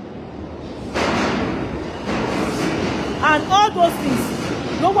offend. And all those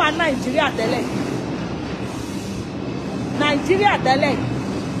things, no one Nigeria tele. Nigeria tele.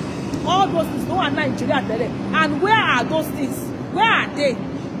 All those things, no one Nigeria tele. And where are those things? Where are they?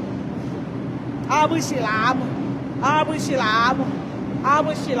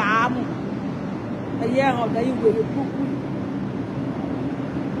 Abushilamu. Ẹyẹ hàn lẹ́yìn wèrè kúkú.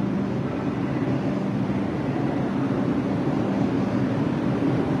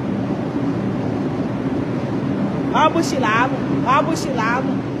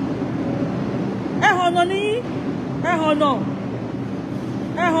 Abushilamu. Ẹ hàn náà ní. Ẹ hàn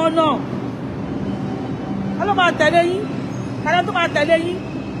náà. Ẹ ló máa tẹ̀lé yín. Ẹ tó máa tẹ̀lé yín.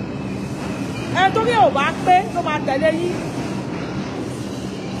 Ẹ tó rí ò bá pé tó máa tẹ̀lé yín.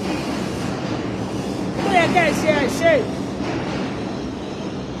 Tó yẹ kẹ́ ẹ ṣe ẹ ṣe.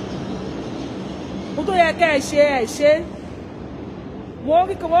 Mo tó yẹ kẹ́ ẹ ṣe ẹ ṣe. Mo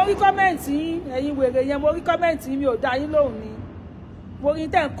rí kọ́mẹ́ǹtì yín ẹ̀yin wèrè yẹn, mo rí kọ́mẹ́ǹtì yín mi ò dá yín lóhùn ni. Mo rí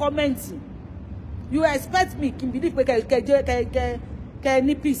tẹ́ ń kọ́mẹ́ǹtì. You expect me kí n believe pé kẹ́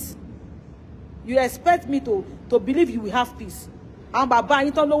ní peace. You expect me to believe you will have peace. Àwọn bàbá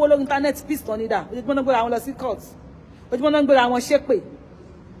yín tán lówó lórí internet peace tán nídà. Ojúmọ́ náà gbéra àwọn lọ sí court. Ojúmọ́ náà gbéra àwọn ṣépè.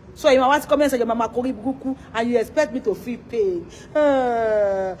 So you want to come and say your mama kori buku and you expect me to feel pain.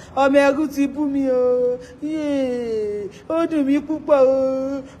 Ọmọ ẹrú ti bú mi o. Ó dùn mí púpọ̀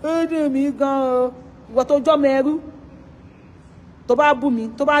o. Ó dùn mí gan o. Ìwọ tó jọ́ mọ ẹrú. Tó bá bú mi,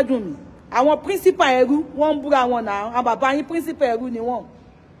 tó bá dùn mí. Àwọn principal ẹrú, wọ́n ń búra wọn náà. Àwọn bàbá yín principal ẹrú ni wọ́n.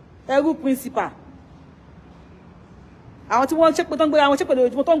 Ẹrú principal. Àwọn tí wọ́n ṣépè tó ń gbéra wọn ṣépè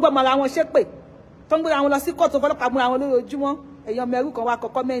lójoojúmọ́, tó ń gbọ́ mara wọn ṣépè. Tó ń gbéra wọn lọ sí court ọlọ́pàá múra wọn lójoojúmọ́. Ẹ̀yin ọmọ ẹrú kan wá kọ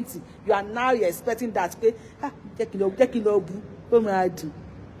comment, you are now expecting that pé jẹ́ kí n lọ bú ó máa dùn.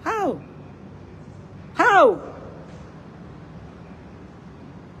 How?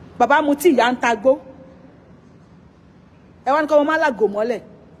 Bàbá mu tí ìyá ń tagbó. Ẹ wá ní kọ́ wọn má làgò mọ́lẹ̀.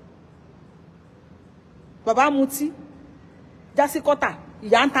 Bàbá mu tí jásí kọ́tà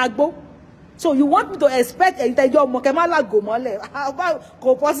ìyá ń tagbó. So you want me to expect ẹ̀yin tẹ́jọ́ ọmọ kẹ́ má làgò mọ́lẹ̀?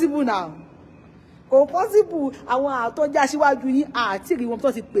 Kò possible now. Kò possible. Àwọn àtọ́jà síwájú yín àti ìrìn wọn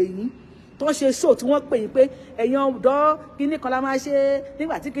tó ti pè yín tó ṣe show tí wọ́n pè yín pé ẹ̀yin ọ̀dọ́ kíní kan la máa ṣe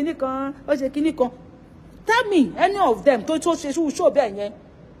nígbà tí kíní kan ó ṣe kíní kan. Tell me any of them to show be yen.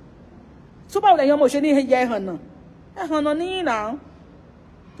 So ba le yan mo se ni ye hàn náà ni now.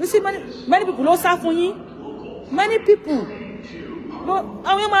 You see many people lo sa fún yín. Many people. No,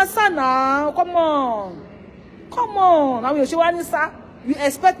 àwọn ma sa now. Come on. Come on. Àwọn yo se wa ni sa. You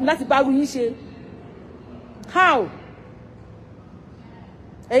expect láti bá ru yín ṣe. How?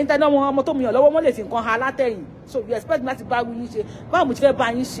 Ẹ̀yin tẹ́ na ọmọ tó mu yan lọ́wọ́ mo lè fi nǹkan ha látẹ̀yìn. So you expect láti bá ru yín ṣe. Báwo mo ti fẹ́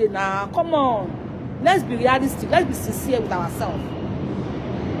bá yín ṣe now? Come on. Let's be realistic. Let's be sincere with ourselves.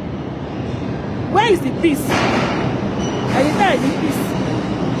 Where is the peace? Ẹ̀yin tẹ́ ní peace.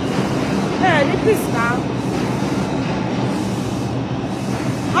 Ní peace now.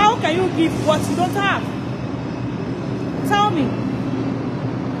 How can you give what you don't have? Tell me.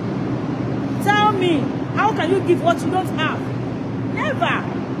 Tell me. How can you give what you don't have? Never.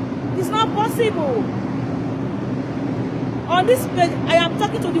 It's not possible. On this page, I am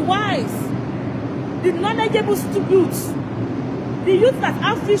talking to the wise, the knowledgeable youths, the youth that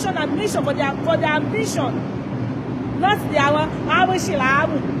have vision and mission for their ambition, not the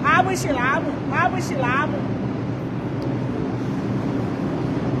awoselu.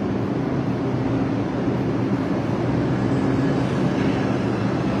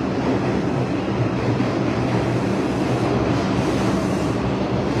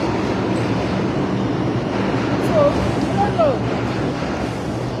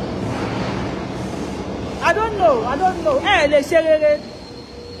 I don't know. Le ṣerere.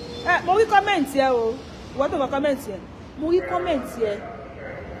 Mo rí comment yẹ o. Wo tó comment yẹ. Mo rí comment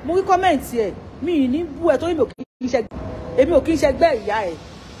yẹ. Mi ní bú ẹ torí èmi ò kí ń ṣe gbẹ́ ìyá ẹ.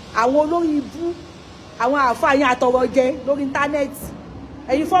 Àwọn olórí ibú, àwọn àfáà yín àtọwọ́ jẹ lórí internet.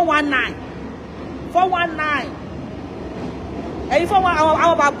 Ẹ̀yin 419. 419. Ẹ̀yin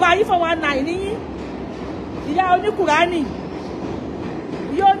àwọn bàbá yín 419 ni yín. Ìyá oníkùránì.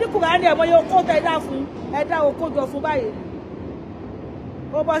 Ìyá oníkùránì ẹ mọ yo ko tẹ dá fún. Ẹ dá oko jọ fún báyìí.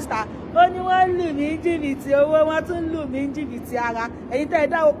 Ó bọ́sítà ó ní wọ́n lù mí jìbìtì owó wọ́n tún lù mí jìbìtì ara. Ẹ̀yin tẹ́ ẹ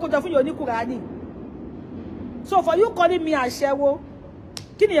dá oko jọ fún yóò Kùránì. So for you calling me aṣẹ́wó,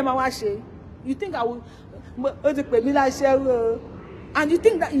 kí ni ẹ máa wá ṣe? You think I will ó ti pè mí láṣẹ́wó? And you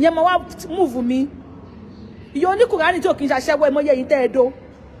think that ìyẹn máa wá move mi? Yóò Kùránì tí ò kì í ṣaṣẹ́wó ẹ mọ yẹ ẹ̀yin tẹ́ ẹ dó.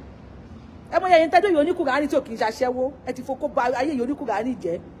 Ẹ mọ yẹ ẹ̀yin tẹ́ ẹ dó yóò Kùránì tí ò kì í ṣaṣẹ́wó. Ẹ ti fokó ba ayé yóò Kùránì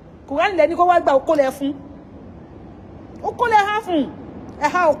jẹ́. Kùránì lẹ́ni kó wá gba okólẹ̀ fún. Okólẹ̀ ha fún. Ẹ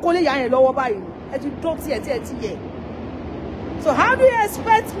ha okólẹ̀ yà yẹn lọ́wọ́ báyìí. Ẹ ti dó tí ẹ yẹ. So how do you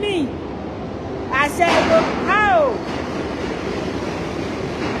expect me? I said, how?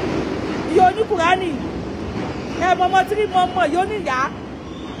 Yóò ní Kùránì. Ẹ mọ̀mọ́ tí mọ̀mọ́ yóò ní ìyá.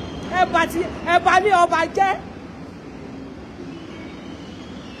 Ẹ bá ní ọba jẹ́.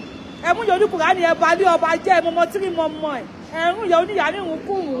 Ẹ mú yóò ní Kùránì ẹ bá ní ọba jẹ́ ẹ mọ̀mọ́ tí mọ̀mọ́ ẹ̀. Ẹ̀rùn yẹ oníyà ní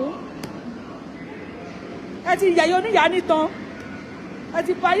ìrùnkúrùn. Ẹ ti yẹ oníyà ní tán. Ẹ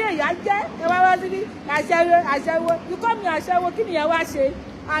ti parí ìyá jẹ́. Ẹ wá sí ní àṣẹwó. You call me àṣẹwó, kí ni ẹ wá ṣe?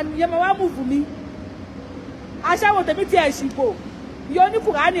 And yẹ mọ̀ wá move mi. Àṣẹwó tèmi ti ẹ̀ ṣìbò. Yóò ní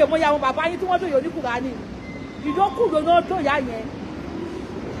Kùránì èmo ya àwọn bàbá yín tí wọ́n tó yóò ní Kùránì. Ìdókù ló náà tó ìyá yẹn.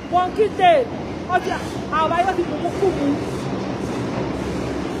 Wọ́n kíte. Àwọn bàbá yóò ti mú kú mu.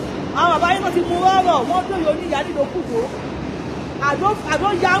 Àwọn bàbá yín ti mú rọ́rọ̀. Wọ́n tó yóò ní ìyá nídòkù tó. Àdó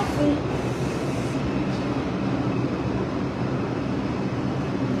yá ń fún.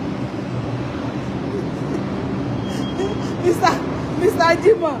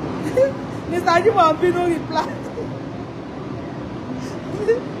 Mr. Jimoh bínú reply.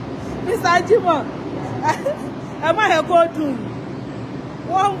 Mr. Jimoh, ẹ má yẹ kó dùn yìí.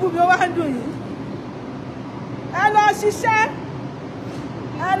 Wọ́n ń gùn bí ó wá ń dùn yìí. Ẹ lọ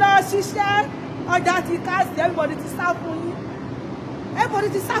ṣiṣẹ́. Ọjà ti káàsì, everybody ti sá fún yín. Everybody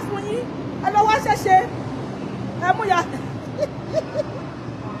ti sá fún yín. Ẹ lọ wá ṣẹ̀ṣẹ̀. Ẹ mú ya.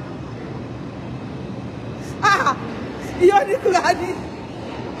 Ìyá ní Kùránì.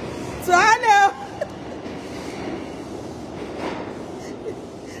 Tùhálẹ̀ o.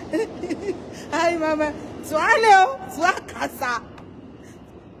 Ay mama, tùhálẹ̀ o. Tùhákàsà.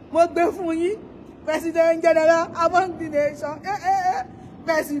 Mo gbé fún yín. President General among the nation.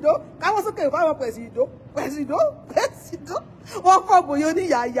 Presido. Káwọn sókè fáwọn presido. Wọ́n fọ́ bòyó ní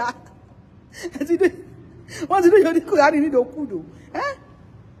yàyà. Wọ́n ti dé yóò ní Kùránì ní ìdókùdò.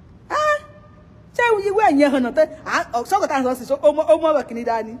 Ṣé ìwé ẹ̀yẹn hàn náà tẹ́ ṣọ́kọ̀ tá à ń sọ sí ọmọ ọ̀rọ̀ kìíní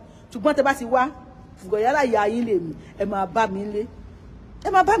dání. Ṣùgbọ́n tẹ bá ti wá fùgọ̀yálà ìyá yín lè mí. Ẹ máa bá mi lé. Ẹ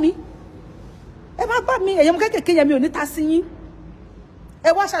máa bá mi. Ẹ̀yẹ́ mo kékèké yẹn mi ò ní ta sí yín.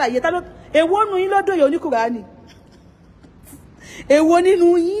 Ẹ wá ṣàlàyé tá ló èwo nínú yín lọ́dọ̀ yóò ní Kùránì. Èwo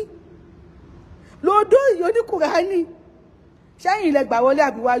nínú yín lọ́dọ̀ yóò ní Kùránì. ṣẹ́yìn ilẹ̀ gbà wọlé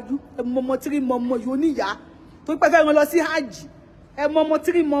àbíwájú ẹ mọ ọmọ tírí mọ ọmọ yóò níyà tó pẹ́ fẹ́ wọn lọ sí hajj ẹ mọ ọmọ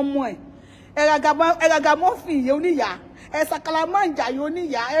tírí mọ ọmọ ẹ ẹ̀ràgà mọ́fìn yóò níyà ẹ sàkàlàmáǹjà yóò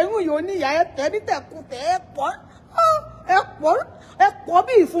níyà ẹ̀rùn yóò níyà ẹ tẹ́ ní tẹ̀kùtẹ̀ ẹ pọ̀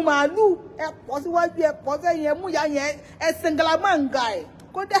bí ìfun màálù ẹ pọ̀ síwájú ẹ pọ̀ sẹ́yìn ẹ múyà yẹn ẹ sẹ̀ngàlàmáǹgà ẹ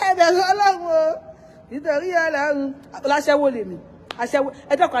kó dá ẹ bẹ̀rẹ̀ ọlọ́run nítorí ọlọ́run ọláṣẹ́wó lèmi aṣẹ́wó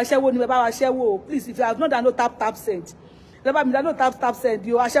ẹ dẹ́kun aṣẹ́wó ni bẹ́ẹ̀ bá wa aṣẹ́wó please if you have not download tap send lẹ́bàá mi download tap send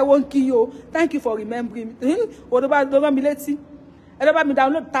yo aṣẹ́wó ń kí yo thank you for remembering me òdòbá lọ́rọ́ mi létí ẹ lẹ́bàá mi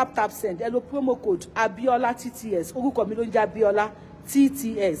download tap send ẹ lo promo code Abiola TTS orúkọ mi ló ń jẹ́ Abiola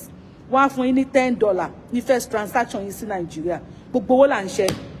TTS wọ́n á fún yín ní $10 ní first transaction yín sí Nàìjíríà gbogbo owó là ń ṣe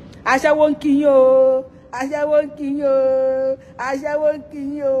aṣẹ́wó ń kí yo aṣẹ́wó ń kí yo aṣẹ́wó ń kí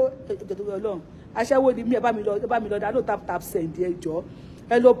yo ọlọ́run aṣẹ́wó ni mi ẹ bá mi lọ download tap send ẹ jọ̀ọ́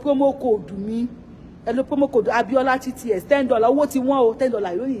ẹ lo promo code mi ẹ lo promo code Abiola TTS $10 owó tí wọ́n o $10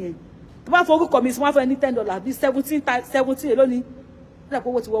 lónìí yẹn tó bá forúkọ mi sí wọ́n fẹ́ ní $10 bí 17 lónìí ó dàpọ̀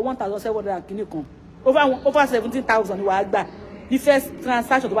owó ti wọ 1,700 kìíní kan over 17,000 ni wàá gbà ní first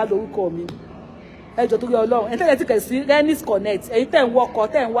transaction tó bá lórúkọ mi ẹ jọ̀ọ́ torí ọlọ́run ẹ̀ tẹ́lẹ̀ tí kẹ̀ sí Renix Connect ẹ̀yin tẹ̀ ń wọkọ̀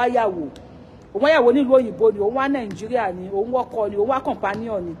tẹ̀ ń wáyàwó òun wáyàwó nílùú òyìnbó ni òun wá Nàìjíríà ni òun wọkọ̀ ni òun wá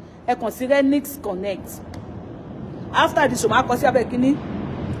companion ni ẹ kàn sí Renix Connect after this ṣòmọ́ akọ sí abẹ́ kínní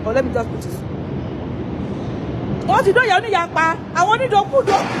or let me just put it wọ́n ti dóyà oníyà pa àwọn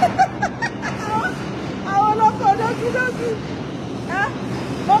onídokúdo àwọn ọlọ́kọ̀ dókídókí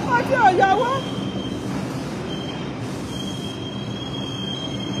ọkọ̀ tí ò yàwó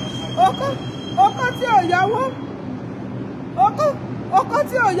ọkọ̀ tí ò yàwó ọkọ̀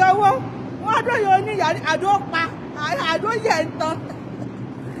tí ò yàwó wọ́n adóyà oníyà àdó pa àdó yẹ̀ ń tán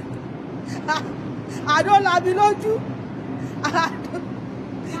àdó labi lójú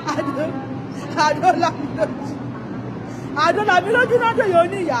àdó labi lójú àdọ́là mi lójú lọ́dọ̀ yóò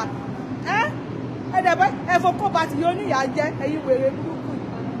níyà ẹ̀dẹ̀bẹ́ ẹ̀fọ́kọ́ bá ti yóò níyà jẹ́ ẹ̀yin wèrè burúkú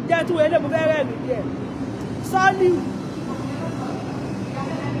jẹ́ tí wèrè lè mú fẹ́rẹ́ mi díẹ̀ sọ́ọ́lì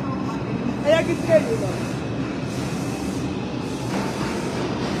ẹ̀yẹ kí tí èyí lọ.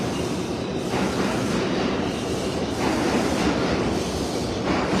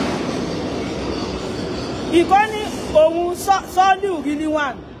 ìkọ́ni òun sọ́ọ́lì really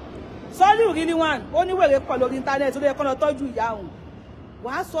one sọ́ọ́lì really one ó ní wèrè pọ̀ lórí íńtánẹ́ẹ̀tì ó lè kọ́ lọ tọ́jú ìyá òun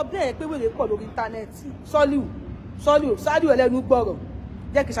wàá sọ bẹ́ẹ̀ pé wèrè pọ̀ lórí íńtánẹ́ẹ̀tì sọ́ọ́lì ẹlẹ́nu gbọ́rọ̀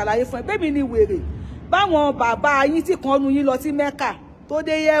jẹ́ kí ṣàlàyé fún ẹ bẹ́ẹ̀ mi ni wèrè báwọn bàbá yín tí kan nu yín lọ sí Mẹ́kà tó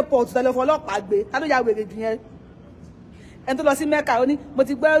dé airport tẹlifọ ọlọ́pàá gbé ta ló ya wèrè jù yẹn ẹni tó lọ sí Mẹ́kà ó ní mo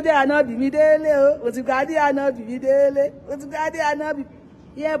ti gbẹ́ dé ànábì mi délé o mo ti gbẹ́ dé ànábì mi délé mo ti gbẹ́ dé ànábì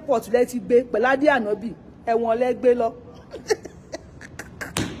airport lẹ ti gbé pẹ̀lú adé ànábì ẹ̀wọ̀n lẹ gbé lọ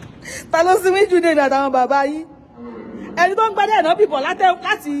ta ló sinmi jù dé àtàwọn bàbá yín ẹni tó ń gbádẹ́ ànábì bọ̀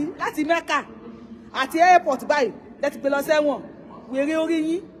láti Mẹ́kà àti airport báyìí lẹ ti gbé lọ sẹ́wọ̀n wèrè orí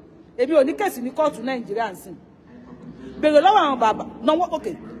yín èmi ò ní kẹ̀sì ní kóòtù Nàìjíríà ń sìn bèrè lọ́wọ́ àwọn bàbá náwó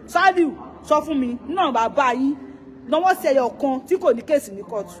òkè Sàlíù sọ fún mi nínú àwọn bàbá yín náwó sí ẹyọ kan tí kò ní kẹ̀sì ní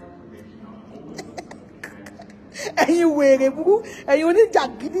kóòtù ẹ̀yin wèrè burú ẹ̀yin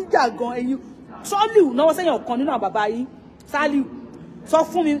oníjàgídíjàgan ẹ̀yin Sàlíù náwó sẹ́yìn ọ̀kan nínú àwọn bàbá yín Sàlíù sọ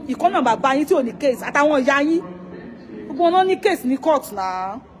fún mi ìkan náà bàbá yín tí ò ní kẹ̀sì àtàwọn ìyá yín gbogbo wọn ní kẹ̀sì ní kóòtù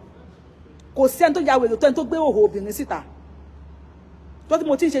náà kò sí ẹni tó ya wèrè tó ẹni tó gbé òhò obìnrin síta tó tí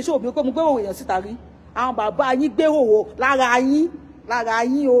mo ti ń ṣe ṣé obìnrin pé mo gbé òhò èèyàn síta rí àwọn bàbá yín gbé òhò lára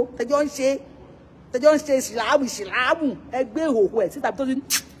yín o tẹjọ́ ń ṣe ìsìláàmù ẹ gbé òhò ẹ̀ síta tó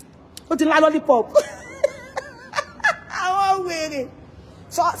ti lá lollipop àwọn wèrè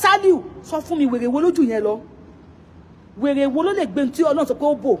Sàlíù sọ fún mi wèrè wo lójú yẹn lọ wèrè wo ló lè gbé tí Ọlọ́run sọ pé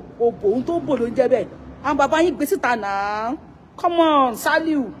ó bò ohun tó bò ló ń jẹ́ bẹ́ẹ̀ àwọn bàbá yín gbé síta náà come on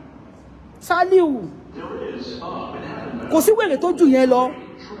Sàlíù kò sí wèrè tó jù yẹn lọ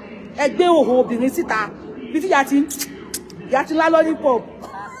ẹ gbé òhò obìnrin síta bí tí ìyá ti lá lollipop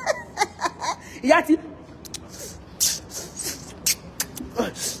ìyá ti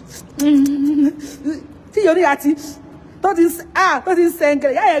tí yorí àti tó ti ń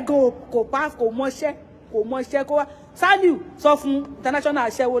sẹ́ńgẹ̀rẹ̀ ìyá yẹn gan kò mọṣẹ́ kó wá Sàlíù sọ fún international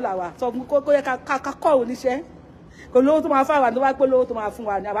aṣẹ́wó làwà sọ fún kó yẹ ká kọ́ oníṣẹ́ kò lówó tó máa fáwọn tó bá pé lówó tó máa fún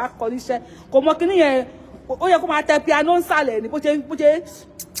wa ní àbá kọ́ oníṣẹ́ kò mọ kíní yẹn ó yẹ kó máa tẹ piano ń sàlẹ̀ ní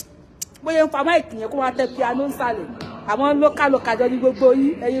bóyá ń fa máìkì yẹn kó máa tẹ piano ń sàlẹ̀ àwọn lókà jọ ní gbogbo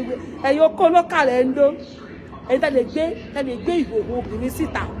yín ẹ̀yin okó lókà rẹ̀ ń dó ẹ̀yin tẹ́lẹ̀ gbé ìhòòhò obìnrin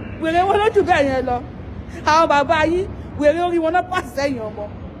síta wèrè wọn lójú bẹ́ẹ̀ yẹn lọ àwọn bàbá yín wèrè orí wọn náà pàṣẹ sẹ́yìn ọmọ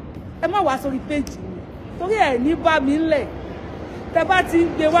ẹ má wá sórí péjì mi torí ẹ̀ ní bá mi ńlẹ̀ tẹ bá ti ń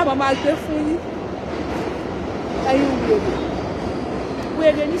gbé wá màmá gbé fún yín ẹ̀yin wèrè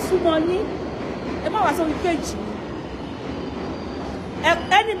wèrè ní súnmọ́ yín ẹ má wá sórí page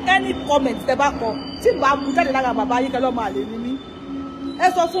any comment tẹ́ bá kọ tí bá mú jáde lára bàbá yín kẹ́ lọ máa lè ní mí ẹ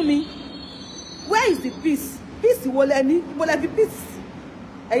sọ fún mi where is the peace wo lẹ ní mo lẹ fi peace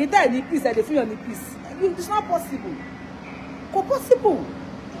ẹ̀yin tẹ́ ní peace ẹ lè fún yàn ní peace it's not possible kò possible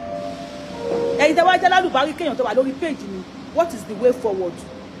ẹ̀yin tẹ́ wá jẹ́ lálùbárí kéèyàn tó wà lórí page ni what is the way forward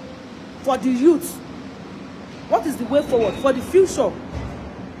for the youth? What is the way forward for the future?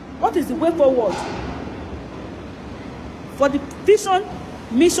 What is the way forward for the vision,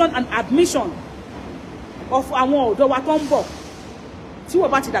 mission, and admission of àwọn ọ̀dọ́ wa tó ń bọ̀? Tí wọ́n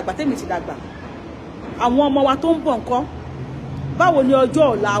bá ti dàgbà, tèmi ti dàgbà. Àwọn ọmọ wa tó ń bọ̀ ńkọ́? Báwo ni ọjọ́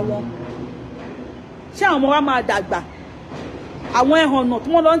ọ̀la wọn? Ṣé àwọn ọmọ wa máa dàgbà? Àwọn ẹhànnà tí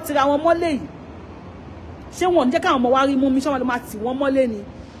wọ́n lọ ń tira wọn mọ́lé yìí. Ṣé wọn ò ní jẹ́ káwọn ọmọ wa rí mú mi? Ṣé wọn lè máa tì wọ́n mọ́lé ni?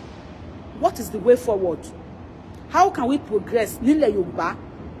 What is the way forward? How can we progress nílẹ̀ Yorùbá?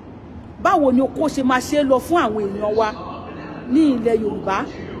 Báwo ni oko ṣe máa ṣe lọ fún àwọn èèyàn wa ní ilẹ̀ Yorùbá?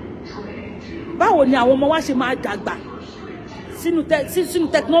 Báwo ni àwọn ọmọ wa ṣe máa dàgbà sínú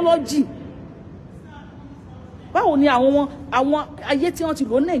technology? Báwo ni àwọn ayé tí wọ́n ti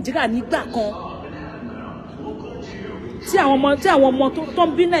lò Nàìjíríà nígbà kan? Tí àwọn ọmọ tó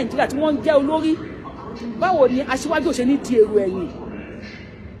ń bí Nàìjíríà tí wọ́n ń jẹ́ olórí, báwo ni aṣíwájú ò ṣe ní di èrò ẹ̀yìn?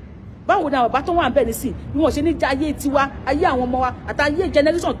 Báwo ni àwọn bàbá tó wà ń bẹ̀ nísìn bí wọ́n ṣe ní jẹ́ ayé tiwa, ayé àwọn ọmọ wa àti ayé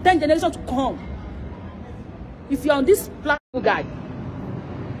generation 10 generation to come? If you are on this platform guy,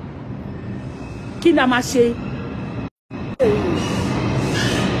 kí ni a máa ṣe?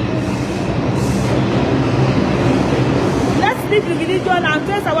 Let's leave the religion and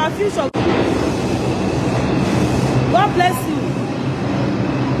face our future. God bless you.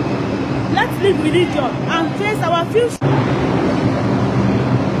 Let's leave religion and face our future.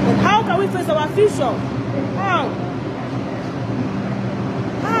 But how can we face our future? How?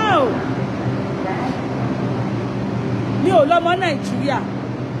 How? Mi ò lọ́mọ Nàìjíríà.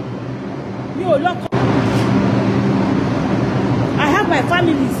 Mi ò lọ́kọ. I have my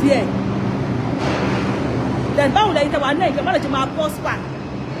families here. Then báwo lẹ́yìn tẹ́wàá Nàìjíríà báwo lè ṣe máa prosper?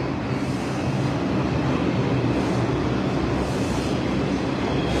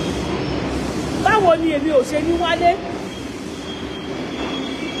 Báwo ni èmi ò ṣe ní wálé?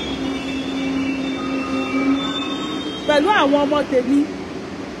 Pẹ̀lú àwọn ọmọ tèmi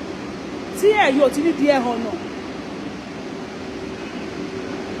tí ẹ̀yin ò ti ní di ẹ̀hànnà.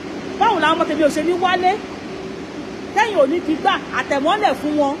 Báwo làwọn ọmọ tèmi ò ṣe ní wálé? Tẹ́yìn ò ní ti gbà àtẹ̀mọ́lẹ̀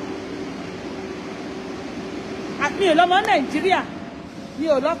fún wọn. Mi ò lọ́mọ Nàìjíríà. Mi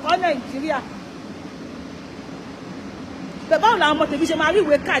ò lọ́kọ Nàìjíríà. Báwo làwọn ọmọ tèmi ṣe máa rí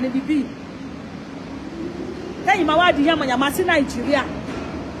ìwé kà níbi bíi? Tẹ́yìn máa wá di yàmàyàmá sí Nàìjíríà.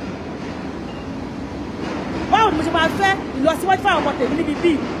 Báwo ni mo ṣe máa fẹ́ ìlọsíwájú fún àwọn ọmọ tèmi níbi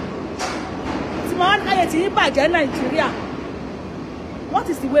bíi? Tí mo wá ní káyé tí yín bàjẹ́ Nàìjíríà. What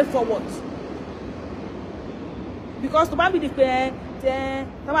is the way forward? Because tó bá ń bí di pé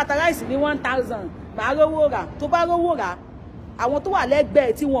tó bá ta ráìsì ní 1,000 màá rówó rà. Tó bá rówó rà, àwọn tó wà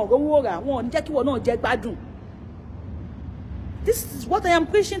lẹ́gbẹ̀ẹ́ tí wọ́n rówó rà, wọn ò ní jẹ́ kí wọ́n náà jẹ gbádùn. This is what I am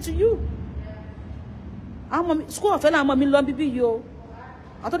preaching to you. School of làwọn ọmọ mi lọ bíbí yìí o.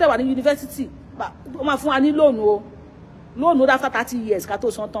 Àwọn tó dẹ̀ wà ní university, ó máa fún wa ní lóònù o. Lóònù after 30 years ká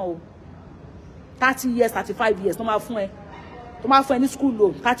tó san tán o. 30 years, 35 years ló máa fún ẹ. Tó máa fún ẹ ní school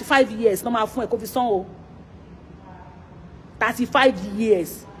loan, 35 years ló máa fún ẹ kó fi san o. 35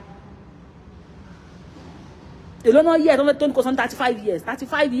 years. Èló náà yẹ tó ní kó san 35 years.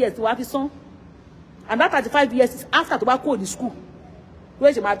 35 years tó wá fi san. And that 35 years is after tó bá kúrò ní school. Tó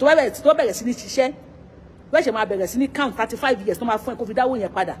bẹ̀rẹ̀ sí ní ṣiṣẹ́. Wọ́n ṣe máa bẹ̀rẹ̀ sí ní count 35 years tó máa fún ẹ kó fi dáwó yẹn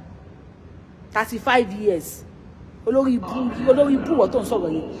padà. 35 years. Olórí ibú wọ́n tó ń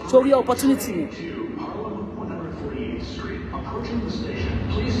sọ̀rọ̀ yẹn. Sórí opportunity ni.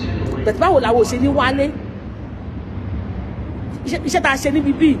 Bẹ̀tẹ̀ báwo làwọn ò ṣe ní wálé? Iṣẹ́ tá a ṣe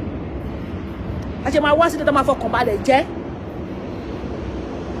níbi bíi. A ṣe máa wá sí tó máa fọkàn balẹ̀ jẹ́.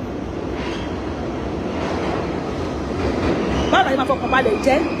 Báwo la ṣe máa fọkàn balẹ̀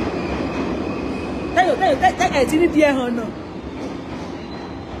jẹ́? Tẹ́yìn tí ní di ẹ̀hàn náà.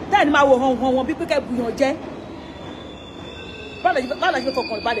 Tẹ́yìn ni máa wo hàn wọn bí pẹ́kẹ́ bùyàn jẹ́. Báwo la ṣe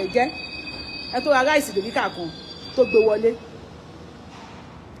fọkàn balẹ̀ jẹ́? Ẹ tó ra ráìsì lèmi kàkan tó gbé wọlé.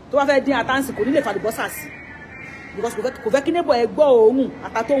 Tó bá fẹ́ dín àtàǹsì kò ní lè fàlùbọ́sà sí. Because kò fẹ́ kí neighbor ẹ gbọ́ òórùn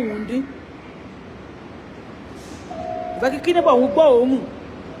ata tó ń dín. Kò fẹ́ kí neighbor òun gbọ́ òórùn.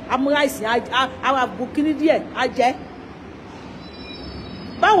 Amú ráìsì á bu kíní díẹ̀ á jẹ́.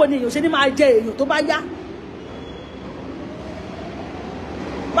 Báwo ni èèyàn ṣe ní máa jẹ èèyàn tó bá yá?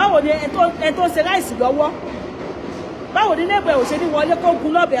 Báwo ni ẹ tó ń ṣe ráìsì lọ́wọ́ báwo ni neighbor ò ṣe ní wọlé kó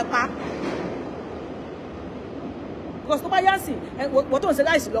gun lọ́bẹ̀ pa because tó bá yá sí wọ́n tó ń ṣe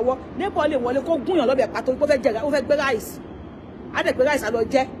ráìsì lọ́wọ́ neighbor lè wọlé kó gúnyàn lọ́bẹ̀ pa torí pé ó fẹ́ gbé ráìsì á dẹ̀ gbé ráìsì á lọ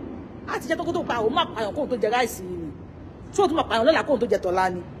jẹ́ á ti jẹ́ tó kó tó pa òun má pààyàn kóun tó jẹ ráìsì yìí ni tí ó tún má pààyàn lọ́la kóun tó jẹ tọ́lá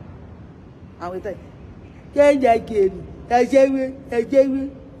ni àwọn ìtẹ́ kéèyàn gèrè ẹ̀jẹ̀wé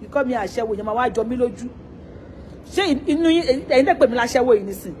ikọ́ mi àṣẹwò yẹn máa wá jọ mí lójú ṣé inú ẹ̀yin tẹ́ pè mí láṣẹwó yìí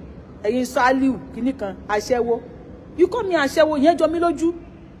nísìn ẹ̀yin Sàlíù kìíní kan àṣẹwó ikọ́ mi àṣẹwó yẹn jọ mí lójú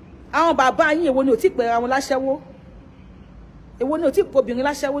àwọn bàbá yín èwo ni ò tí pè àwọn láṣẹwó èwo ni ò tí pè obìnrin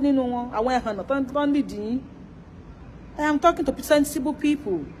láṣẹwó nínú wọn àwọn ẹ̀hànà tó ń lìdí yín. I am talking to sensible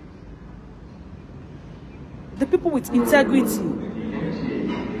people, the people with integrity,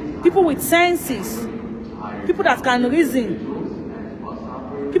 people with senses, people that can reason,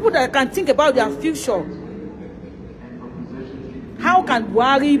 people that can think about their future. How can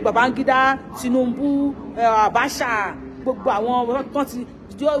Buhari, Babangida, Tinubu, Abacha, gbogbo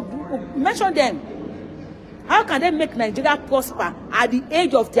àwọn mention them? How can they make Nigeria prosper at the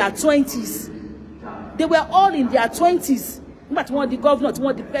age of their 20s? They were all in their 20s. But one the governor,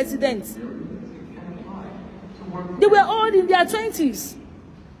 one the president. They were all in their 20s.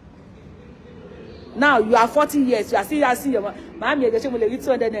 Now you are 40 years. You are still asking your mommy, you should be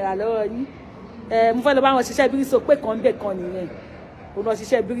 200 naira. Mo fẹ́ lọ bá wọn ṣiṣẹ́ bírí sopé kan bẹ́ẹ̀ kan nìyẹn. Ó lọ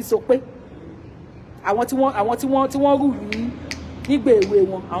ṣiṣẹ́ bírí sopé. Àwọn tí wọ́n rúlù yín nígbà èwe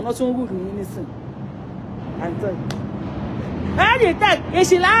wọn, àwọn náà tún rúlù yín nísìn. Ẹni tẹ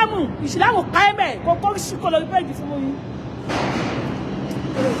ìsìlámù káímẹ̀ kókó ṣíkò lórí péjì fún yín.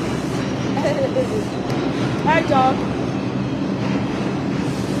 Ẹ jọ̀ọ́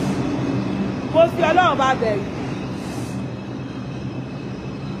mo fi Ọlọ́run bá bẹ̀rù.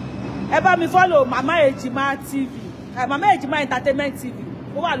 Ẹ bá mi follow Mama Ejima TV, Mama Ejima Entertainment TV.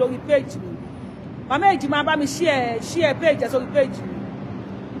 Ó wà lórí page mi. Mama Ejima bá mi share page sórí page mi.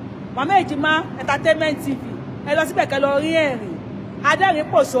 Mama Ejima Entertainment TV. Ẹ lọ síbẹ̀ kẹ́ lọ rí ẹ̀rín. Adẹ́rìn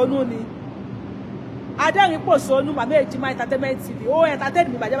pòṣónú ni. Adẹ́rìn pòṣónú Mama Ejima Entertainment TV. Ó entertain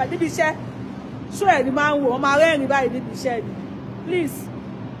mi bàjẹ́ níbi iṣẹ́. Ṣó ẹ̀ ni máa ń wò, wọ́n máa rẹ́rìn báyìí níbi iṣẹ́ mi. Please.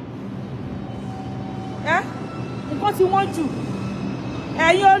 Nǹkan tí wọ́n jù.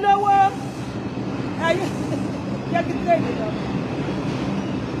 Ẹ̀yin olówó. Ẹ̀yin jẹ́ kí tẹ́ ìlú lọ.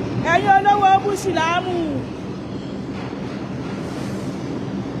 Ẹ̀yin olówó búṣìlámù.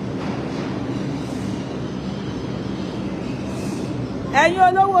 Ẹ̀yin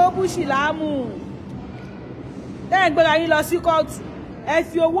olówó búṣìlámù. Tẹ́ ẹ̀ gbéra yín lọ sí kóòtù. Ẹ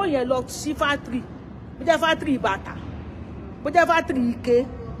fi owó yẹn lọ sí fátírì. Bó jẹ́ fátírì bàtà. Bó jẹ́ fátírì ike.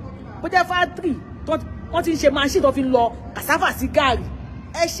 Bó jẹ́ fátírì wọ́n ti ń ṣe machine tó fi lọ cassava sí gààrí.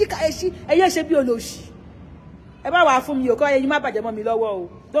 Ẹyẹ ṣe bí olóṣì. Ẹ bá wà fún mi o, kọ́ ẹyin má bàjẹ́ mọ́ mi lọ́wọ́ o.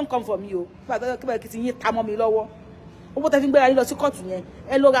 Don't come for me o. Kí ti yín ta mọ́ mi lọ́wọ́. Owó tẹ́ fi ń gbéra yín lọ sí kóòtù yẹn.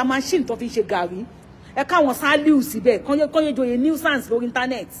 Ẹ lọ ra machine tó fi ń ṣe gààrí. Ẹ káwọn Sàlíù síbẹ̀ kọ́yé joyè nuisance lórí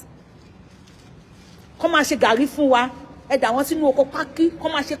internet. Kọ́ máa ṣe gààrí fún wa. Ẹ dà wọ́n sínú oko pákí.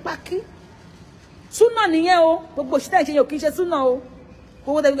 Kọ́ máa ṣe pákí. Súnà nìyẹn o. Gbogbo òṣìṣẹ́ ìṣe yẹn ò kì í ṣe súnà o.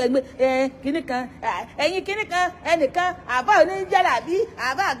 Owó tẹ́ fi gbé kíní kan ẹ̀yin kíní kan ẹnìkan àbá oníjàlábí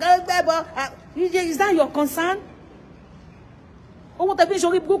àbá àgbẹ̀bọ. Is that your concern? Owó tẹ́ fi ń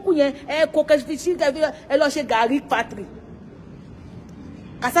ṣorí burúkú yẹn kò kẹ́sì sí ẹ lọ ṣe gààrí factory,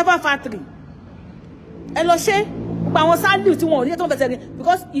 cassava factory. Ẹ lọ ṣe gbogbo àwọn Sàlíù tí wọn ò ní tó ń fẹsẹ̀ rí,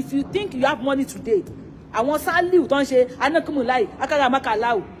 because if you think you have money today, àwọn Sàlíù tó ń ṣe anákùnmùláì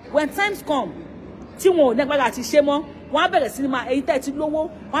akáràmákàláù, when times come tí wọn ò ní agbára àti ṣe mọ́, wọ́n á bẹ̀rẹ̀ sí ní máa ẹ̀yin tẹ́ ti lówó,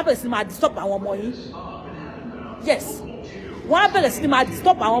 wọ́n á bẹ̀rẹ̀ sí ní máa disturb àwọn ọmọ yín. Yes, wọ́n á bẹ̀rẹ̀ sí ní máa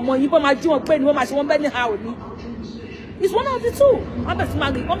disturb àwọn ọmọ yín, bọ́n máa jí wọn pé ni wọ́n máa ṣe wọ́n bẹ́ẹ̀ ní ha ò ní. It's one of the two. Wọ́n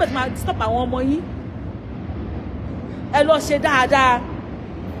bẹ̀rẹ̀ sí máa disturb àwọn ọmọ yín. Ẹ lọ ṣe dáadáa.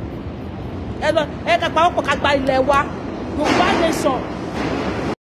 Ẹ ká pa ọ̀pọ̀ ká gba ilẹ̀ wa. Yorùbá nation.